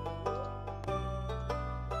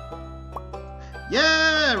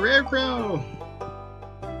 Yeah, rare crow.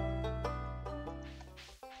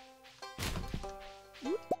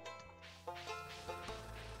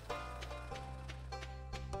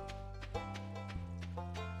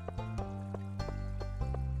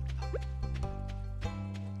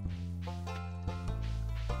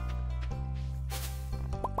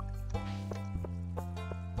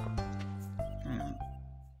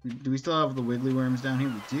 Do we still have the wiggly worms down here?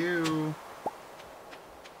 We do.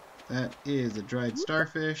 That is a dried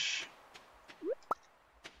starfish.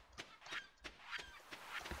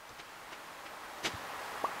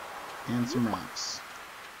 And some rocks.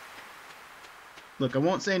 Look, I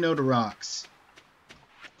won't say no to rocks.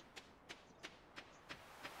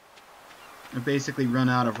 I've basically run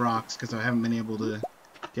out of rocks because I haven't been able to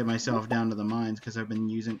get myself down to the mines because I've been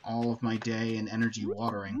using all of my day and energy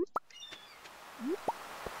watering.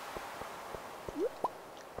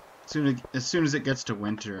 As soon as it gets to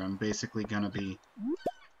winter, I'm basically gonna be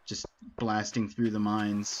just blasting through the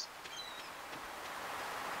mines.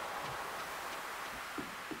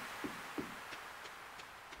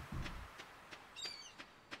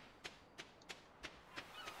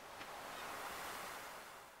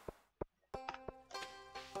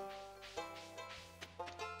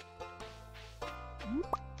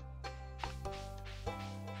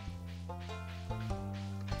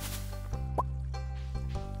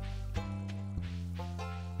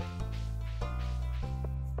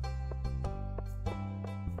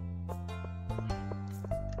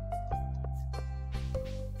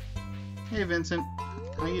 Hey Vincent,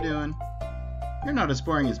 how you doing? You're not as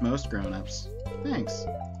boring as most grown-ups. Thanks.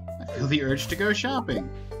 I feel the urge to go shopping.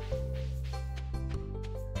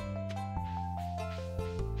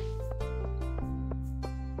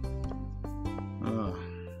 Ugh.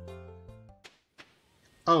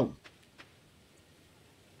 Oh.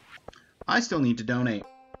 I still need to donate.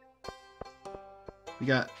 We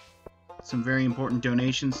got some very important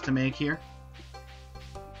donations to make here.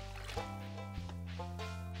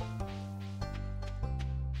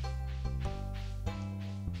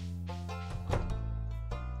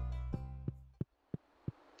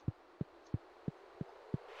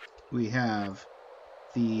 We have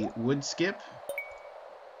the wood skip.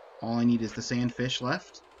 All I need is the sandfish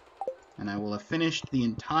left. And I will have finished the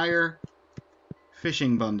entire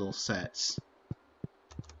fishing bundle sets.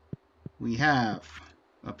 We have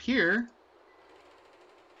up here,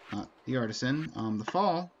 the artisan, the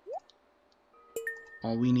fall.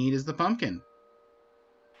 All we need is the pumpkin.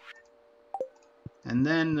 And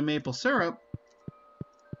then the maple syrup.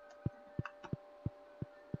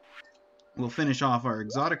 We'll finish off our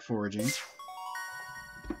exotic foraging.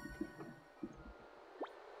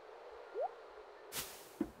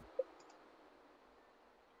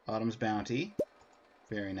 Autumn's Bounty.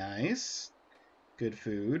 Very nice. Good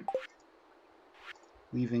food.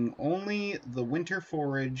 Leaving only the winter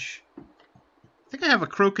forage. I think I have a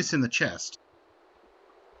crocus in the chest.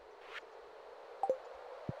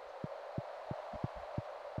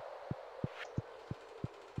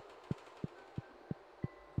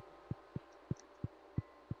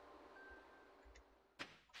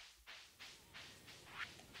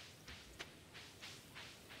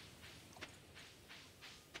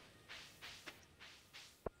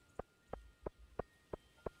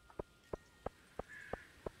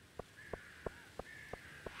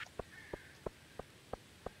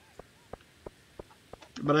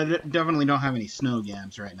 But I definitely don't have any snow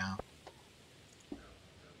yams right now.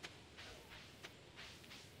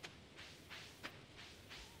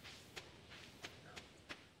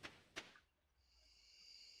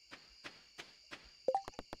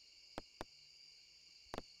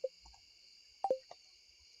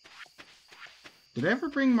 Did I ever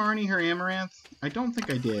bring Marnie her amaranth? I don't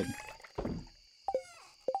think I did.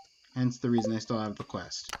 Hence the reason I still have the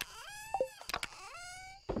quest.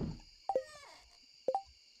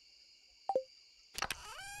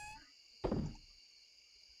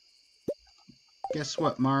 Guess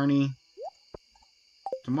what, Marnie?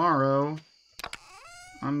 Tomorrow,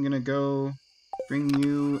 I'm gonna go bring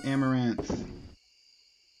you amaranth.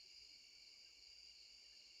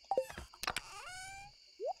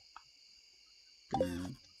 Gonna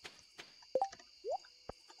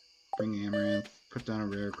bring amaranth, put down a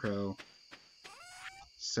rare crow,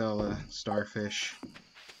 sell a starfish.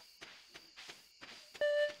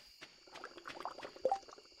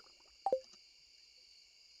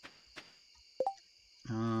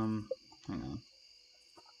 Hang on.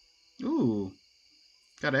 Ooh,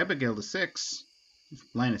 got Abigail to 6.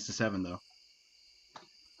 Linus to 7, though.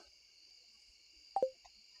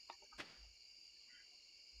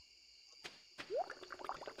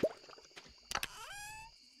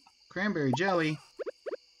 Cranberry jelly.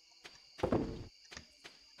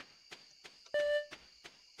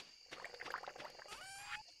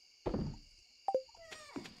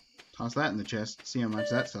 Toss that in the chest, see how much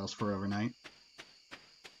that sells for overnight.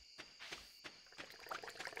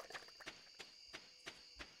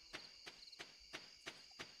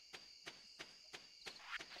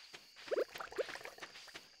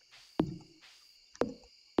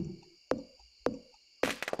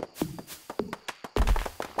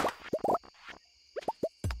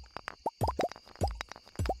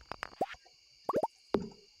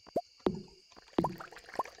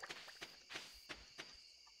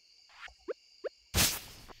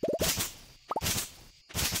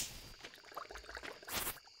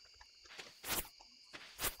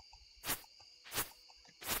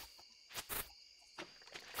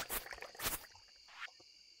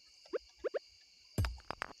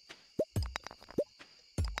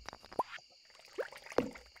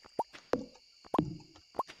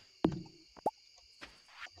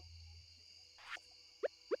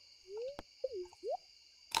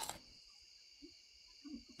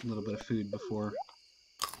 A little bit of food before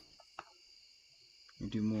we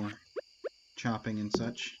do more chopping and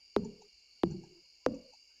such.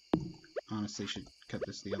 Honestly, should cut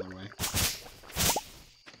this the other way.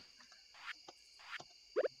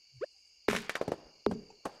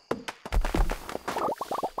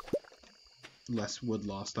 Less wood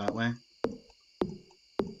loss that way.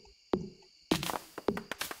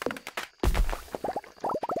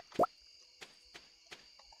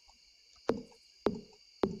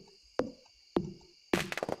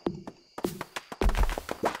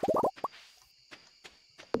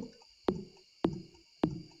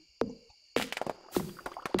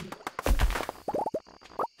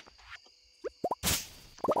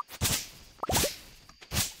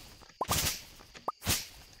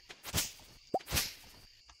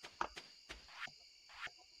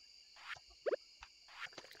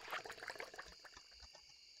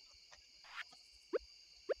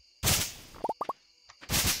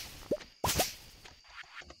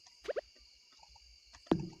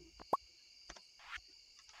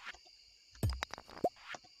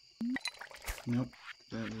 Nope,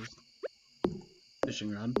 that is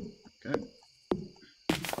fishing rod. Okay.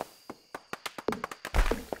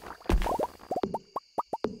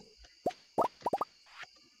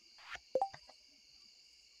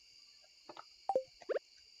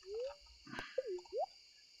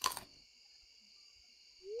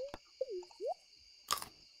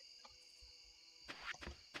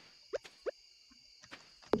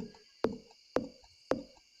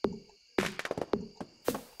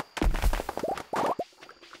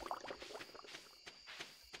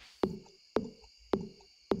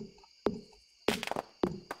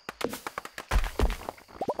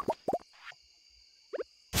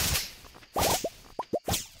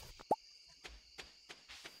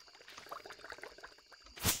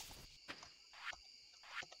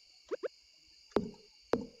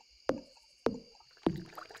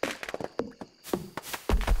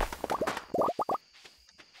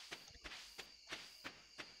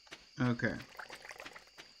 Okay.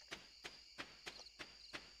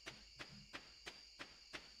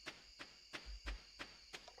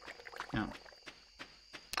 Now,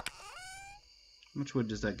 how much wood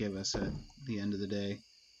does that give us at the end of the day?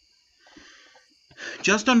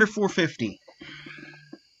 Just under 450.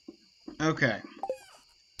 Okay.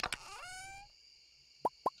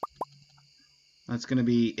 That's going to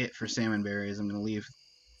be it for salmon berries. I'm going to leave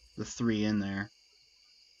the 3 in there.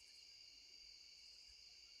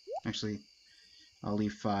 Actually, I'll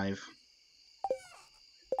leave 5.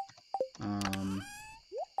 I've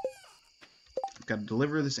got to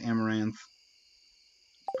deliver this amaranth,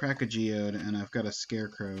 crack a geode, and I've got a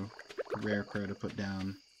scarecrow, a rare crow to put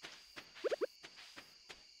down.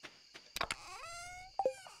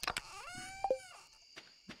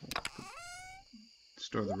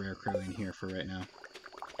 Store the rare crow in here for right now.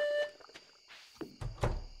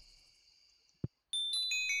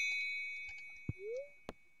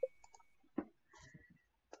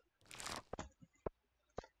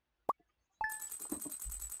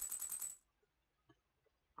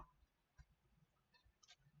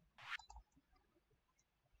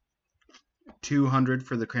 $200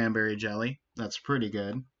 for the cranberry jelly. That's pretty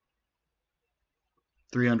good.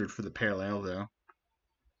 $300 for the pale ale, though.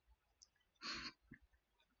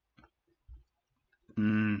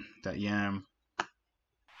 That yam.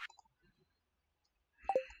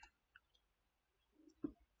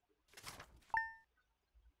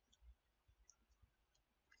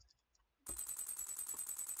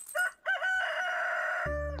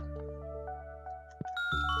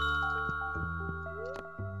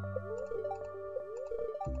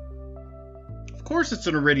 Of course it's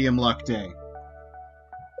an iridium luck day.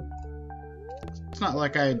 It's not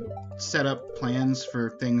like I set up plans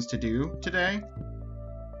for things to do today.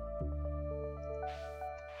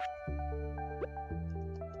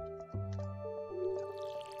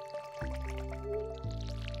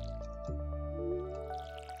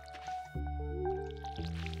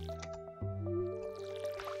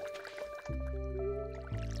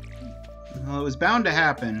 Well, it was bound to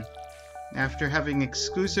happen after having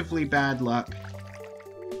exclusively bad luck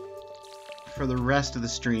for the rest of the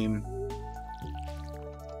stream.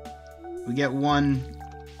 We get one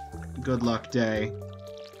good luck day.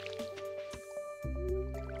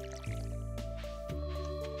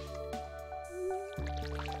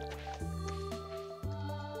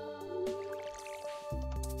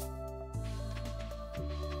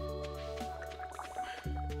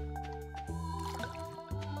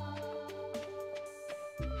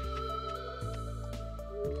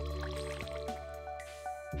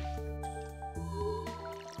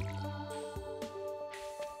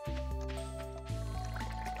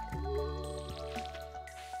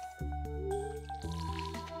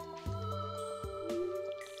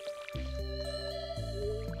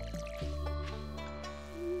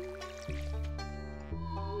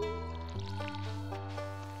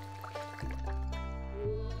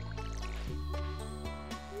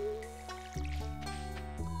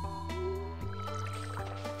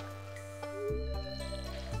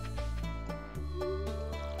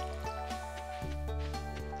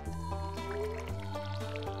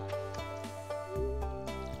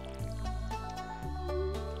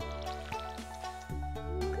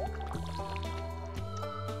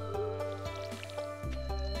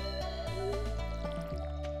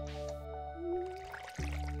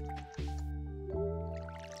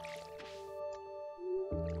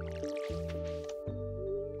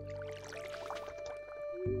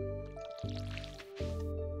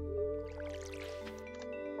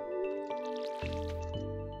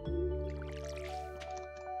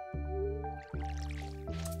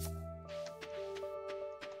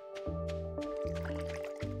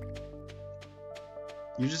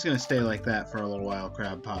 You're just gonna stay like that for a little while,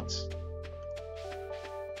 Crab Pots.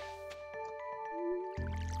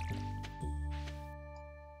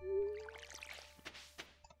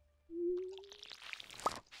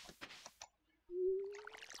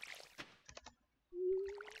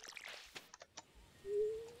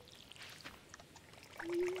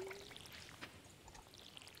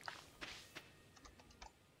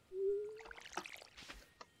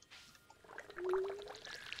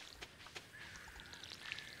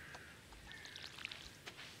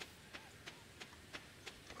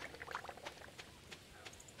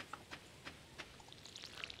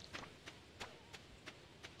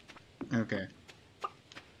 Okay.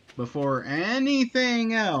 Before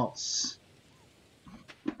anything else,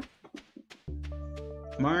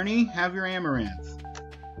 Marnie, have your amaranth.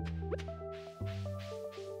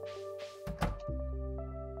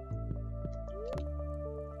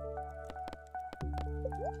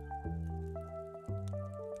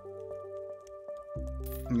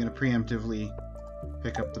 I'm gonna preemptively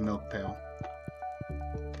pick up the milk pail.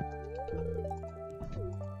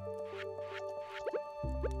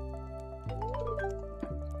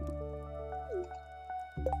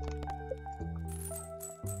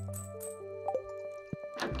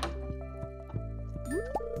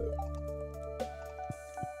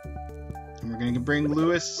 I'm we're gonna bring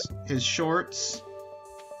Lewis his shorts.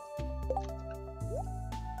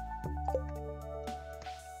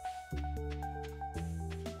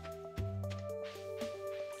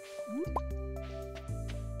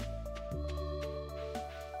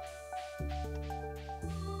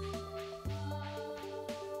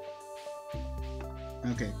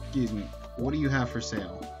 Okay, excuse me. What do you have for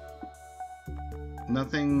sale?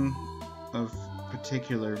 Nothing of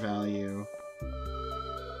particular value.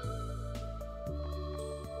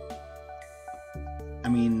 I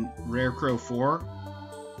mean, Rare Crow 4?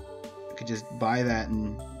 I could just buy that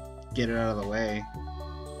and get it out of the way.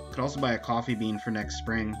 Could also buy a coffee bean for next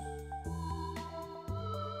spring.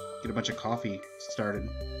 Get a bunch of coffee started.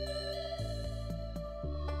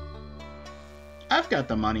 I've got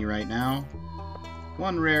the money right now.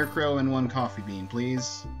 1 Rare Crow and 1 coffee bean,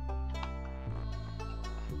 please.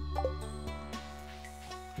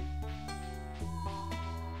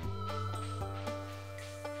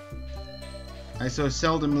 I so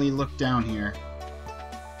seldomly look down here.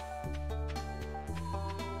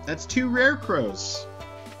 That's 2 Rare Crows.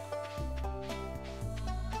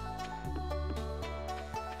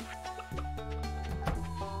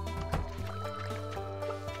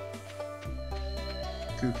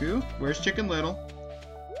 Cuckoo, where's Chicken Little?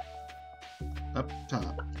 Up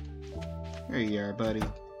top. There you are, buddy.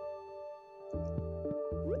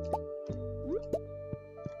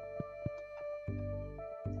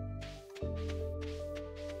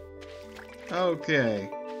 Okay.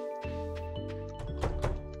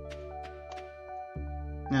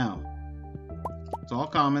 Now, it's all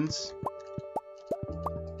commons.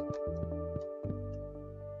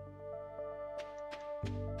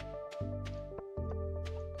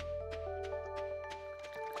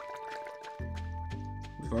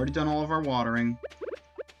 We've already done all of our watering.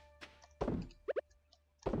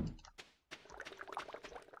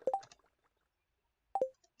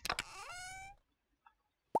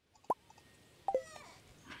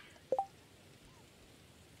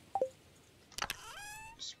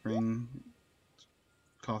 Spring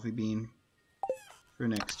coffee bean for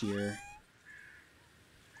next year.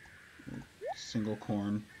 Single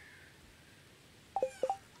corn.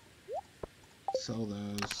 Sell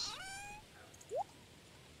those.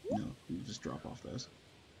 No, you just drop off those.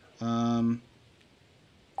 I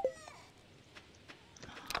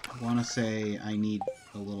want to say I need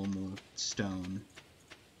a little more stone.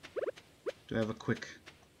 Do I have a quick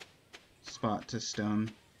spot to stone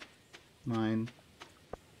mine?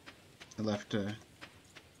 I left a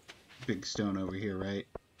big stone over here, right?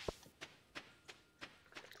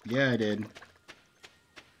 Yeah, I did.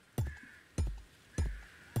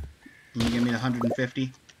 Can you give me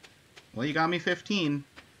 150? Well, you got me 15.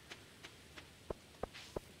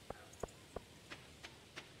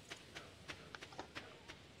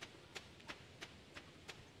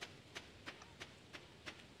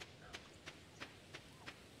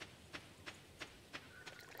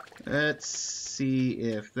 Let's see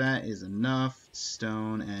if that is enough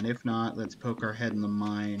stone, and if not, let's poke our head in the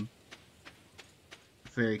mine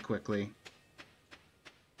very quickly.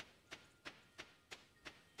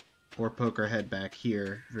 Or poke our head back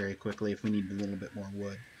here very quickly if we need a little bit more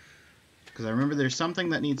wood. Because I remember there's something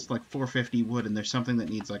that needs like 450 wood, and there's something that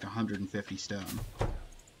needs like 150 stone.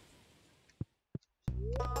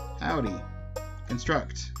 Howdy.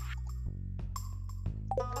 Construct.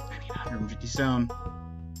 I need 150 stone.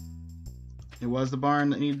 It was the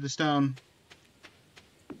barn that needed the stone.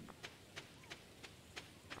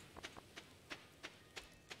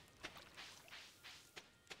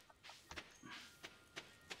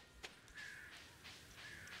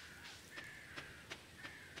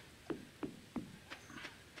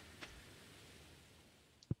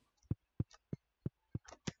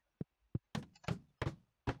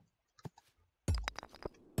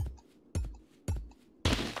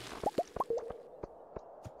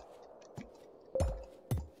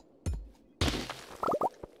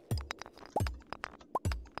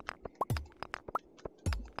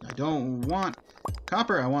 I don't want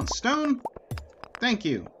copper, I want stone. Thank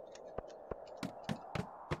you.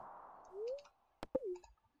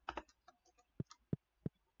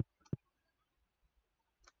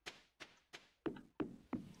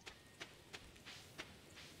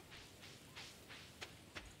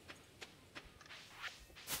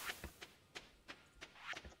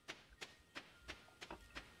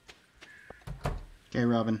 Okay,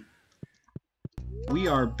 Robin. We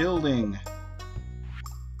are building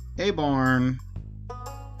a barn.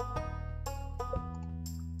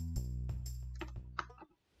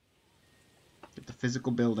 Get the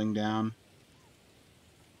physical building down.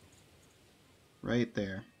 Right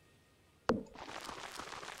there.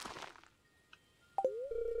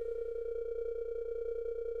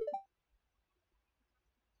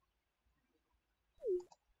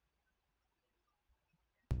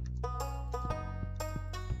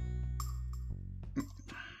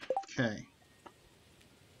 Okay.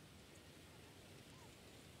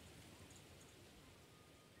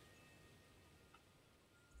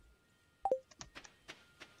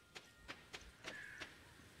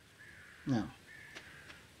 Now,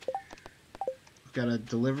 I've got to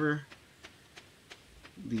deliver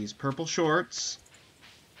these purple shorts.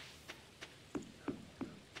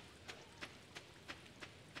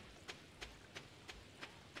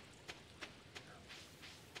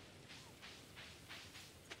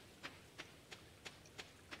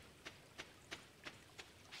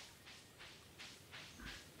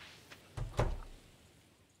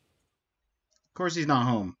 Of course he's not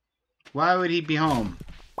home. Why would he be home?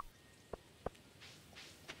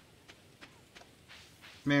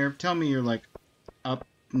 Mayor, tell me you're, like, up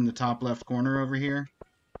in the top left corner over here?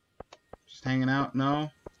 Just hanging out? No?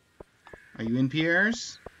 Are you in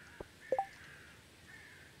Pierre's?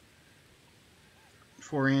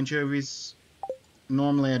 4 anchovies.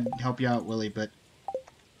 Normally I'd help you out, Willie, but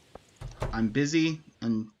I'm busy,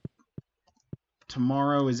 and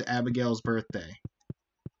tomorrow is Abigail's birthday.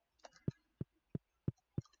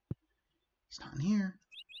 He's not in here.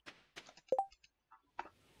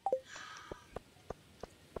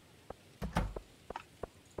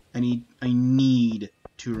 I need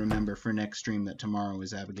to remember for next stream that tomorrow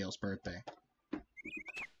is Abigail's birthday.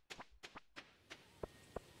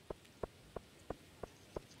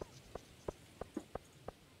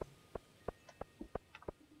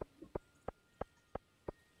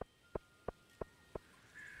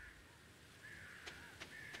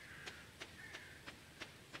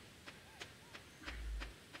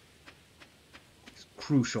 It's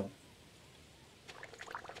crucial.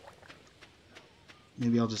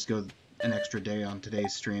 Maybe I'll just go an extra day on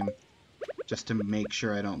today's stream, just to make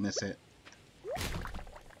sure I don't miss it.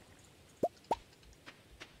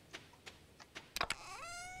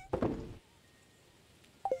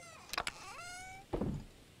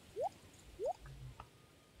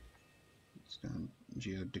 Just gonna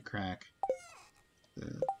geode to crack.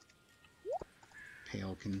 The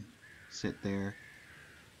pail can sit there.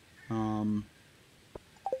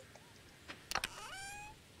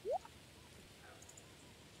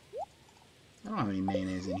 I don't have any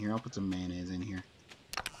mayonnaise in here. I'll put some mayonnaise in here.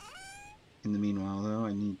 In the meanwhile, though,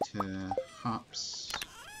 I need to hops.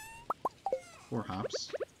 4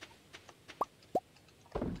 hops.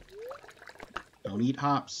 Don't eat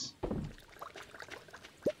hops.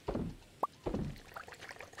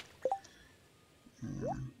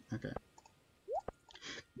 Okay.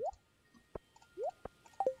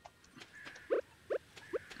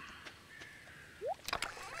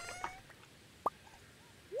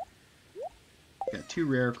 Got 2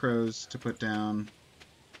 rare crows to put down.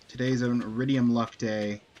 Today's an iridium luck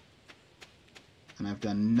day, and I've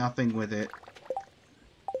done nothing with it.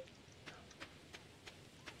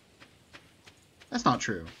 That's not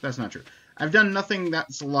true. That's not true. I've done nothing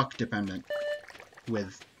that's luck dependent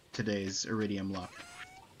with today's iridium luck.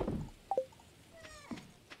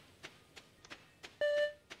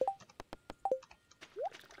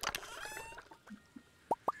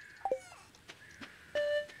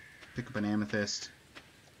 Pick up an amethyst.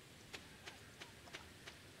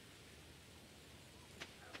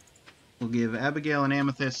 We'll give Abigail an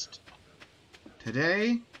amethyst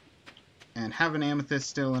today, and have an amethyst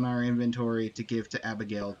still in our inventory to give to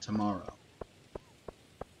Abigail tomorrow.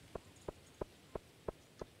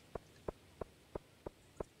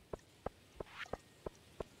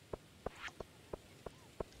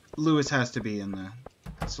 Lewis has to be in the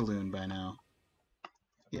saloon by now.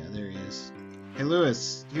 Yeah, there he is. Hey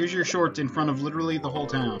Lewis, here's your shorts in front of literally the whole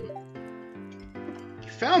town. You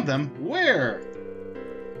found them? Where?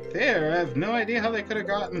 There? I have no idea how they could have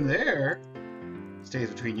gotten there. Stays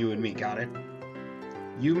between you and me, got it?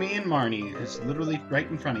 You, me, and Marnie. It's literally right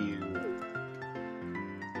in front of you.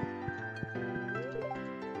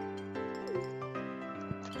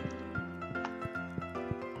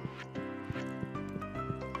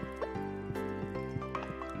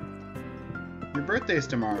 Your birthday's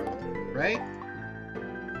tomorrow, right?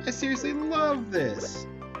 I seriously love this!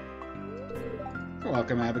 You're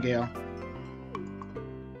welcome, Abigail.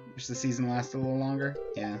 Wish the season lasted a little longer?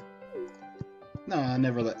 Yeah. No, I'll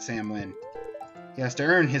never let Sam win. He has to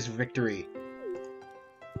earn his victory.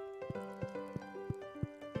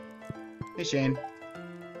 Hey, Shane.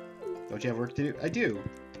 Don't you have work to do? I do.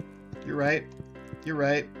 You're right. You're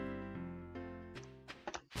right.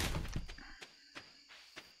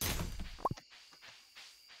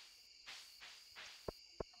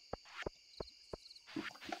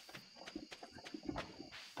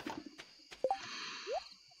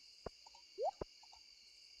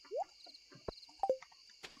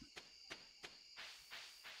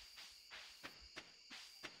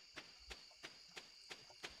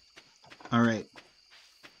 Alright.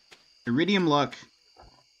 Iridium luck.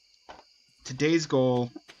 Today's goal.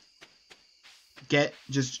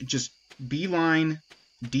 Just beeline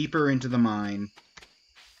deeper into the mine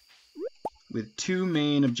with 2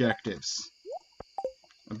 main objectives.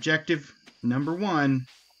 Objective number 1,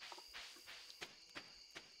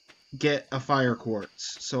 get a fire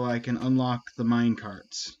quartz so I can unlock the mine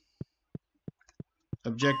carts.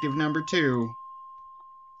 Objective number 2,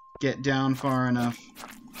 get down far enough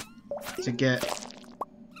to get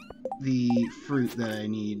the fruit that I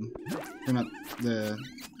need. Or not the...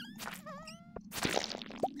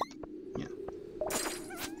 yeah.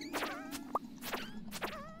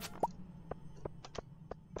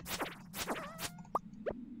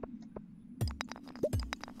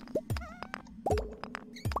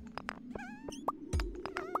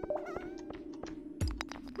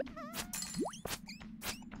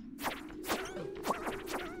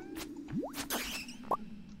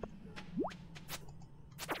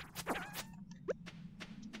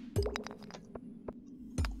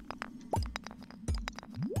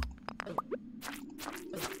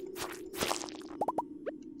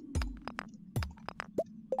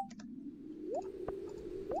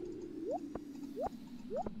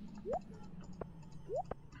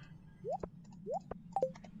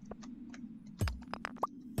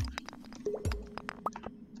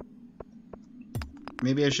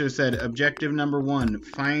 Maybe I should have said objective number 1,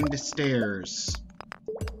 find stairs.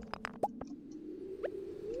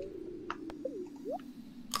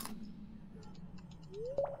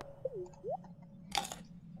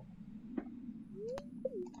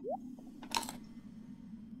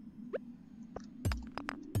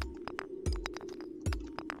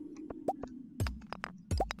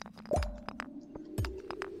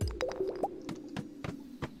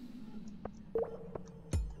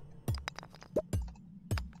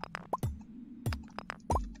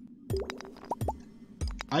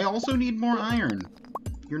 I also need more iron.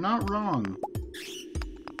 You're not wrong.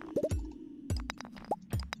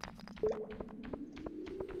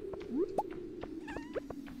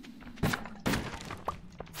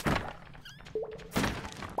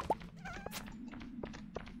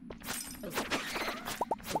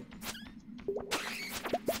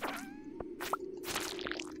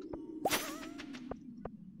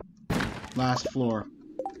 Last floor.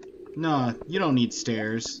 Nah, you don't need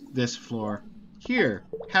stairs. This floor. Here,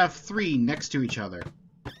 have 3 next to each other.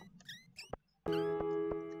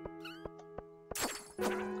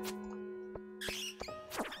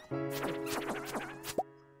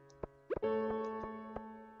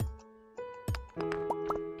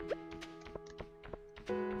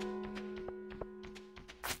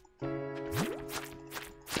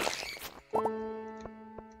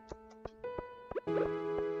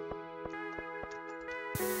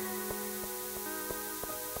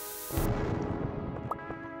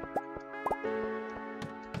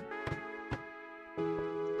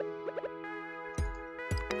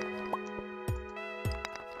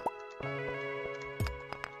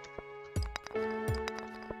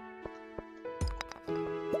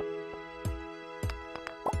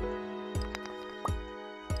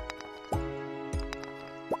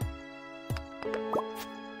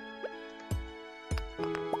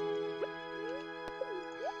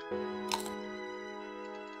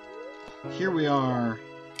 Here we are.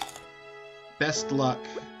 Best luck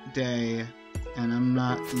day, and I'm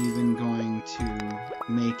not even going to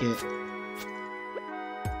make it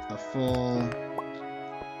a full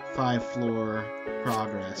 5-floor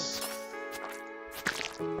progress.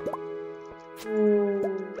 So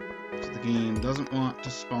the game doesn't want to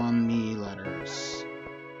spawn me letters.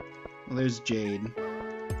 Well, there's Jade.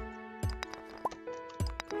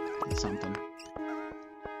 That's something.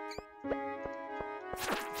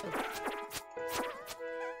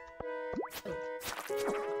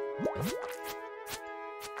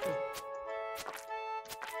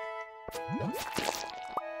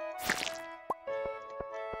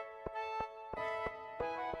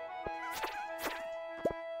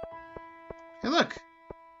 Hey, look!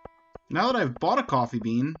 Now that I've bought a coffee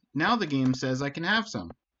bean, now the game says I can have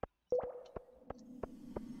some.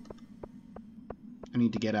 I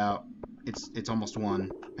need to get out. It's almost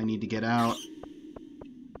 1. I need to get out.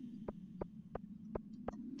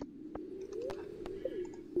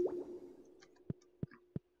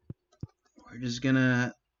 We're just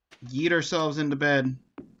gonna yeet ourselves into bed.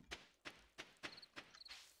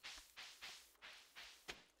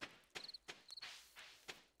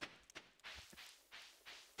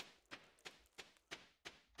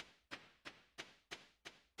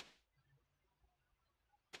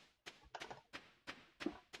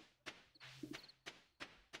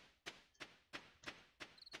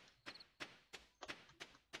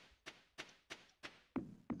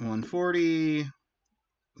 140.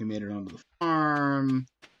 We made it onto the farm.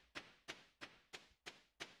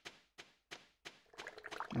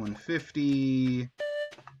 150.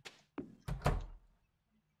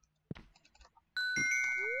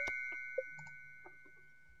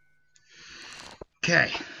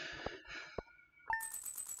 Okay.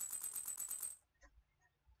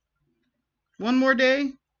 One more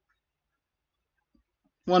day?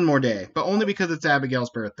 One more day, but only because it's Abigail's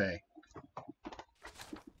birthday.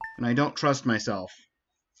 And I don't trust myself.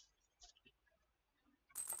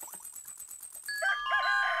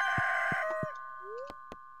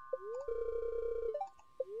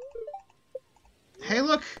 Hey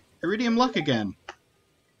look! Iridium luck again.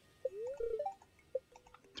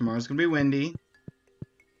 Tomorrow's gonna be windy.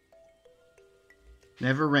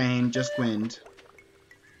 Never rain, just wind.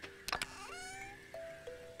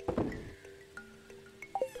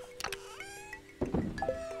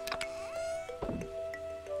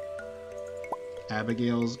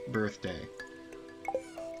 Abigail's birthday.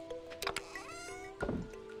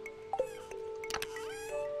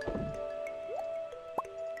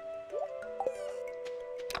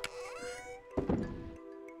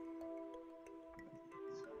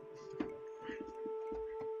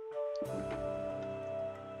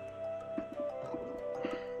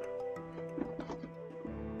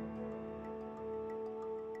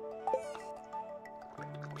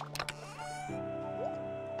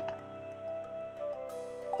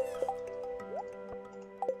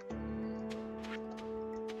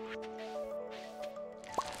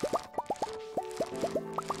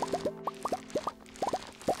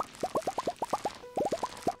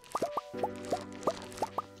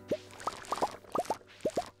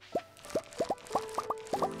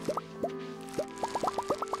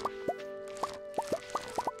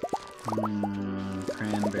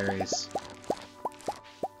 Cranberries.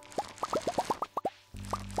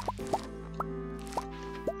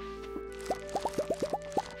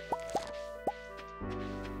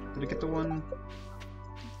 Did I get the one?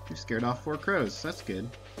 You scared off 4 crows. That's good.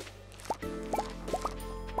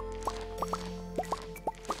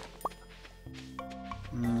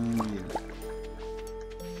 Yeah.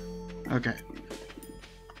 Okay.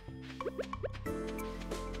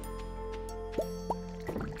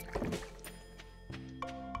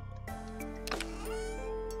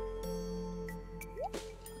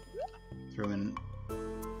 Throw in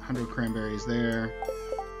 100 cranberries there.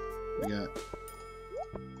 We got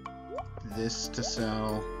this to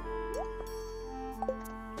sell.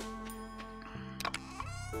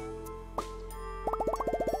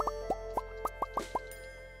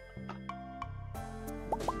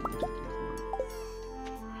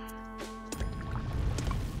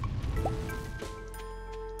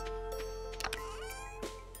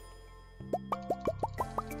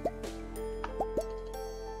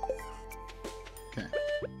 Okay.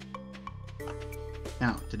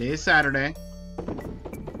 Now, today is Saturday,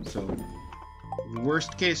 so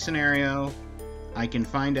worst case scenario, I can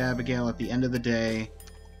find Abigail at the end of the day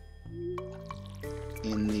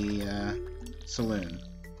in the saloon.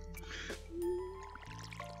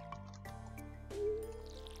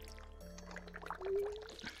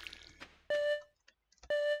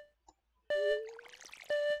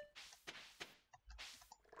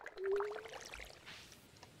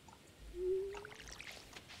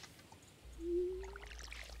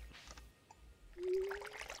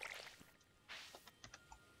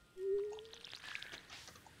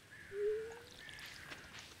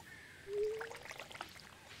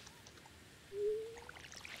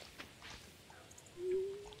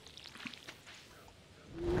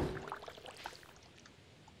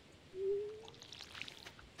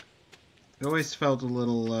 It always felt a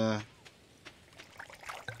little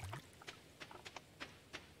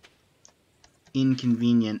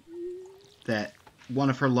inconvenient that one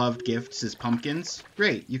of her loved gifts is pumpkins.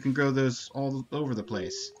 Great, you can grow those all over the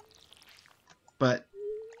place. But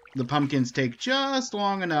the pumpkins take just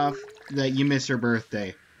long enough that you miss her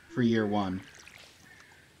birthday for year 1.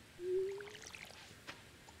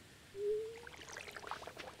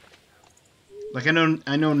 Like, I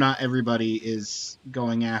know not everybody is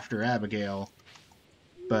going after Abigail,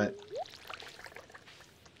 but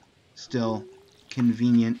still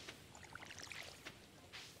convenient,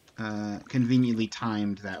 conveniently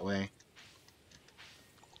timed that way.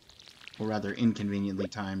 Or rather, inconveniently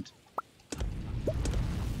timed.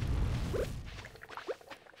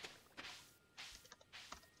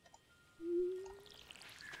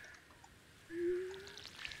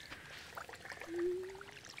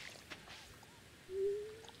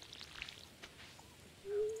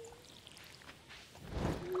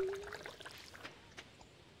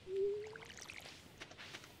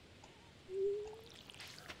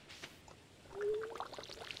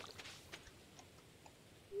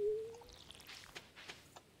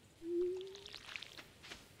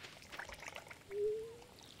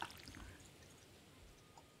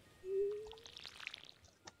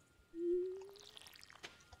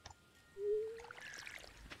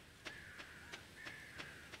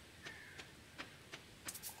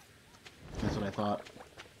 spot.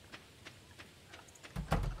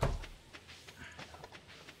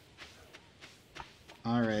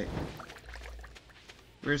 Alright.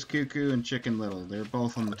 Where's Cuckoo and Chicken Little? They're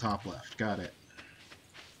both on the top left. Got it.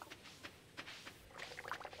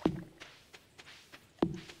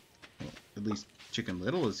 Well, at least Chicken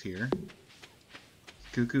Little is here.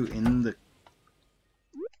 Cuckoo in the...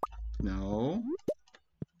 No.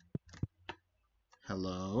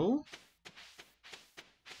 Hello?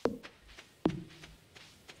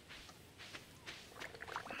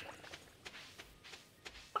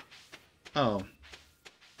 Oh.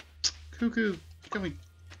 Cuckoo got me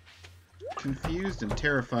confused and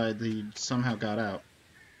terrified that he somehow got out.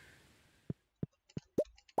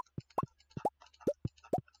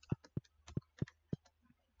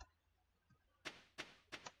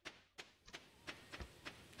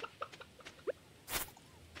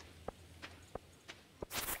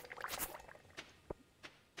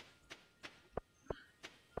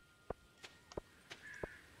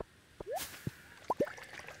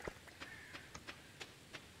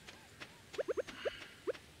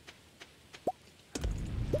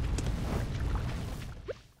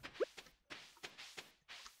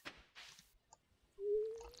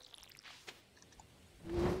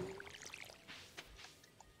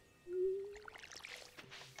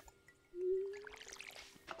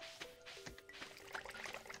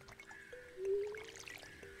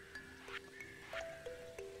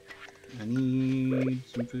 I need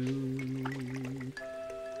some food.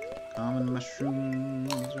 Common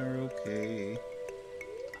mushrooms are okay.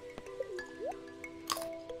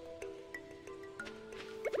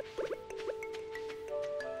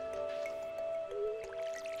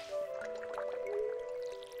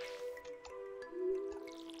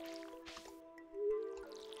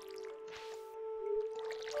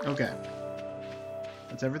 Okay.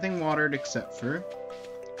 That's everything watered except for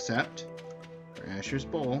Asher's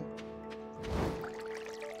bowl.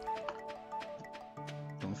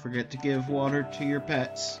 Don't forget to give water to your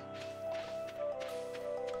pets.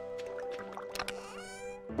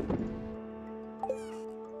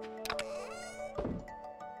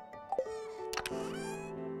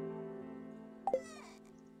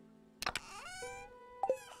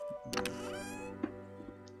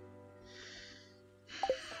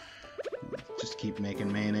 Just keep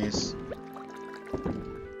making mayonnaise.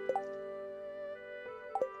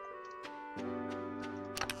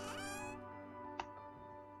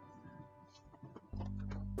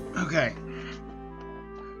 Okay.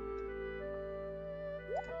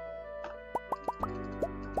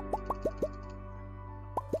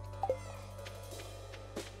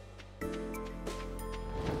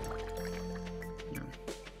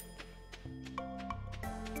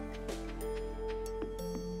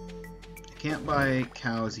 Can't buy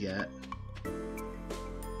cows yet.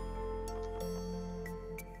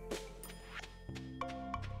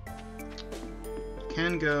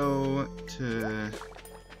 Can go to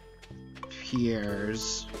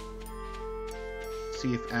Pierre's.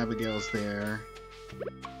 See if Abigail's there.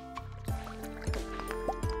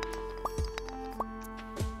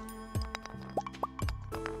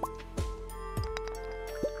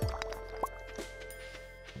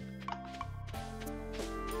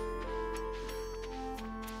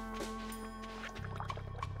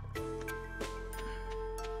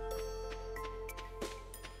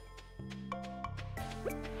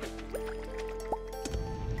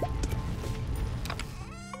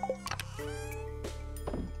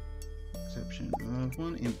 Exception of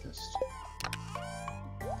one amethyst.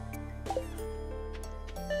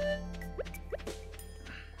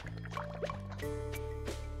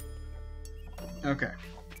 Okay.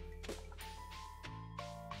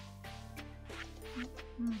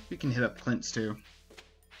 We can hit up Clint's too.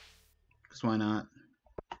 Because why not?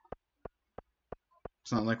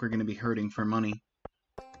 It's not like we're going to be hurting for money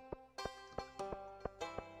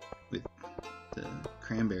with the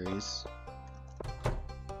cranberries.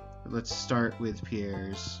 But let's start with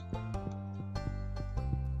Pierre's.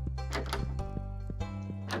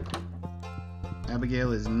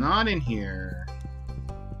 Abigail is not in here.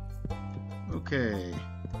 Okay.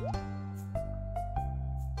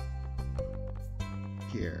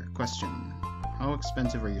 Pierre, question. How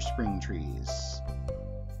expensive are your spring trees?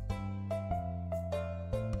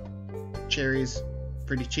 Cherries,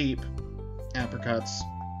 pretty cheap. Apricots,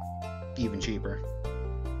 even cheaper.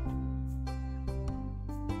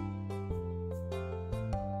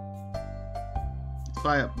 Let's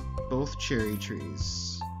buy up both cherry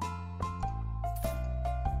trees.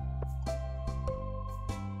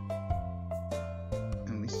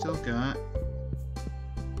 And we still got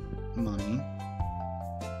money.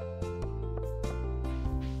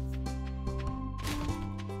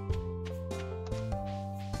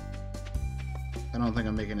 I don't think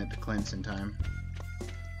I'm making it to Clint's in time.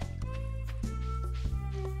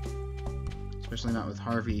 Especially not with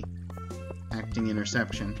Harvey acting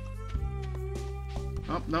interception.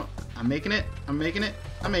 Oh, no. I'm making it. I'm making it.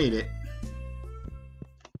 I made it.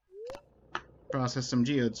 Process some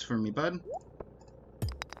geodes for me, bud.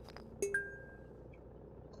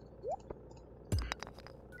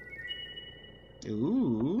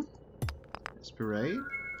 Ooh. Esperite.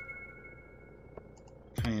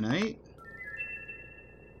 Kyanite.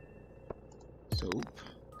 Soap.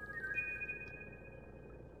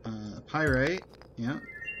 Pyrite. Yeah.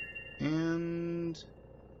 And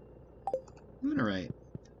Lunarite.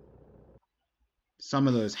 Some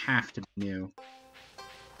of those have to be new.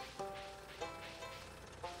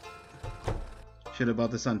 Should have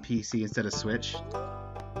bought this on PC instead of Switch.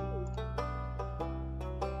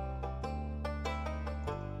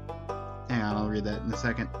 Hang on, I'll read that in a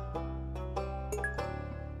second.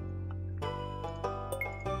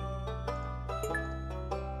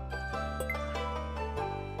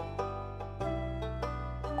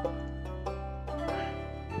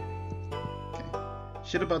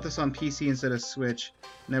 Should have bought this on PC instead of Switch.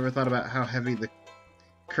 Never thought about how heavy the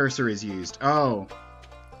cursor is used. Oh.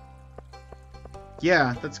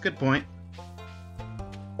 Yeah, that's a good point.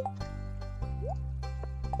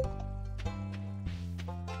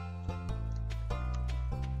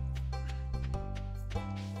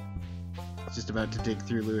 I was just about to dig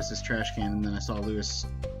through Lewis's trash can, and then I saw Lewis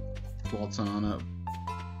waltzing on up.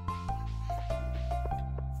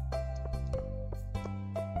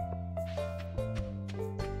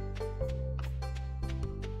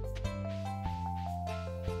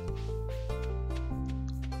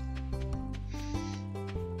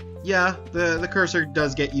 Yeah, the cursor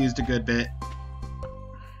does get used a good bit.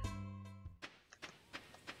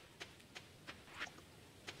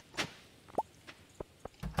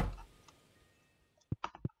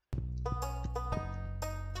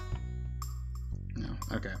 No,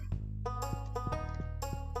 okay. I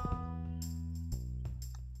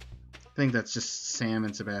think that's just Sam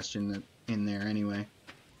and Sebastian in there anyway.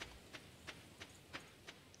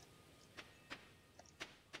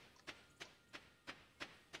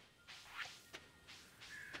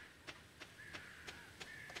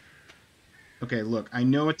 Okay, look, I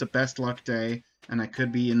know it's a best luck day, and I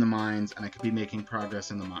could be in the mines, and I could be making progress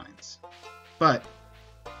in the mines. But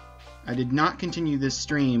I did not continue this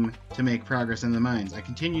stream to make progress in the mines. I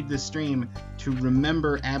continued this stream to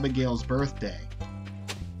remember Abigail's birthday.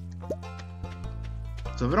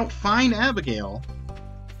 So if I don't find Abigail,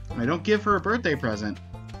 and I don't give her a birthday present,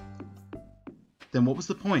 then what was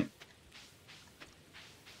the point?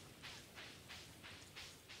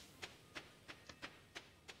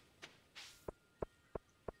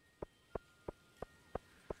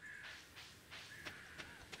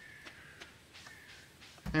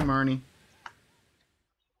 Hey, Marnie.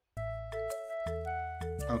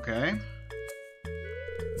 Okay.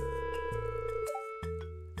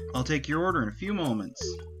 I'll take your order in a few moments.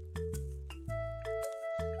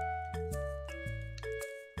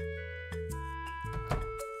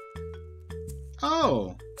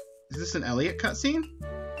 Oh! Is this an Elliot cutscene?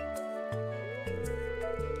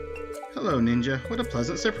 Hello, Ninja. What a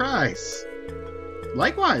pleasant surprise!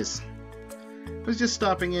 Likewise! I was just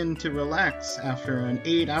stopping in to relax after an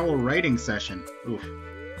 8-hour writing session. Oof.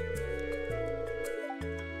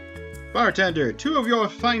 Bartender, 2 of your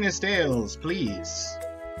finest ales, please.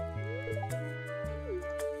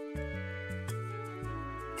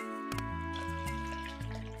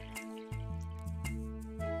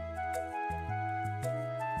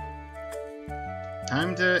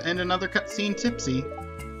 Time to end another cutscene tipsy.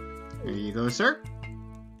 Here you go, sir.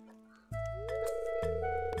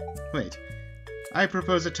 Wait. I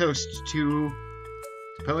propose a toast to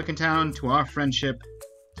Pelican Town, to our friendship,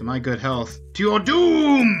 to my good health, to your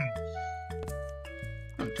doom!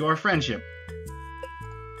 Oh, to our friendship.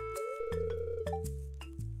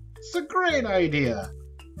 It's a great idea.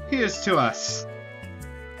 Here's to us.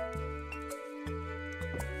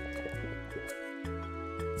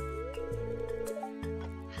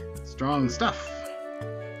 Strong stuff.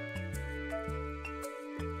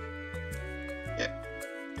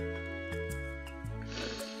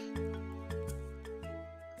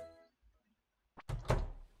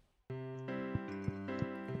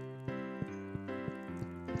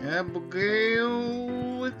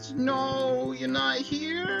 Abigail, no, you're not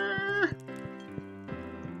here.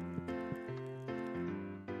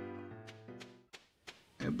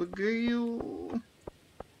 Abigail,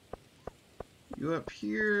 you up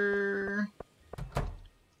here?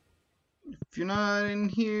 If you're not in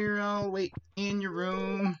here, I'll wait in your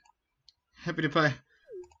room. Happy to play.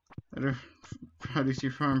 Better produce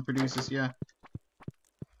your farm produces, yeah.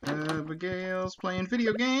 Abigail's playing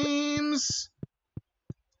video games!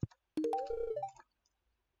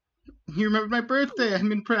 You remembered my birthday!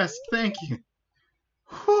 I'm impressed, thank you!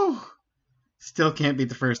 Whew! Still can't beat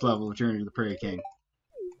the first level of Journey to the Prairie King.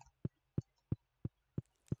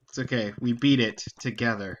 It's okay, we beat it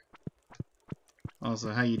together.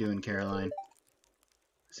 Also, how you doing, Caroline?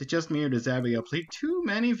 Is it just me or does Abigail play too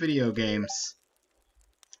many video games?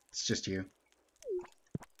 It's just you.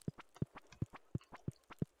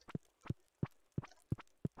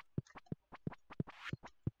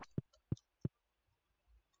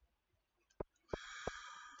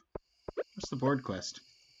 What's the board quest?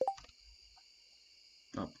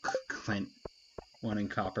 Oh, Clint. Wanting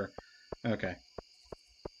copper. Okay.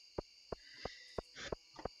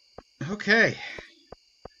 Okay.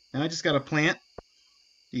 Now I just gotta plant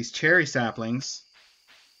these cherry saplings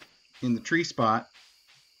in the tree spot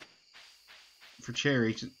for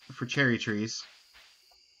cherry trees.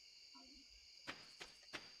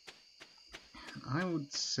 I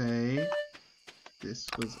would say this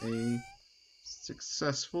was a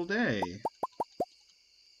successful day.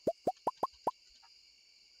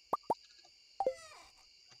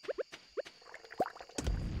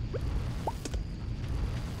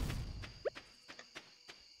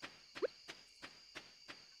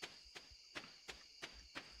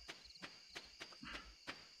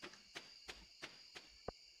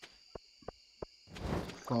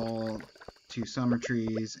 Fall 2 summer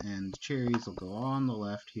trees and cherries will go on the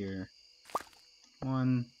left here.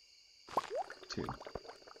 1, 2.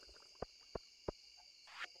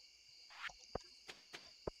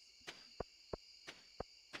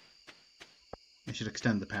 I should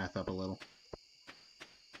extend the path up a little.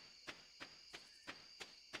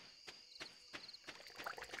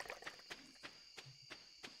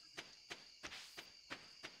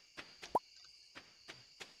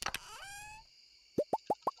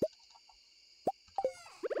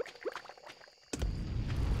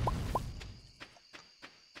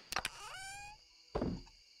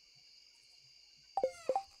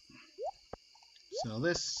 Sell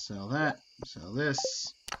this, sell that, sell this.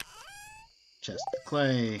 Chest of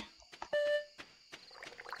clay.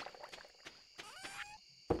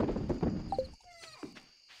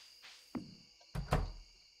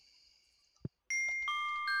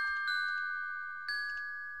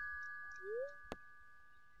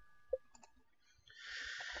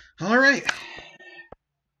 All right.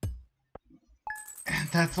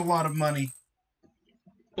 That's a lot of money.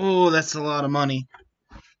 Oh, that's a lot of money.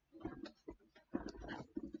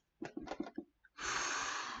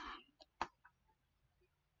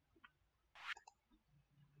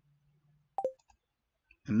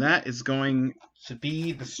 And that is going to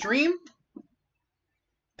be the stream.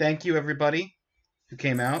 Thank you, everybody who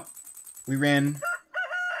came out. We ran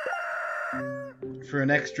for an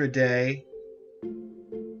extra day.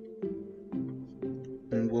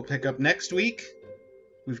 And we'll pick up next week.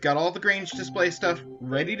 We've got all the Grange display stuff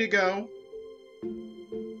ready to go.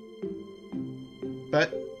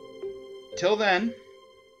 But till then,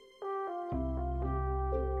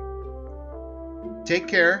 take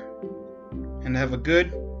care and have a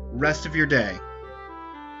good rest of your day.